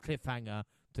extraordinary cliffhanger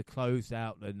to close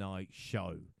out the night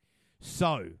show.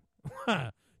 So,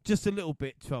 just a little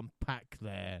bit to unpack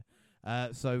there.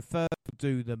 So first we'll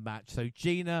do the match. So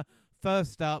Gina,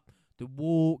 first up, the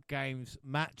War Games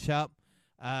matchup,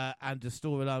 and the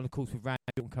storyline, of course, with Randy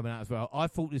Orton coming out as well. I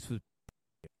thought it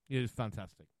was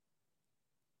fantastic.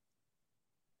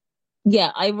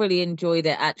 Yeah, I really enjoyed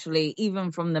it actually.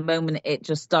 Even from the moment it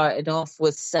just started off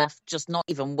with Seth just not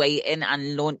even waiting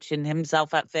and launching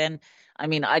himself at Finn. I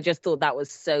mean, I just thought that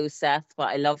was so Seth, but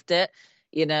I loved it.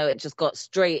 You know, it just got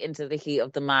straight into the heat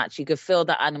of the match. You could feel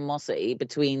the animosity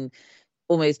between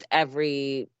almost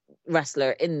every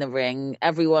wrestler in the ring.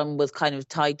 Everyone was kind of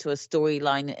tied to a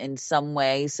storyline in some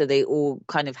way, so they all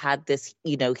kind of had this,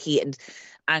 you know, heat and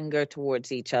anger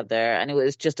towards each other, and it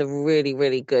was just a really,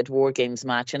 really good War Games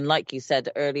match. And like you said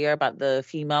earlier about the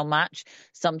female match,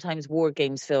 sometimes War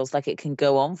Games feels like it can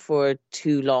go on for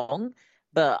too long,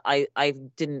 but I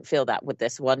didn't feel that with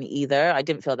this one either. I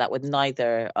didn't feel that with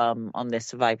neither on this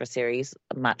Survivor Series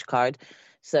match card.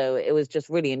 So it was just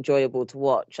really enjoyable to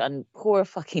watch. And poor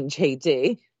fucking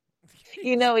JD,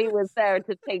 you know, he was there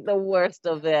to take the worst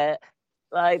of it.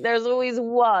 Like, there's always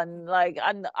one. Like,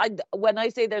 and when I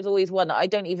say there's always one, I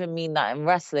don't even mean that in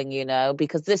wrestling, you know,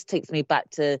 because this takes me back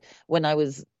to when I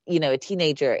was, you know, a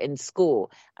teenager in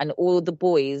school, and all the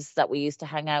boys that we used to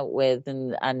hang out with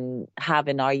and have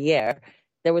in our year.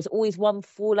 There was always one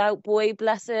fallout boy,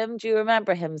 bless him. Do you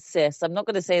remember him, sis? I'm not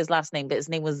going to say his last name, but his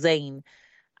name was Zane.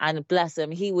 And bless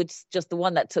him, he was just the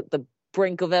one that took the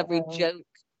brink of every joke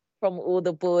from all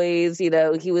the boys. You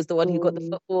know, he was the one who got the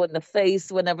football in the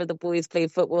face whenever the boys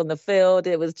played football in the field.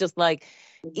 It was just like,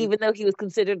 even though he was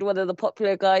considered one of the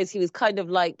popular guys, he was kind of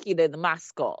like, you know, the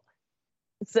mascot.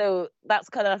 So that's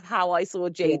kind of how I saw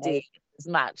JD in this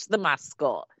match, the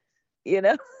mascot, you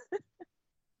know?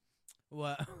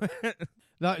 Well,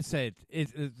 like I said,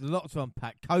 it's a lot to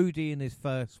unpack. Cody in his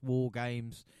first War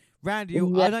Games. Randy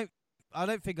Orton, I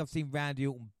don't think I've seen Randy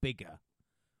Orton bigger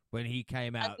when he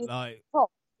came out.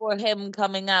 For him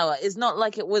coming out, it's not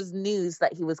like it was news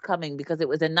that he was coming, because it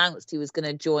was announced he was going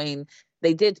to join.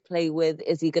 They did play with,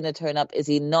 is he going to turn up? Is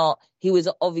he not? He was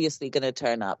obviously going to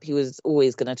turn up. He was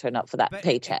always going to turn up for that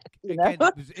paycheck. Again,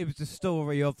 it was the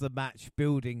story of the match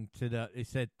building to they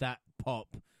said that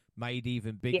pop made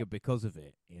even bigger because of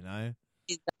it, you know?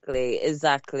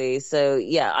 Exactly. So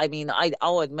yeah, I mean,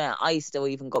 I'll admit I still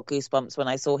even got goosebumps when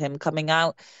I saw him coming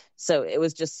out. So it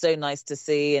was just so nice to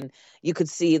see, and you could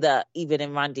see that even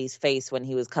in Randy's face when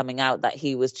he was coming out, that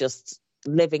he was just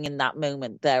living in that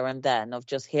moment there and then of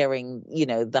just hearing, you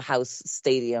know, the house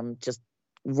stadium just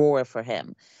roar for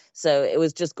him. So it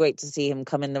was just great to see him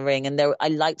come in the ring. And I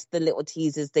liked the little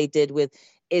teases they did with,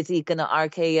 is he gonna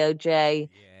RKO Jay?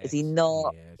 Is he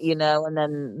not? You know, and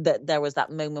then there was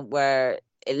that moment where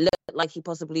it looked like he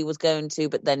possibly was going to,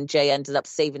 but then Jay ended up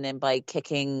saving him by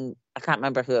kicking, I can't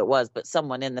remember who it was, but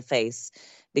someone in the face,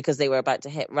 because they were about to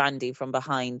hit Randy from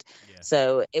behind.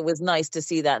 So it was nice to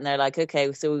see that. And they're like,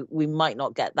 okay, so we might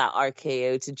not get that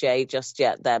RKO to Jay just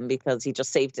yet then, because he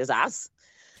just saved his ass.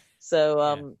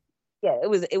 So,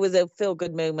 it was a feel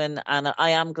good moment, and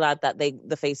I am glad that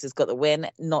the faces got the win,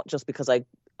 not just because I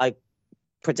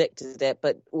predicted it,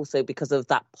 but also because of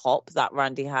that pop that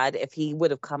Randy had. If he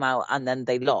would have come out and then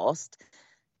they lost,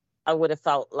 I would have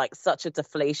felt like such a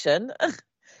deflation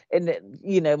in,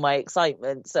 you know, my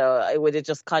excitement. So I would have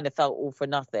just kind of felt all for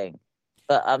nothing.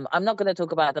 But I'm not going to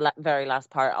talk about the very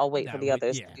last part. I'll wait for the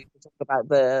others to talk about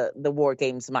the War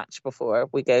Games match before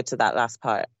we go to that last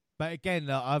part. But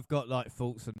again, I've got like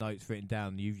thoughts and notes written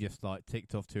down. You've just like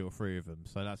ticked off 2 or 3 of them,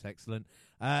 so that's excellent.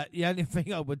 The only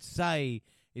thing I would say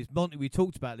is, Monty, we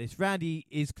talked about this. Randy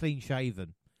is clean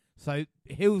shaven, so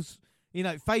heels, you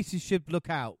know, faces should look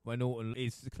out when Orton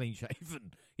is clean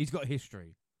shaven. He's got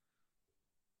history.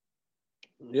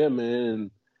 Yeah,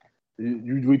 man.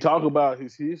 We talk about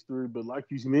his history, but like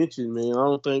you mentioned, man, I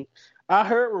don't think I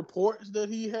heard reports that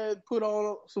he had put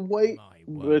on some weight,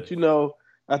 but you know,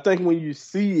 I think when you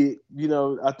see it, you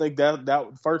know, I think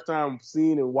that first time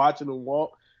seeing and watching him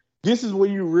walk, this is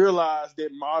when you realize that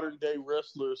modern day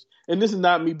wrestlers, and this is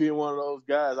not me being one of those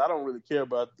guys, I don't really care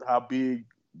about how big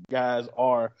guys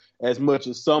are as much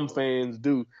as some fans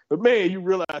do. But man, you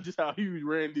realize just how huge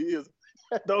Randy is,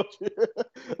 don't you?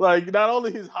 Like, not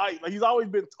only his height, like he's always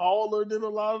been taller than a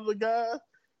lot of the guys,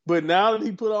 but now that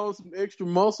he put on some extra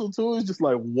muscle too, it's just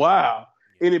like, wow.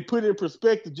 And it put in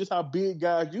perspective just how big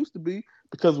guys used to be.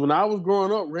 Because when I was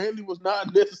growing up, Randy was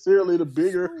not necessarily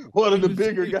one of the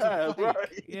bigger guys,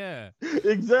 right? Yeah,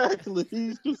 exactly.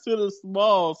 He's considered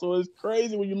small, so it's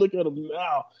crazy when you look at him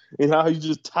now and how he's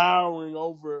just towering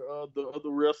over the other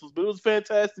wrestlers. But it was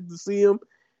fantastic to see him.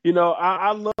 You know,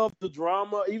 I love the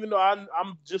drama, even though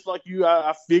I'm just like you.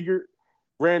 I figured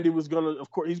Randy was gonna, of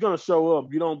course, he's gonna show up.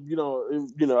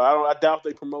 I doubt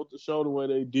they promote the show the way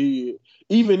they did.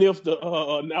 Even if the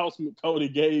announcement Cody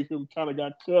gave him kind of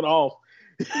got cut off,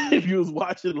 if you was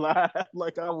watching live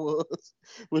like I was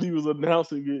when he was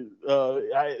announcing it,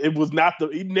 it was not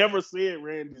he never said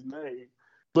Randy's name,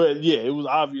 but yeah, it was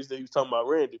obvious that he was talking about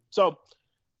Randy. So,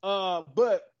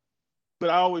 but I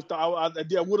always thought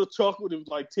I would have chuckled if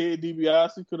like Ted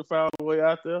DiBiase could have found a way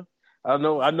out there. I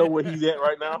know where he's at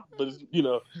right now, but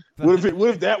what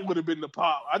if that would have been the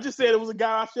pop? I just said it was a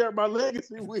guy I shared my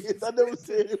legacy with. I never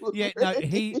said it was. Yeah, no,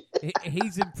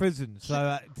 he's in prison,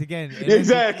 so again,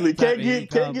 exactly can't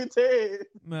get Ted.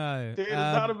 No, Ted is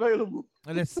not available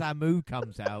unless Samu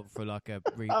comes out for like a.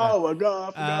 Oh my god,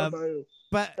 I forgot about him.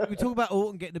 But we talk about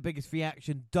Orton getting the biggest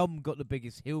reaction. Dom got the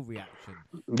biggest heel reaction.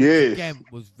 Yes. Again,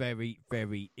 was very,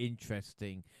 very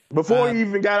interesting. Before he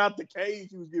even got out the cage,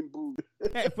 he was getting booed.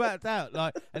 Yeah, it worked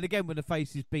out. And again, when the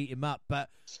faces beat him up. But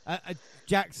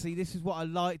Jaxie, this is what I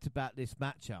liked about this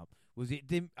matchup. Was it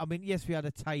didn't? I mean, yes, we had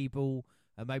a table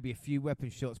and maybe a few weapon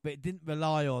shots, but it didn't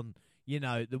rely on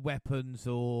the weapons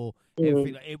or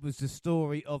everything. It was the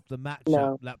story of the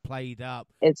matchup that played up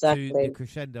to the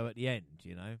crescendo at the end.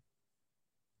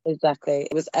 Exactly.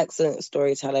 It was excellent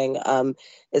storytelling.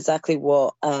 Exactly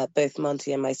what both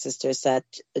Monty and my sister said.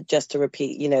 Just to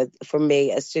repeat, for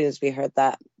me, as soon as we heard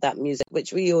that music,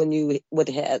 which we all knew would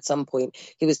hit at some point,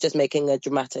 he was just making a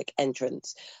dramatic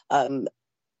entrance.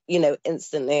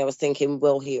 Instantly I was thinking,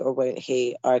 will he or won't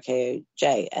he RKO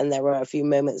Jay? And there were a few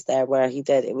moments there where he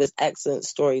did. It was excellent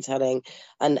storytelling,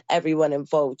 and everyone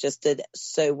involved just did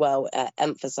so well at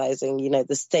emphasizing,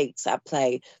 the stakes at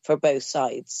play for both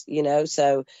sides,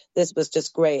 So this was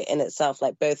just great in itself.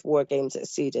 Like, both war games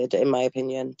succeeded, in my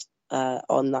opinion,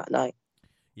 on that night.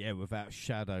 Yeah, without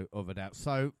shadow of a doubt.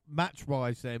 So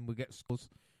match-wise, then we get scores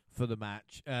for the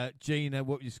match. Gina,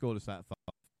 what would you score this at?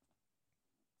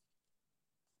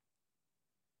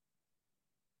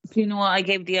 You know what? I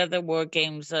gave the other War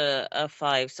Games a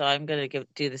 5, so I'm going to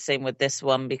do the same with this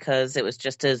one because it was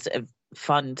just as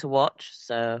fun to watch.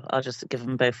 So I'll just give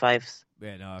them both 5s.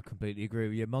 Yeah, no, I completely agree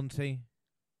with you. Monty?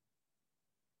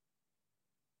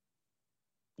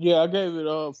 Yeah, I gave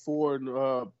it 4. And,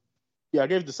 I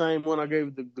gave it the same one I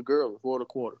gave the girl,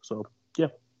 4.25. So, yeah.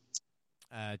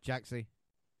 Jaxie?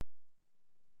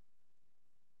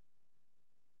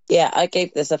 Yeah, I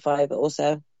gave this a 5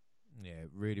 also. Yeah,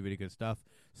 really, really good stuff.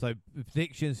 So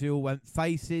predictions, you all went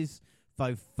faces.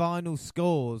 So final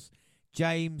scores,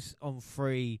 James on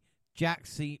 3,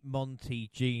 Jaxie, Monty,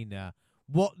 Gina.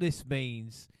 What this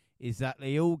means is that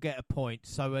they all get a point.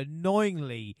 So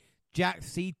annoyingly,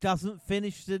 Jaxie doesn't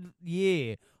finish the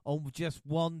year on just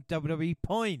one WWE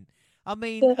point. I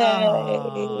mean,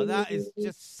 that is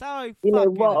just so fucking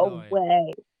annoying. What a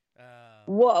way.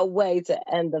 What a way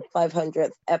to end the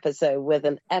 500th episode with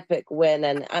an epic win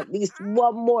and at least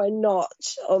one more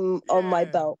notch on my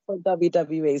belt for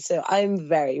WWE. So I'm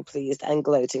very pleased and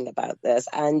gloating about this.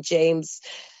 And James,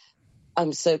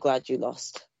 I'm so glad you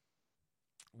lost.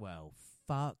 Well,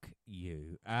 fuck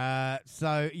you.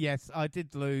 So, yes, I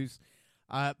did lose.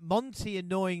 Monty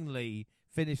annoyingly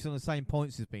finished on the same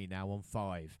points as me now on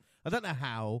 5. I don't know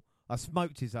how. I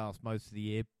smoked his ass most of the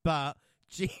year, but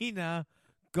Gina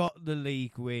got the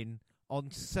league win on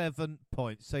 7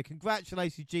 points. So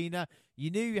congratulations, Gina.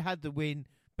 You knew you had the win,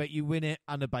 but you win it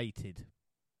unabated.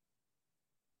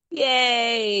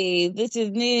 Yay! This is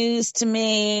news to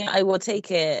me. I will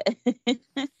take it.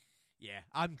 Yeah,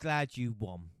 I'm glad you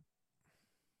won.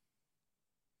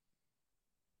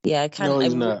 Yeah, I can't. No,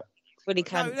 he's not. Really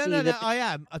can't. No, I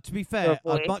am. To be fair,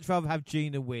 I'd much rather have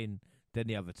Gina win than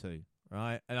the other two,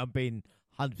 right? And I'm being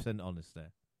 100% honest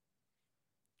there.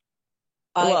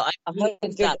 I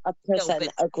 100%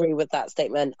 agree with that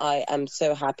statement. I am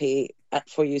so happy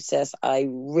for you, sis. I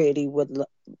really would.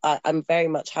 I'm very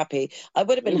much happy. I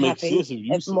would have been happy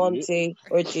if Monty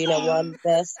or Gina won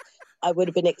this. I would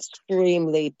have been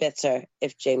extremely bitter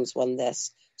if James won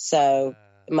this. So,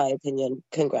 in my opinion,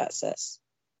 congrats, sis.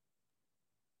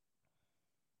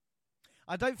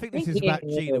 I don't think this is about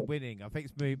Gina winning. I think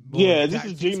it's more. Yeah, this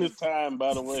is Gina's time,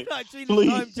 by the way. It's like Gina's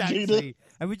time, Jaxie,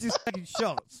 and we're just taking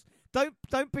shots.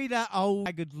 Don't be that old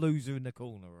haggard loser in the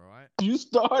corner, all right? You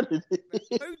started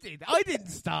it. Who did? I didn't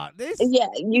start this. Yeah,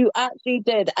 you actually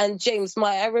did. And James,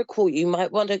 I recall you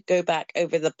might want to go back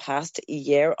over the past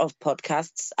year of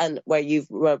podcasts and where you've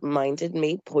reminded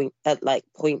me point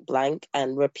blank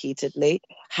and repeatedly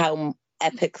how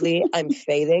epically I'm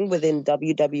failing within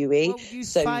WWE. Well, you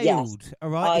so failed, yes, all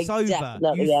right? It's I over.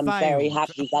 definitely you am failed. very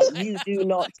happy that you do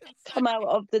not come out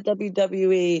of the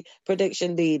WWE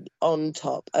prediction lead on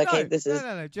top. Okay,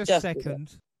 no, just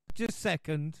second. Just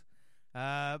second.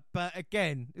 But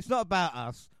again, it's not about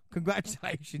us.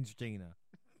 Congratulations, Gina.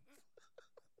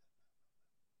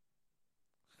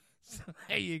 So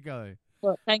there you go.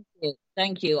 Well, thank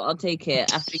you. I'll take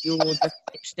it after you all just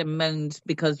bitched and moaned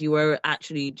because you were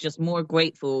actually just more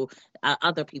grateful at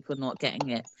other people not getting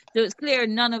it. So it's clear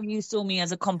none of you saw me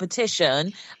as a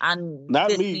competition, and Not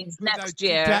this me. means No, next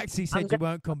year Jaxie I'm said you going to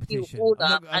weren't fuck you competition. all I'm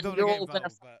not, up, I and don't want to you're get all going to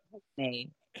involved, but fuck me.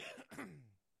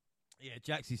 yeah,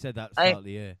 Jaxie said that at the I start of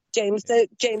the year. James, Yeah.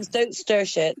 don't stir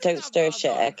shit. Don't stir I'm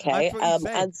shit, not. okay? That's what you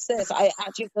said. And sis, I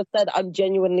actually just said I'm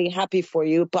genuinely happy for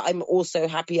you, but I'm also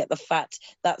happy at the fact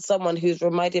that someone who's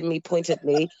reminded me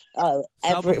pointedly for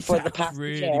the Jack's past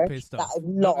really year pissed that off. I've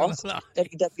Not gonna lost, lie.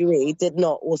 WWE did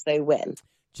not also win.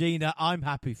 Gina, I'm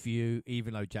happy for you,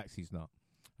 even though Jaxie's not.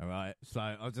 All right, so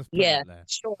I'll just put Yeah, that there.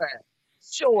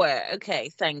 sure. Okay,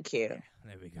 thank you.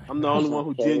 There we go. I'm the only one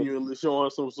who genuinely showing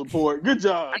some support. Good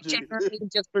job, I G. generally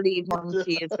just believe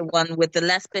Monty is the one with the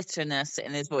less bitterness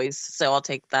in his voice, so I'll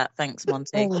take that. Thanks,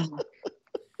 Monty.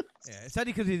 Yeah, it's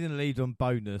only because he's in the lead on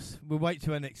bonus. We'll wait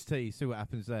till NXT, see what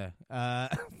happens there.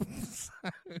 So,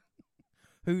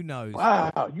 who knows?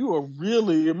 Wow, you are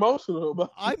really emotional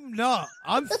about I'm not.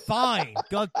 I'm fine.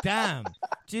 God damn.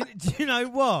 Do you know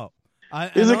what?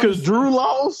 Is it because Drew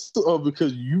lost or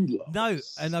because you lost? No,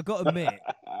 and I got to admit,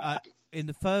 in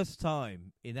the first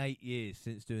time in 8 years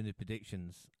since doing the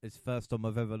predictions, it's the first time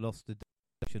I've ever lost the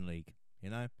Division League, you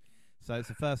know? So it's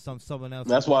the first time someone else...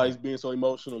 That's why he's being so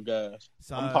emotional, guys.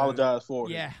 So, I apologize for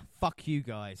it. Yeah, fuck you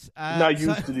guys. Not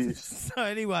used to this. So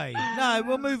anyway, no,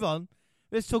 we'll move on.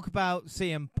 Let's talk about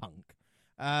CM Punk.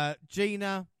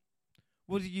 Gina,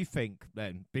 what did you think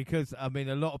then? Because, I mean,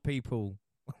 a lot of people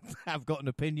have got an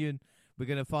opinion. We're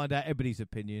going to find out everybody's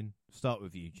opinion. Start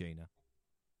with you, Gina.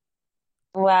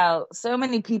 Well, so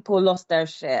many people lost their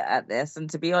shit at this, and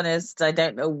to be honest, I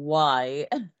don't know why.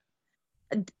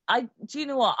 Do you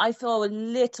know what? I feel a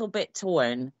little bit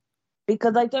torn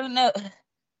because I don't know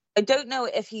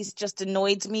if he's just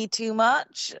annoyed me too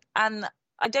much, and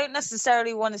I don't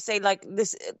necessarily want to say like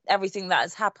this. Everything that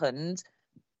has happened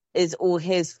is all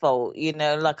his fault, you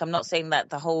know, like I'm not saying that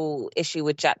the whole issue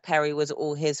with Jack Perry was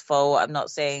all his fault. I'm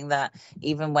not saying that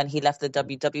even when he left the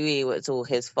WWE it was all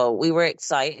his fault. We were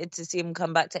excited to see him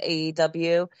come back to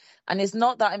AEW, and it's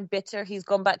not that I'm bitter he's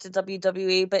gone back to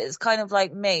WWE, but it's kind of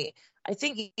like, mate, I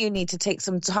think you need to take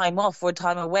some time off or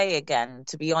time away again,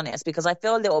 to be honest, because I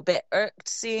feel a little bit irked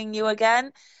seeing you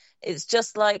again. It's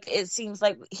just like, it seems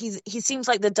like he seems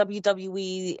like the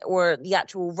WWE or the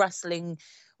actual wrestling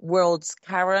world's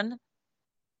Karen.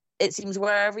 It seems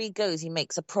wherever he goes he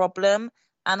makes a problem,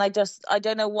 and I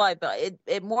don't know why, but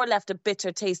it more left a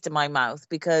bitter taste in my mouth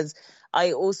because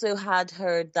I also had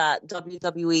heard that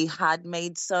WWE had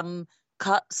made some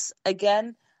cuts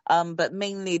again, but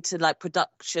mainly to like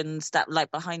production staff, like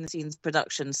behind the scenes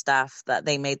production staff, that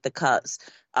they made the cuts,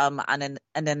 and an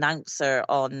announcer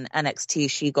on NXT,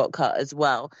 she got cut as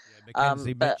well. Yeah,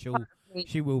 Mackenzie Mitchell,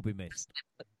 she will be missed.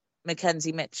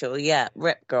 Mackenzie Mitchell, yeah,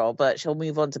 rip girl, but she'll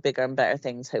move on to bigger and better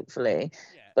things, hopefully.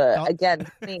 Yeah, but again,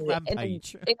 me,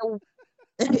 Rampage.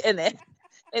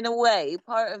 in a way,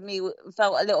 part of me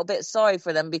felt a little bit sorry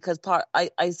for them because I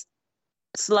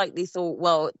slightly thought,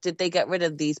 well, did they get rid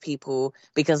of these people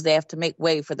because they have to make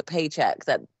way for the paycheck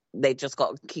that they just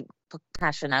got to keep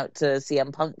cashing out to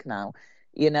CM Punk now,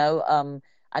 you know?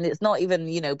 And it's not even,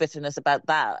 you know, bitterness about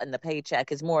that and the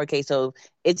paycheck. It's more a case of,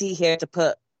 is he here to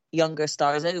put younger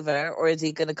stars over, or is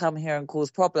he going to come here and cause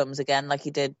problems again like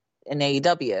he did in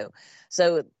AEW?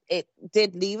 So it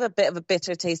did leave a bit of a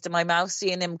bitter taste in my mouth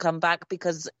seeing him come back,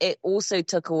 because it also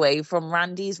took away from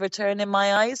Randy's return in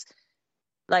my eyes.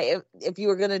 Like, if you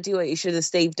were going to do it, you should have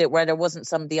saved it where there wasn't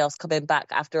somebody else coming back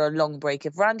after a long break.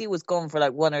 If Randy was gone for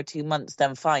like 1 or 2 months,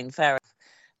 then fine, fair enough.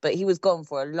 But he was gone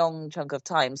for a long chunk of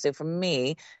time. So for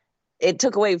me, it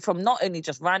took away from not only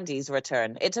just Randy's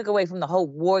return, it took away from the whole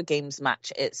War Games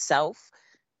match itself.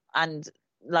 And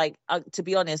like, to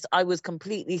be honest, I was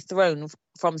completely thrown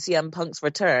from CM Punk's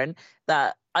return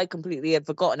that I completely had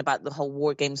forgotten about the whole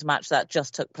War Games match that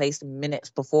just took place minutes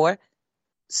before.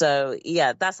 So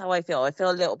yeah, that's how I feel. I feel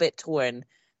a little bit torn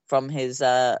from his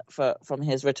from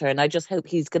his return. I just hope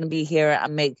he's going to be here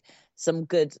and make some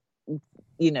good,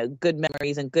 you know, good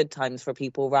memories and good times for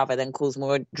people rather than cause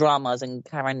more dramas and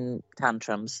Karen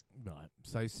tantrums. Right.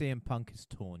 So CM Punk has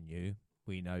torn you.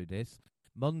 We know this.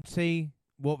 Monty,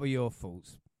 what were your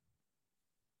thoughts?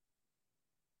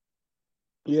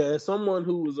 Yeah, as someone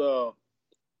who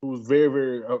was very,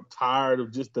 very tired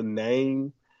of just the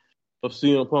name of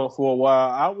CM Punk for a while,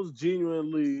 I was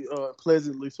genuinely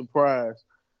pleasantly surprised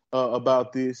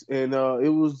about this, and it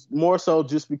was more so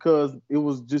just because it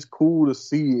was just cool to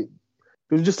see it.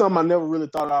 It was just something I never really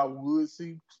thought I would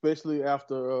see, especially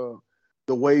after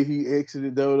the way he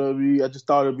exited WWE. I just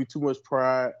thought it'd be too much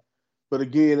pride But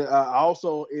again, I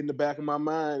also in the back of my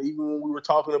mind, even when we were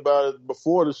talking about it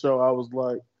before the show, I was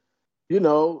like, you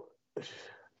know,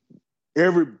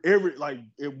 every like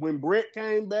when Brett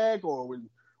came back or when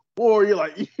Warrior,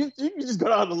 like you can just go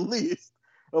down the list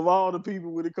of all the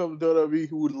people when it comes to WWE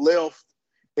who left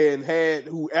and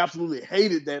who absolutely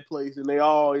hated that place, and they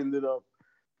all ended up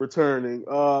returning.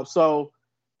 So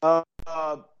I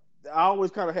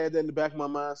always kind of had that in the back of my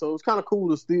mind. So it was kind of cool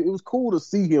to see. It was cool to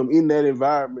see him in that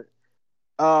environment.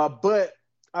 But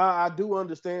I do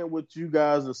understand what you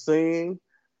guys are saying.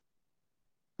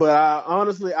 But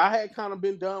honestly, I had kind of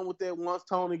been done with that once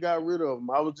Tony got rid of him.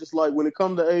 I was just like, when it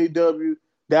comes to AEW,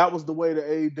 that was the way the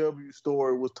AEW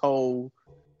story was told.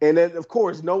 And then, of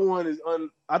course, no one is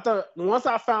I thought once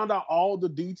I found out all the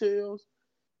details,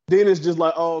 then it's just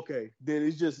like, oh, okay.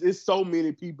 Then it's so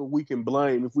many people we can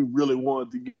blame if we really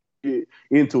wanted to get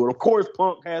into it. Of course,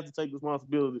 Punk has to take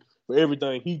responsibility for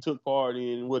everything he took part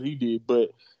in and what he did.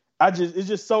 But it's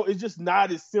just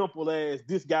not as simple as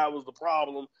this guy was the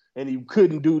problem and he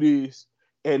couldn't do this,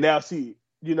 and that's it.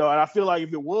 And I feel like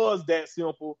if it was that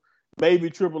simple, maybe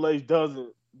Triple H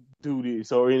doesn't do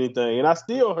this or anything. And I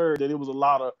still heard that it was a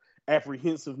lot of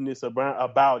apprehensiveness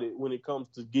about it when it comes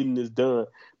to getting this done.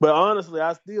 But honestly,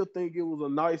 I still think it was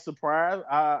a nice surprise.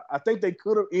 I think they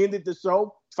could have ended the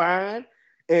show fine.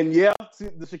 And yeah,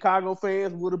 the Chicago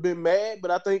fans would have been mad, but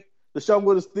I think the show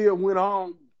would have still went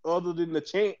on other than the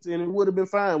chants, and it would have been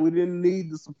fine. We didn't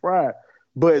need the surprise.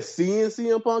 But seeing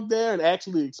CM Punk there and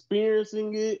actually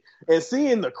experiencing it and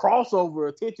seeing the crossover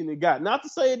attention it got, not to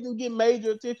say it didn't get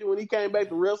major attention when he came back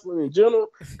to wrestling in general,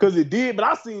 because it did, but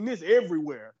I seen this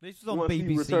everywhere. This was on once BBC.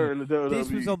 He returned to WWE. This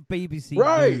was on BBC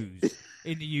Right. News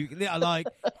in the UK. Like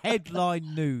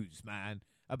headline news, man.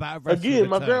 About a wrestler Again,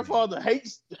 my returning. grandfather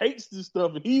hates this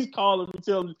stuff, and he's calling me,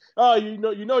 telling me, "Oh, you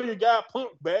know your guy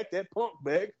Punk back. That Punk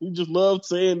back." He just loved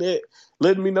saying that,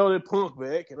 letting me know that Punk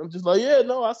back, and I'm just like, "Yeah,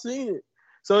 no, I seen it."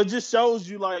 So it just shows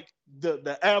you like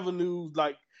the avenues.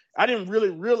 Like I didn't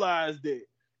really realize that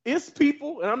it's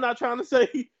people, and I'm not trying to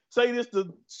say this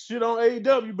to shit on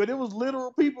AEW, but it was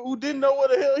literal people who didn't know where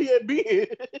the hell he had been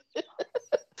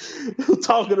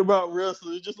talking about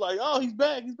wrestling. Just like, oh, he's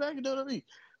back in WWE.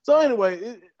 So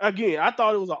anyway, again, I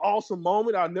thought it was an awesome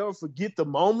moment. I'll never forget the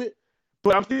moment,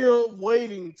 but I'm still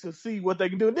waiting to see what they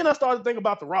can do. And then I started thinking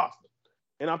about the roster,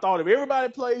 and I thought if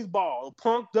everybody plays ball, if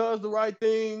Punk does the right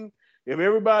thing, if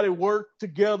everybody worked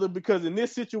together, because in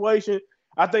this situation,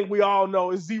 I think we all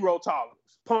know it's zero tolerance.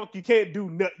 Punk, you can't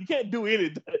do nothing. You can't do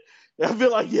anything. I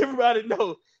feel like everybody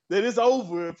knows that it's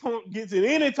over. If Punk gets in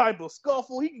any type of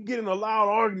scuffle, he can get in a loud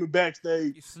argument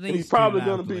backstage, and he's probably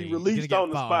going to be released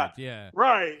on the spot. Yeah.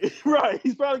 Right.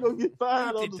 He's probably going to get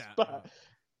fired on the spot.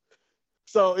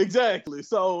 So, exactly.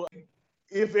 So,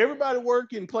 if everybody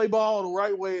work and play ball the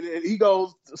right way, and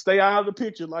egos stay out of the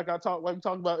picture, like we talked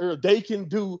about earlier, they can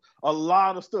do a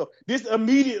lot of stuff. This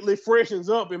immediately freshens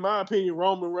up, in my opinion,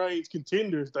 Roman Reigns'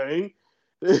 contenders thing,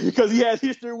 because he has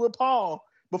history with Paul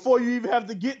before you even have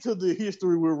to get to the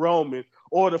history with Roman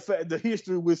or the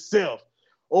history with Seth,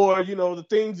 or the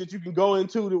things that you can go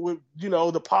into with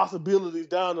the possibilities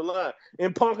down the line.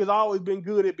 And Punk has always been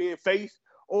good at being face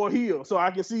or heel, so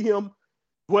I can see him.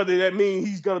 Whether that means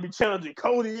he's going to be challenging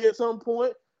Cody at some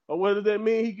point, or whether that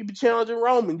means he could be challenging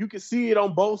Roman. You can see it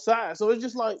on both sides. So it's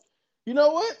just like, you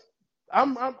know what?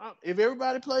 I'm if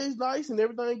everybody plays nice and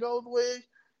everything goes the way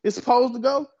it's supposed to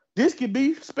go, this could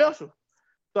be special.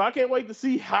 So I can't wait to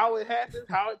see how it happens,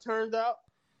 how it turns out.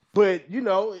 But,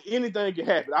 anything can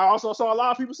happen. I also saw a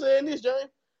lot of people saying this, James.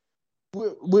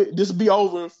 This will be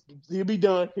over. He'll be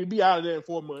done. He'll be out of there in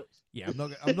 4 months. Yeah,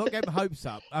 I'm not getting my hopes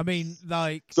up. I mean,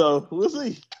 like... So, we'll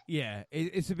see. Yeah,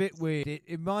 it's a bit weird. It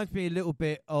reminds me a little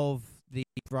bit of the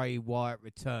Bray Wyatt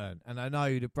return. And I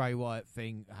know the Bray Wyatt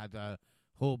thing had a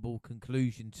horrible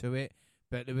conclusion to it,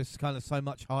 but there was kind of so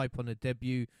much hype on the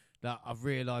debut that I've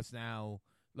realised now,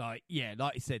 like you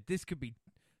said,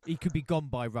 he could be gone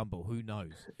by Rumble. Who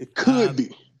knows? It could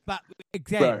be. But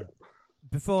again,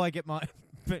 before I get my...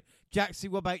 Jaxie,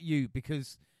 what about you?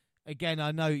 Because... Again,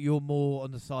 I know you're more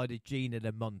on the side of Gina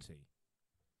than Monty.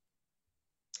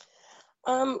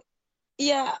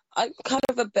 Yeah, I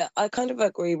kind of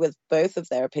agree with both of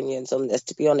their opinions on this,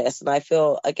 to be honest. And I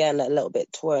feel, again, a little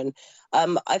bit torn.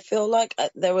 I feel like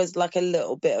there was like a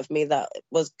little bit of me that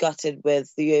was gutted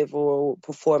with the overall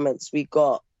performance we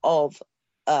got of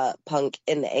Punk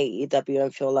in AEW,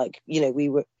 and feel like,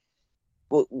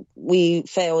 we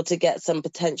failed to get some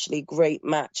potentially great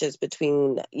matches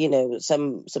between,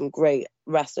 some great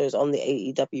wrestlers on the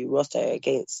AEW roster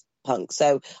against Punk.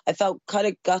 So I felt kind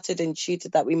of gutted and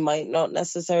cheated that we might not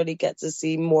necessarily get to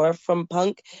see more from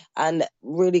Punk, and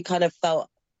really kind of felt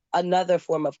another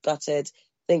form of gutted,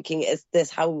 thinking, is this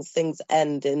how things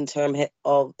end in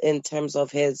terms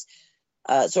of his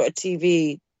sort of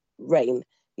TV reign?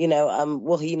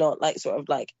 Will he not sort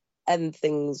of end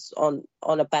things on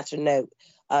a better note?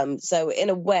 So in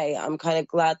a way, I'm kind of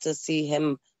glad to see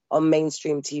him on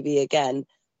mainstream TV again,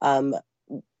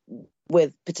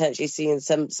 with potentially seeing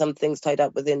some things tied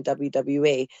up within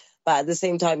WWE. But at the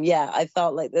same time, I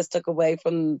felt like this took away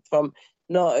from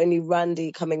not only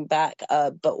Randy coming back,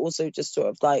 but also just sort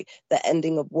of the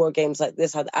ending of War Games.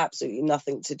 This had absolutely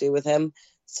nothing to do with him.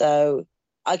 So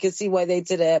I could see why they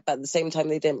did it, but at the same time,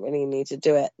 they didn't really need to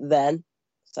do it then.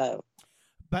 So.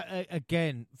 But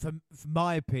again, from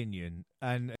my opinion,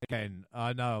 and again,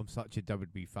 I know I'm such a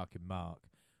WWE fucking mark,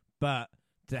 but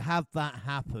to have that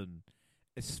happen,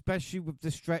 especially with the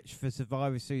stretch for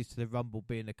Survivor Series to the Rumble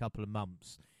being a couple of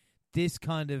months, this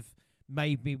kind of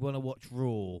made me want to watch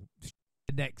Raw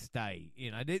the next day.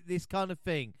 This kind of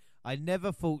thing. I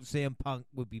never thought CM Punk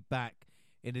would be back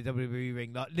in the WWE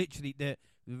ring. Literally, the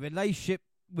relationship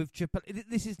with Triple.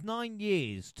 This is 9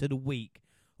 years to the week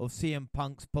of CM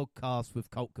Punk's podcast with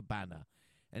Colt Cabana.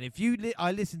 And if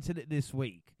I listened to it this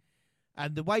week,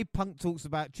 and the way Punk talks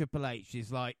about Triple H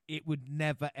is it would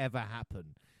never, ever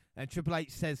happen. And Triple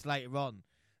H says later on,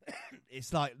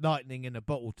 it's like lightning in a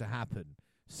bottle to happen.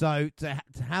 So to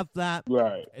have that,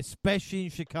 right, especially in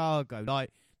Chicago,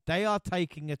 they are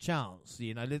taking a chance,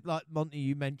 like Monty,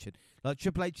 you mentioned.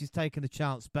 Triple H is taking a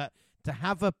chance, but to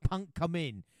have a Punk come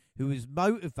in who is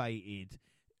motivated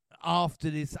after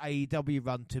this AEW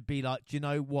run to be do you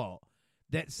know what?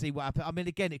 Let's see what happens. I mean,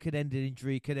 again, it could end in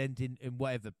injury, it could end in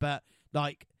whatever. But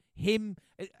him,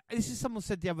 this is someone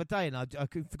said the other day, and I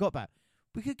forgot about it.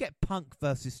 We could get Punk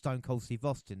versus Stone Cold Steve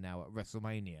Austin now at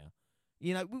WrestleMania.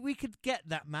 We could get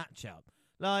that matchup.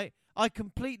 I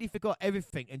completely forgot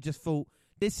everything and just thought,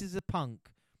 this is a Punk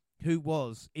who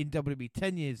was in WWE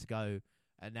 10 years ago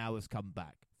and now has come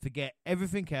back. Forget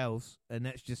everything else and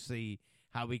let's just see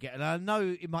how we get. And I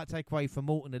know it might take away from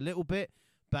Orton a little bit,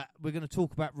 but we're going to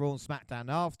talk about Raw and SmackDown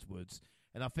afterwards.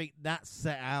 And I think that's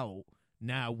set out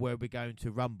now where we're going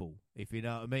to Rumble, if you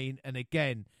know what I mean. And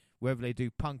again, whether they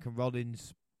do Punk and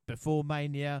Rollins before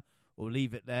Mania or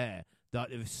leave it there,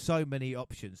 there's so many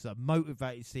options. I'm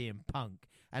motivated seeing Punk.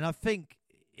 And I think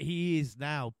he is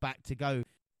now back to go,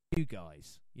 you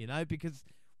guys, because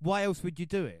why else would you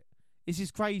do it? This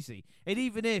is crazy. And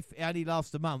even if it only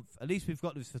lasts a month, at least we've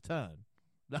got this return.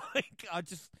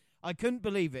 I couldn't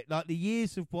believe it. The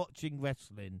years of watching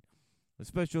wrestling,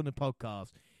 especially on the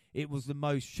podcast, it was the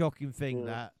most shocking thing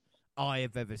that I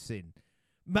have ever seen.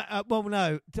 Well,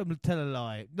 no, tell a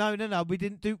lie. No,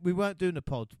 we weren't doing a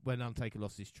pod when Undertaker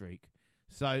lost his streak.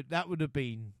 So that would have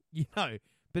been,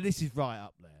 but this is right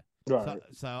up there. Right.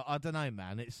 So I don't know,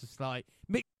 man. It's just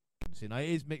mixed emotions, it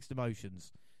is mixed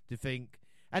emotions to think.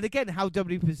 And again, how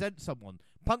WWE presents someone.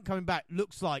 Punk coming back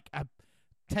looks like a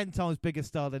 10 times bigger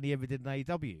star than he ever did in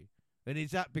AEW. And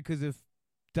is that because of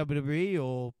WWE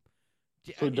or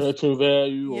production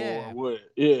value or what?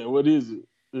 Yeah, what is it?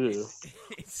 Yeah.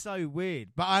 It's so weird.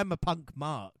 But I'm a Punk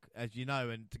mark, as you know,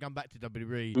 and to come back to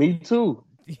WWE. Me too.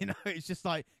 It's just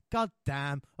God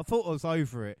damn, I thought I was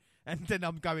over it. And then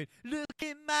I'm going, look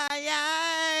in my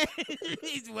eyes.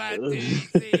 1, 2,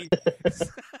 3.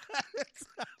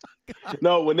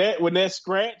 No, when that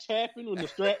scratch happened, when the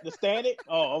static,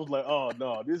 I was like, oh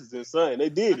no, this is insane. They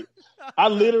did it. I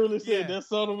literally said that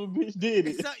son of a bitch did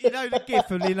it. The gif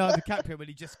of Leonardo DiCaprio when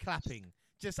he's just clapping.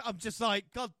 I'm just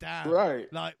God damn. Right.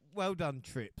 Well done,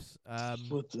 Trips.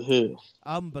 What the hell?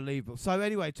 Unbelievable. So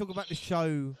anyway, talk about the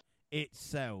show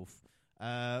itself.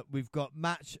 We've got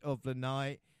match of the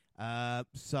night.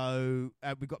 So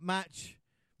we've got match,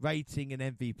 rating, and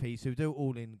MVP. So we do it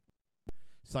all in.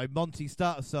 So Monty,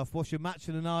 start us off. What's your match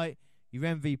of the night, your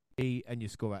MVP, and your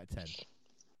score out of 10?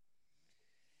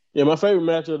 Yeah, my favorite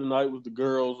match of the night was the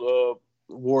girls'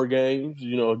 War Games.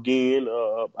 Again,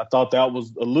 I thought that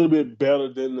was a little bit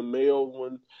better than the male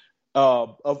one.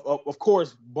 Of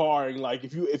course, barring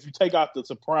if you take out the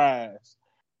surprise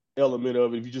element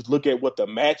of it, if you just look at what the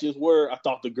matches were, I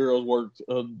thought the girls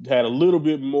had a little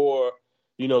bit more,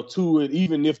 to it.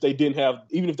 Even if they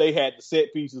had the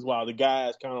set pieces, while the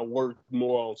guys kind of worked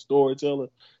more on storytelling.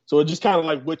 So it just kind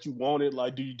of what you wanted.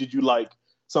 Did you like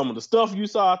some of the stuff you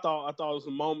saw? I thought there was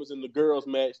some moments in the girls'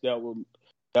 match that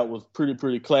was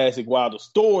pretty classic. While the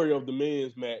story of the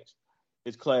men's match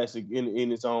is classic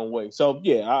in its own way. So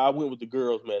yeah, I went with the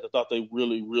girls' match. I thought they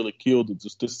really, really killed it.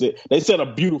 They set a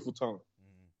beautiful tone.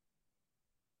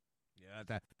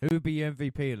 Who would be your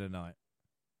MVP of the night?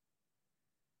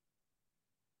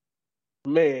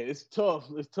 Man, it's tough.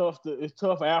 It's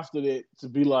tough after that to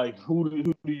be like, who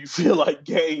do you feel like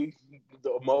gained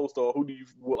the most, or who do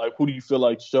you feel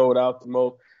like showed out the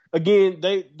most? Again,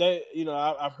 they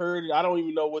I've heard it. I don't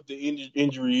even know what the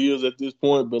injury is at this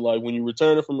point, but like when you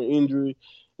return from an injury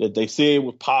that they said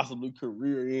was possibly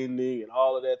career ending and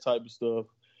all of that type of stuff,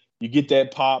 you get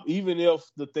that pop. Even if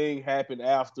the thing happened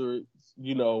after,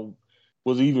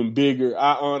 was even bigger.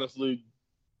 I honestly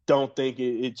don't think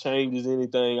it changes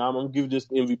anything. I'm gonna give this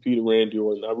MVP to Randy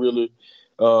Orton. I really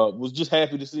was just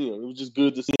happy to see him. It was just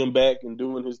good to see him back and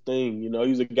doing his thing.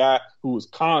 He's a guy who was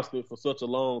constant for such a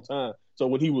long time. So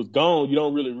when he was gone, you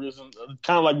don't really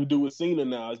kind of like we do with Cena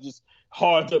now. It's just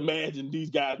hard to imagine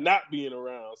these guys not being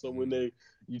around. So when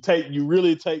you try not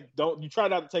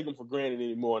to take them for granted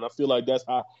anymore. And I feel like that's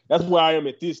where I am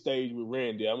at this stage with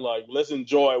Randy. I'm like, let's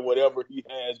enjoy whatever he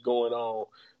has going on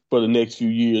for the next few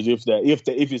years, if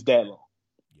it's that long.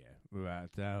 Yeah, without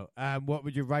a doubt. What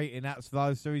would you rate in that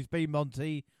Survivor Series be,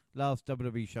 Monty? Last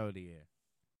WWE show of the year.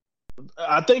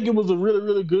 I think it was a really,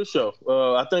 really good show.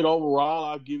 I think overall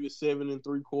I'll give it 7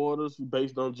 3/4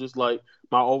 based on just like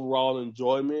my overall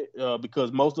enjoyment.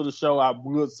 Because most of the show I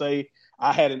would say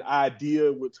I had an idea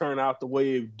it would turn out the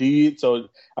way it did. So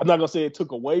I'm not gonna say it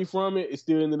took away from it. It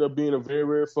still ended up being a very,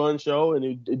 very fun show, and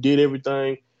it did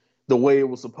everything the way it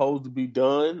was supposed to be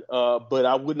done. But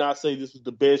I would not say this was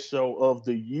the best show of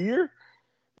the year.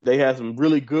 They had some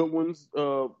really good ones,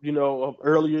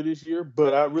 earlier this year.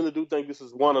 But I really do think this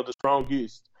is one of the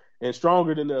strongest and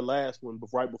stronger than their last one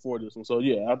right before this one. So,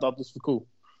 yeah, I thought this was cool.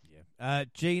 Yeah.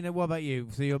 Gina, what about you?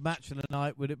 So your match of the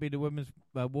night, would it be the women's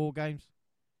War Games?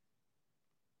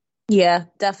 Yeah,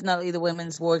 definitely the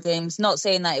women's War Games. Not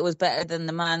saying that it was better than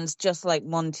the man's, just like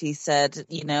Monty said,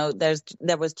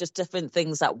 there was just different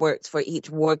things that worked for each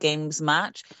War Games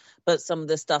match. But some of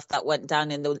the stuff that went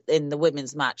down in the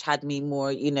women's match had me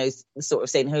more, sort of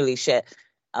saying holy shit.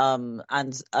 And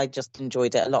I just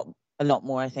enjoyed it a lot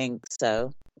more, I think.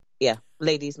 So yeah,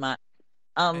 ladies match.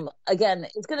 Again,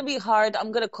 it's going to be hard.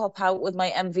 I'm going to cop out with my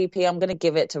MVP. I'm going to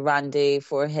give it to Randy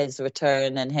for his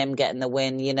return and him getting the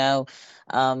win.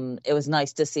 It was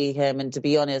nice to see him. And to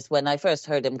be honest, when I first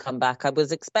heard him come back, I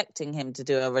was expecting him to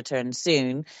do a return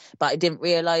soon, but I didn't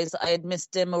realize I had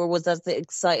missed him or was as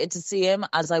excited to see him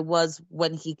as I was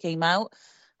when he came out.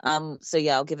 So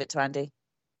yeah, I'll give it to Randy.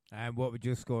 And what would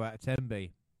your score out of 10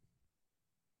 be?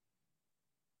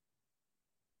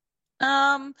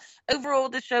 Overall,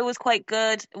 the show was quite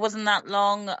good. It wasn't that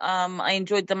long. I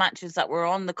enjoyed the matches that were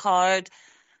on the card.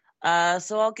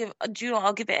 So I'll give it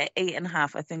an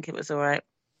 8.5. I think it was all right.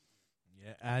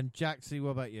 Yeah. And Jaxie,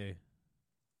 what about you?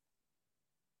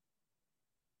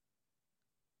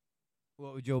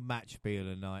 What would your match be of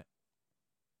the night?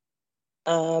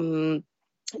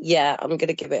 Yeah, I'm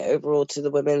gonna give it overall to the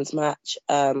women's match.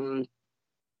 Kind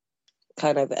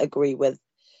of agree with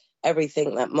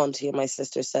everything that Monty and my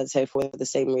sister said, so for the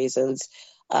same reasons.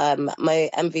 My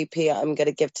MVP I'm going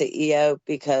to give to EO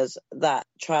because that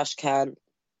trash can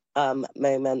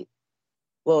moment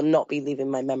will not be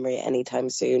leaving my memory anytime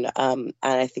soon. And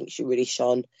I think she really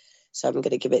shone. So I'm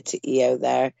going to give it to EO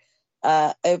there.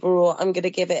 Overall, I'm going to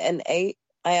give it an 8.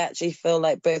 I actually feel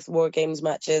like both War Games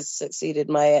matches succeeded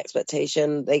my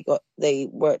expectation. They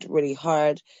worked really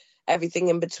hard. Everything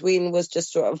in between was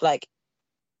just sort of like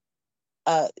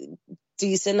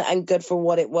decent and good for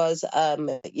what it was,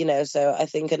 so I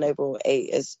think an overall 8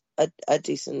 is a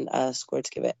decent score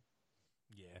to give it.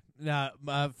 Yeah.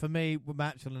 No, for me,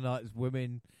 match on the night is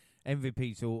women.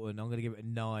 MVP Orton. I'm going to give it a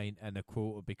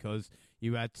 9.25 because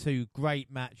you had 2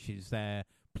 great matches there,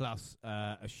 plus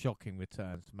a shocking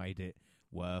return made it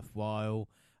worthwhile.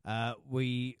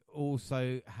 We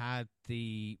also had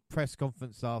the press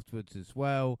conference afterwards as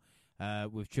well.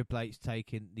 With Triple H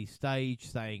taking the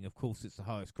stage, saying, of course, it's the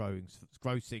highest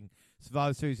grossing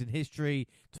Survivor Series in history.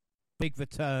 Big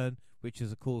return, which,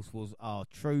 of course, was our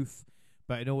truth.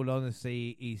 But in all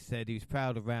honesty, he said he was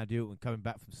proud of Randy Orton coming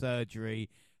back from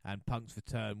surgery, and Punk's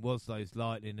return was those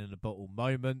lightning in a bottle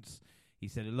moments. He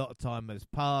said a lot of time has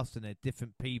passed, and they're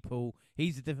different people.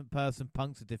 He's a different person,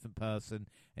 Punk's a different person,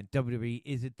 and WWE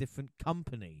is a different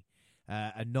company.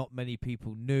 And not many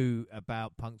people knew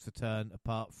about Punk's return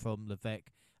apart from Levesque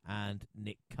and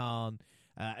Nick Khan.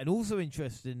 And also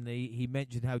interestingly, he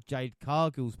mentioned how Jade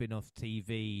Cargill's been off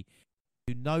TV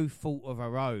through no fault of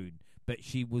her own, but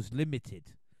she was limited.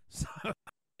 So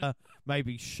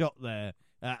maybe shot there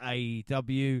at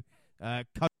AEW.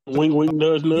 Wing, wing,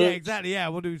 nudge, nudge. Yeah, exactly. Yeah, I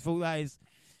wonder whose fault that is.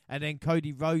 And then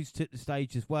Cody Rhodes took the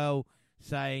stage as well,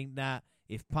 saying that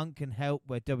if Punk can help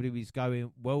where WWE's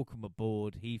going, welcome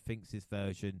aboard. He thinks his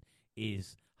version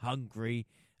is hungry.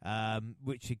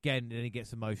 which again then he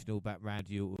gets emotional about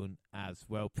Randy Orton as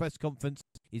well. Press conference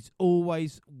is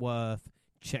always worth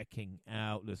checking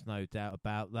out. There's no doubt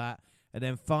about that. And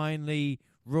then finally,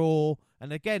 Raw.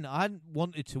 And again, I hadn't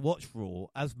wanted to watch Raw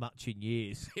as much in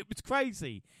years. It was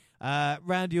crazy.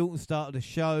 Randy Orton started the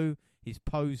show. His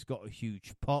pose got a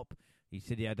huge pop. He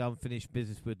said he had unfinished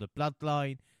business with the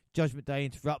Bloodline. Judgment Day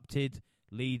interrupted,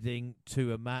 leading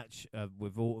to a match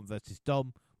with Orton versus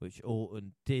Dom, which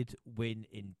Orton did win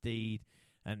indeed.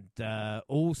 And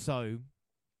also,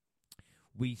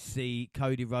 we see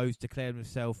Cody Rhodes declaring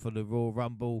himself for the Royal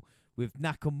Rumble, with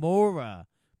Nakamura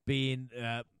being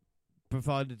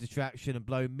providing a distraction and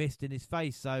blowing mist in his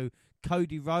face. So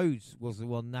Cody Rhodes was the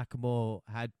one Nakamura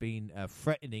had been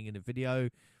threatening in the video.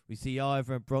 We see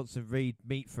Ivor and Bronson Reed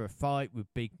meet for a fight,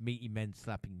 with big meaty men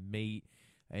slapping meat,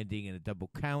 ending in a double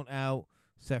count out.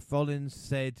 Seth Rollins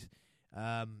said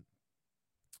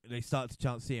they started to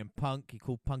chant CM Punk. He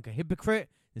called Punk a hypocrite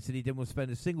and said he didn't want to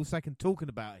spend a single second talking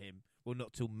about him. Well,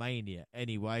 not till Mania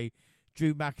anyway.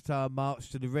 Drew McIntyre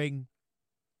marched to the ring.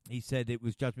 He said it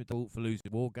was Judgment Day for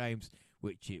losing War Games,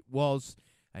 which it was,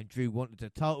 and Drew wanted a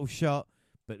title shot,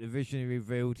 but the Visionary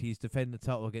revealed he's defending the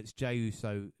title against Jey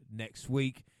Uso next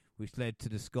week, which led to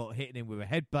the Scott hitting him with a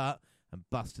headbutt and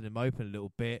busting him open a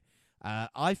little bit.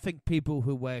 I think people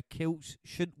who wear kilts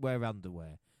shouldn't wear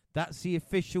underwear. That's the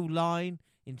official line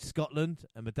in Scotland,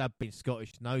 and my dad being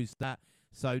Scottish knows that.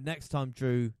 So next time,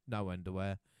 Drew, no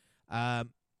underwear.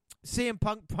 CM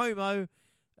Punk promo.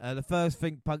 The first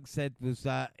thing Punk said was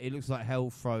that it looks like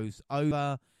hell froze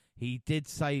over. He did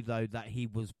say, though, that he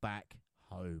was back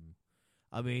home.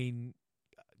 I mean,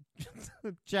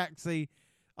 Jaxie,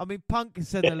 Punk has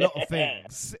said a lot of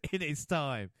things in his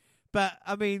time. But,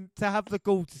 I mean, to have the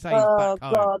gall to say he's back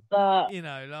home, that. you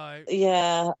know, like...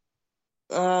 Yeah.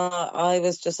 I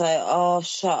was just like, oh,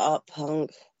 shut up,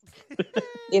 Punk.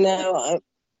 You know,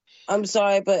 I'm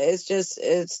sorry, but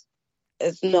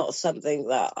it's not something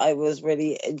that I was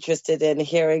really interested in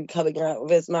hearing coming out of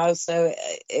his mouth. So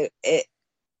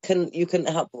you couldn't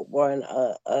help but warrant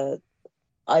a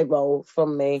eye roll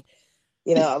from me.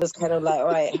 You know, I was kind of like, all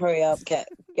right, hurry up, get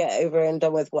over and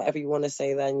done with whatever you want to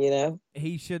say then, you know?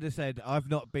 He should have said, I've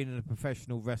not been in a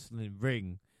professional wrestling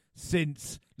ring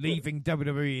since leaving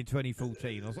WWE in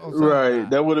 2014. Right,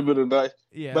 that would have been a nice.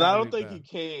 Yeah, but I don't think he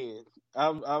can.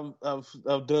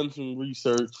 I've done some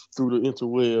research through the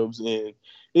interwebs, and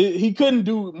he couldn't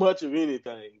do much of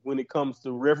anything when it comes to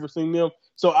referencing them.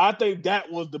 So I think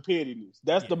that was the pettiness.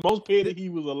 That's the most petty he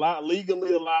was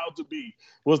legally allowed to be,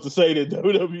 was to say that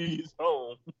WWE is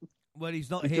home. Well, he's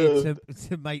not here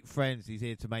to make friends. He's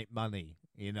here to make money.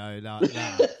 You know, like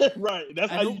that. Right.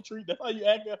 That's how you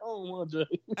act at home, Jay.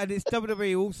 And it's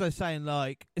WWE also saying,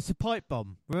 like, it's a pipe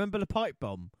bomb. Remember the pipe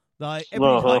bomb? Like,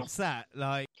 everybody likes that.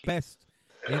 Like, best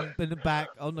in the back,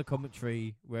 on the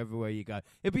commentary, wherever you go.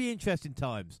 It'll be interesting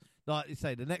times. Like you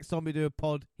say, the next time we do a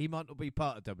pod, he might not be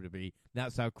part of WWE.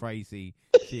 That's how crazy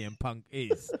CM Punk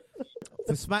is.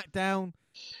 For SmackDown,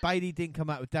 Bayley didn't come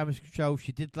out with damage control.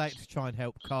 She did later try and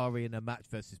help Kari in a match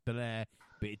versus Belair,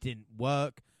 but it didn't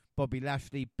work. Bobby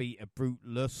Lashley beat a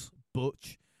bruteless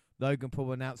Butch. Logan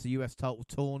Paul announced the US title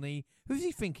tourney. Who does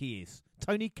he think he is?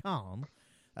 Tony Khan?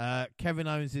 Kevin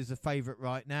Owens is a favourite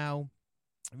right now.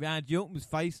 Randy Orton was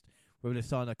faced whether to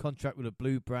sign a contract with a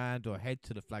blue brand or head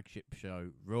to the flagship show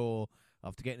Raw.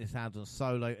 After getting his hands on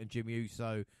Solo and Jimmy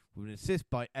Uso with an assist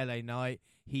by LA Knight,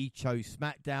 he chose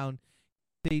SmackDown.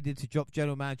 He needed to drop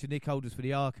General Manager Nick Aldis for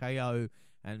the RKO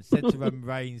and said to Roman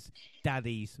Reigns,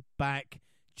 Daddy's back.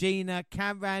 Gina,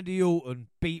 can Randy Orton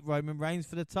beat Roman Reigns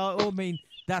for the title? I mean,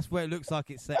 that's where it looks like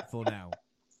it's set for now.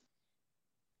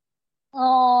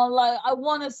 Oh, like, I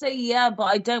want to say yeah, but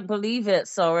I don't believe it.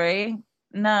 Sorry,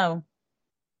 no.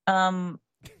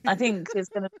 I think it's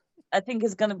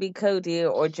gonna be Cody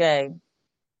or Jay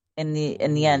in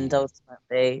the end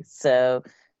ultimately. So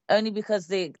only because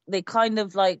they kind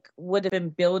of like would have been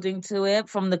building to it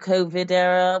from the COVID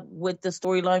era with the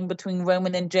storyline between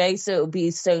Roman and Jay. So it would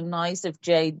be so nice if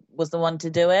Jay was the one to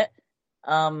do it.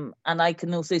 And I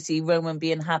can also see Roman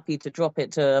being happy to drop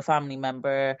it to a family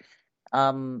member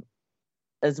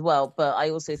as well. But I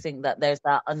also think that there's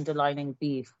that underlining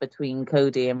beef between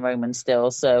Cody and Roman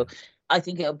still. So I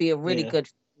think it'll be a really good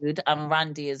feud. And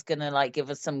Randy is going to like give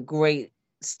us some great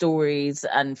stories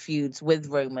and feuds with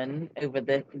Roman over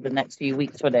the next few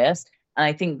weeks for this. And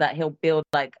I think that he'll build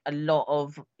like a lot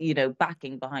of,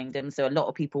 backing behind him. So a lot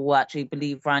of people will actually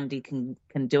believe Randy can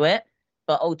do it.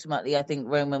 But ultimately, I think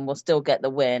Roman will still get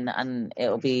the win and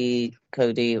it'll be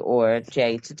Cody or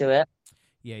Jay to do it.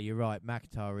 Yeah, you're right.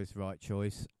 McIntyre is the right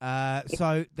choice.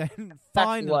 So then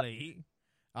finally,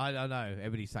 I don't know.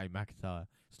 Everybody's saying McIntyre.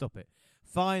 stop it.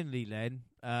 Finally, Len,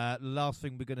 the last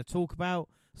thing we're going to talk about,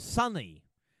 Sunny.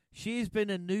 She has been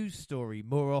a news story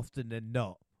more often than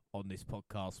not on this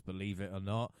podcast, believe it or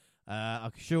not.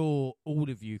 I'm sure all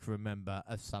of you can remember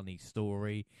a Sunny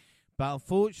story. But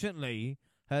unfortunately,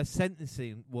 her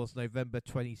sentencing was November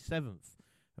 27th.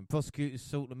 And prosecutors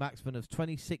sought the maximum of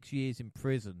 26 years in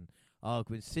prison,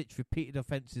 arguing 6 repeated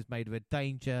offences made her a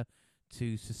danger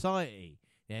to society.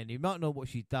 And you might know what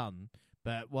she'd done,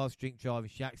 but whilst drink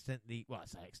driving, she accidentally,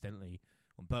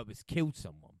 on purpose, killed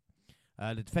someone.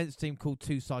 The defence team called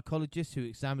 2 psychologists who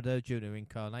examined her during her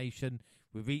incarnation,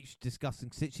 with each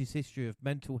discussing Sitch's history of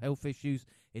mental health issues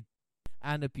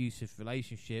and abusive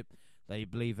relationship. They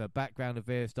believe her background of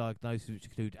various diagnoses, which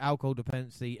include alcohol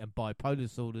dependency and bipolar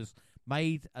disorders,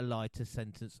 made a lighter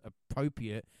sentence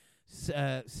appropriate.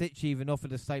 Sitch even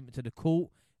offered a statement to the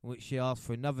court in which she asked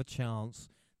for another chance.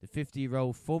 The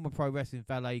 50-year-old former pro wrestling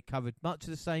valet covered much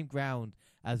of the same ground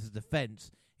as the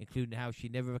defence, including how she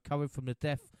never recovered from the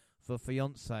death of her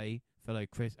fiancé, fellow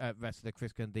wrestler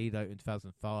Chris Candido, in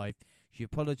 2005. She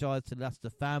apologised to the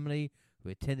Leicester family who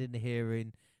attended the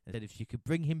hearing and said if she could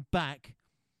bring him back,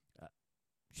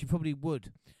 she probably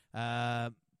would.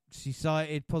 She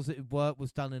cited positive work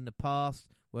was done in the past,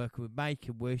 working with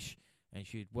Make-A-Wish, and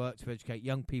she had worked to educate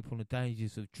young people on the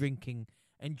dangers of drinking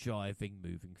and driving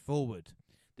moving forward.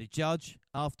 The judge,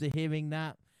 after hearing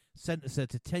that, sentenced her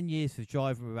to 10 years for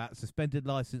driving without a suspended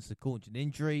licence to cause an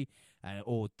injury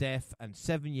or death, and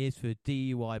 7 years for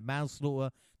DUI manslaughter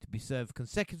to be served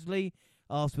consecutively.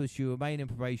 Afterwards, she will remain in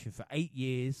probation for 8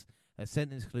 years. Her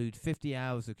sentence includes 50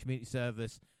 hours of community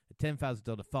service, a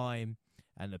 $10,000 fine,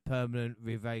 and a permanent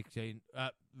revocation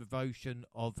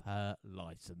of her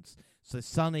licence. So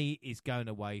Sunny is going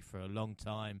away for a long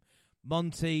time.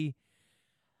 Monty,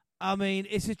 I mean,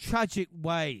 it's a tragic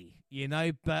way, you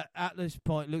know, but at this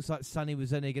point, it looks like Sunny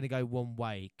was only going to go one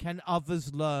way. Can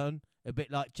others learn, a bit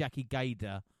like Jackie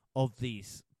Gader, of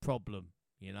this problem,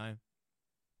 you know?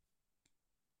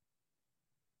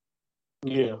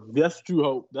 Yeah, that's what you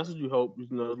hope. That's what you hope. You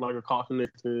know, it's like a cautionary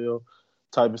tale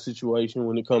type of situation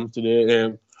when it comes to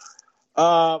that.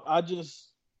 And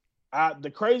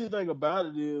the crazy thing about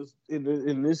it is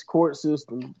in this court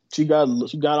system, she got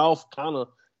off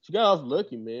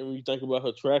lucky, man. When you think about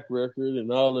her track record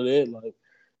and all of that, like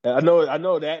I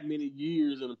know that many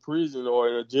years in a prison or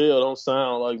in a jail don't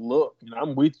sound like luck, and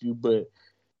I'm with you, but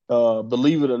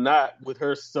believe it or not, with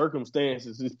her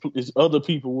circumstances, it's other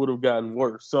people would have gotten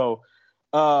worse. So,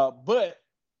 but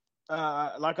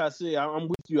like I said, I'm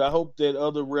with you. I hope that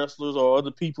other wrestlers or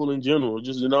other people in general,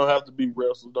 just, it don't have to be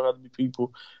wrestlers, don't have to be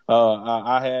people.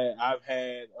 I've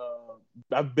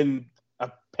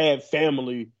had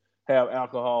family have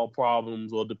alcohol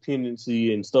problems or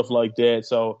dependency and stuff like that.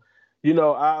 So, you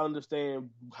know, I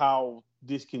understand how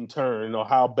this can turn or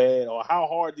how bad or how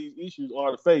hard these issues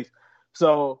are to face.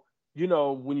 So, you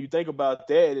know, when you think about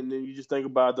that and then you just think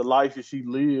about the life that she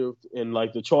lived and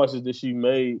like the choices that she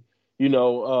made, you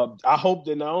know, I hope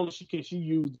that not only she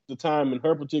use the time in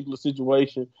her particular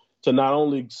situation to not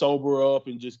only sober up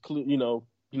and just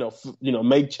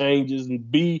make changes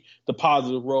and be the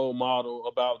positive role model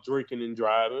about drinking and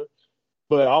driving,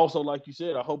 but also, like you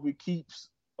said, I hope it keeps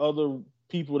other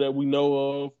people that we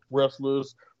know of,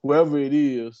 wrestlers, whoever it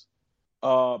is,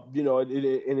 you know,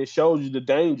 and it shows you the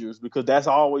dangers, because that's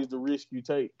always the risk you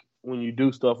take when you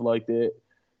do stuff like that.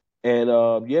 And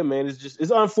yeah, man,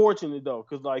 it's unfortunate though,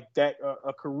 because like that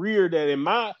a career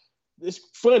that it's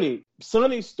funny.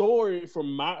 Sonny's story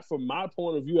from my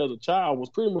point of view as a child was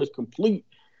pretty much complete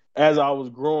as I was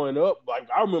growing up. Like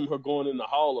I remember her going in the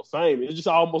Hall of Fame. It's just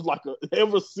almost like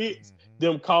ever since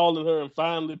them calling her and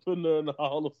finally putting her in the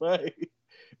Hall of Fame,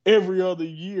 every other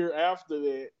year after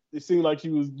that, it seemed like she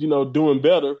was, you know, doing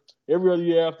better. Every other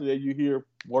year after that, you hear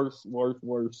worse.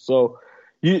 So.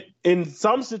 In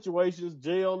some situations,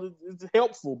 jail is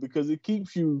helpful because it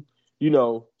keeps you, you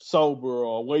know, sober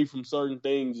or away from certain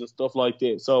things and stuff like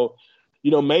that. So, you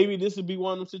know, maybe this would be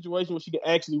one of them situations where she can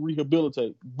actually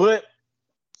rehabilitate. But,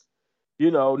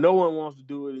 you know, no one wants to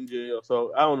do it in jail.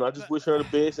 So, I don't know. I just wish her the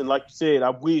best. And like you said,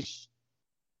 I wish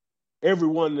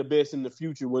everyone the best in the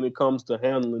future when it comes to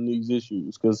handling these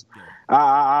issues. Because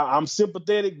I'm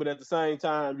sympathetic, but at the same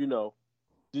time, you know,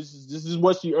 this is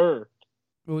what she earned.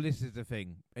 Well, this is the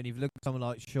thing. And if you look at someone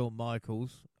like Shawn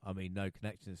Michaels, I mean, no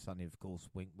connection to Sonny, of course,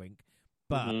 wink, wink.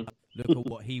 But look at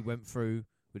what he went through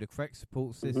with the correct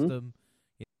support system.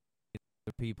 You know,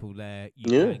 the people there, you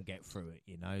can get through it,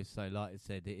 you know. So, like I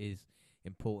said, it is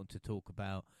important to talk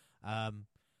about.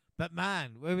 But,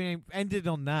 man, we ended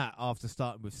on that after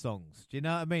starting with songs. Do you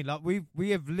know what I mean? Like,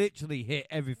 we have literally hit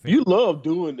everything. You love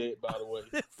doing that, by the way.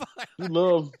 You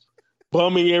love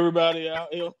bumming everybody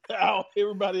out,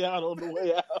 everybody out on the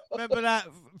way out. Remember that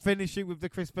finishing with the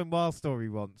Chris Benoit story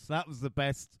once? That was the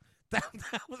best. That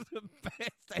was the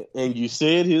best. And you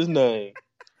said his name.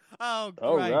 Oh, great.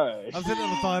 All right. I said it on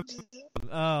the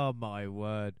 5. Oh, my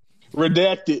word.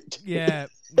 Redacted. Yeah,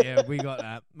 we got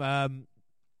that.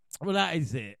 Well, that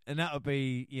is it. And that'll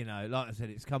be, like I said,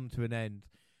 it's come to an end.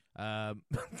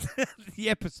 The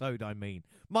episode, I mean.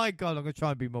 My God, I'm going to try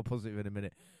and be more positive in a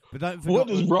minute. But don't forget. What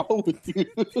is wrong with you?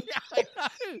 Yeah, I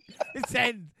know. It's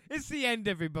end. It's the end,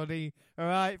 everybody. All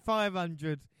right,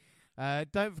 500.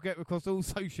 Don't forget, of course, all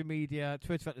social media,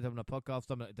 Twitter at the WNR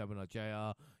Podcast, at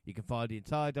WNRJR. You can find the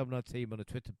entire WNR team on a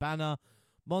Twitter banner.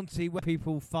 Monty, where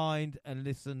people find and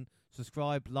listen,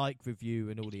 subscribe, like, review,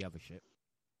 and all the other shit.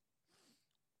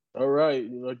 All right,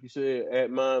 like you said,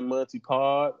 at Mind Monty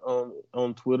Pod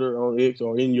on Twitter, on X,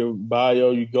 or in your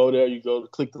bio. You go there,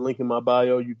 click the link in my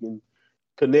bio. You can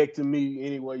connect to me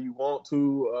any way you want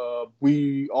to.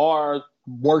 We are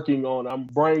working on. I'm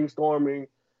brainstorming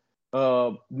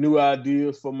new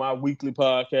ideas for my weekly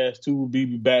podcast too. Will be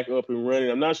back up and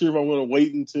running. I'm not sure if I'm going to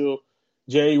wait until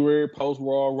January post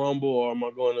Royal Rumble, or am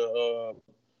I going to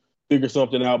figure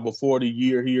something out before the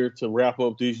year here to wrap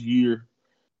up this year.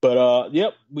 But,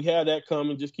 yep, we have that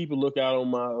coming. Just keep a lookout on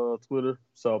my Twitter.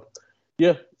 So,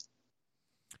 yeah.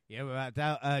 Yeah, without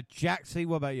doubt. Jaxie,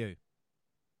 what about you?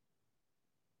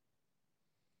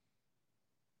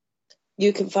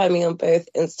 You can find me on both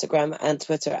Instagram and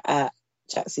Twitter at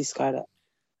Jaxie Scarlett.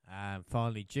 And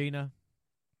finally, Gina.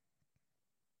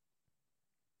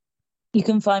 You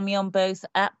can find me on both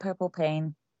at Purple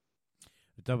Pain.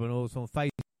 WNR's on Facebook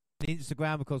and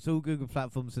Instagram, across all Google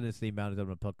platforms, and this email is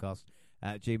podcast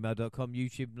at gmail.com.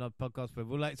 YouTube, love podcast with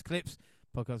all latest clips.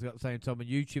 Podcast got the same time on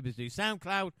YouTube as do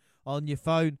SoundCloud on your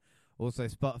phone. Also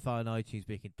Spotify and iTunes,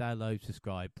 where you can download,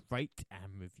 subscribe, rate,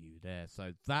 and review there.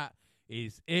 So that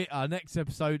is it. Our next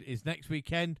episode is next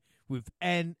weekend with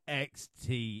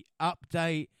NXT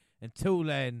Update. Until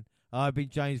then, I've been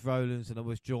James Rowlands, and I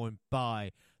was joined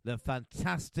by the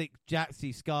fantastic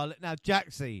Jaxie Scarlett. Now,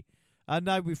 Jaxie, I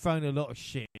know we've thrown a lot of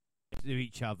shit to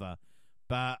each other,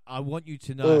 but I want you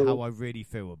to know how I really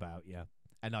feel about you,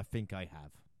 and I think I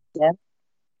have. Yeah.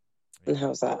 And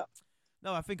how's that?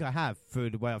 No, I think I have,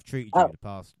 through the way I've treated you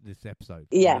this episode.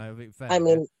 Yeah. You know, I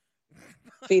mean,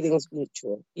 feelings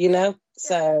mutual,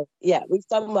 So yeah, we've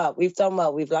done well.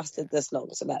 We've lasted this long,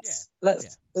 so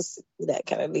let's just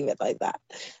kind of leave it like that.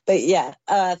 But yeah,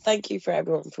 thank you for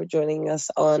everyone for joining us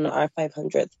on our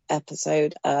 500th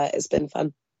episode. It's been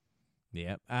fun.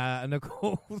 Yeah, and of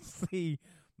course the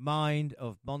mind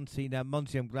of Monty. Now,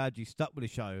 Monty, I'm glad you stuck with the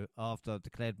show after I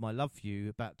declared my love for you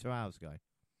about 2 hours ago.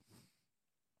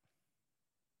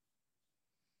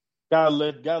 Gotta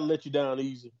let you down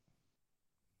easy.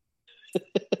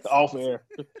 Off air.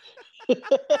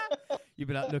 You'd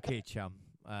be like, look here, chum.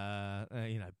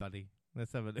 Buddy.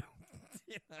 Let's have a little.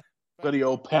 Buddy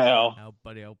old pal. Oh,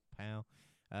 buddy old pal.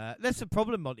 That's the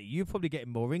problem, Monty. You're probably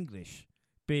getting more English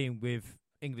being with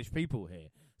English people here.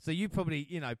 So you probably,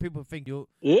 people think you're.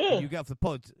 Yeah. When you get off the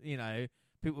pod,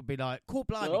 people would be like, call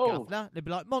blimey, governor. They'd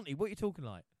be like, Monty, what are you talking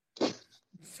like?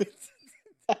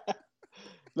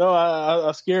 No,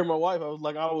 I scared my wife. I was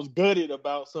like, I was gutted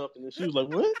about something, and she was like,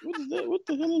 "What? What is that? What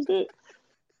the hell is that?"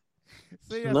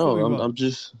 See, no, I'm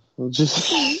just.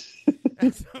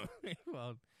 That's what we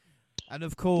want. And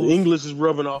of course, the English is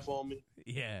rubbing off on me.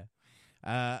 Yeah,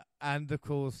 and of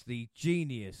course, the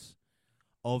genius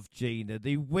of Gina,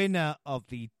 the winner of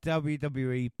the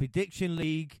WWE Prediction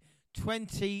League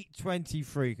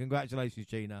 2023. Congratulations,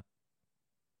 Gina.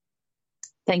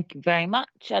 Thank you very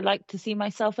much. I like to see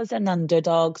myself as an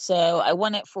underdog, so I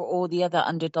won it for all the other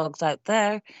underdogs out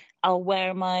there. I'll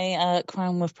wear my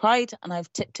crown with pride, and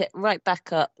I've tipped it right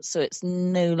back up, so it's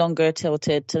no longer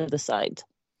tilted to the side.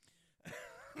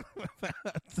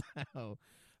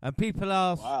 And people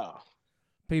ask, wow.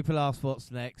 People ask what's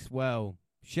next. Well,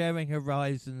 sharing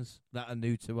horizons that are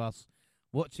new to us,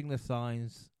 watching the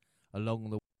signs along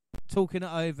the way, talking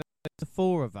it over, the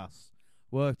 4 of us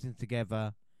working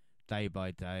together day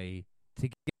by day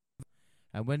together,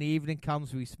 and when the evening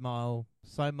comes we smile.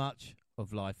 So much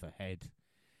of life ahead.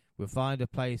 We'll find a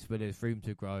place where there's room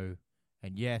to grow,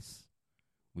 and yes,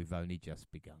 we've only just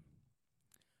begun.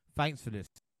 Thanks for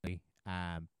listening,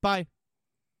 and bye.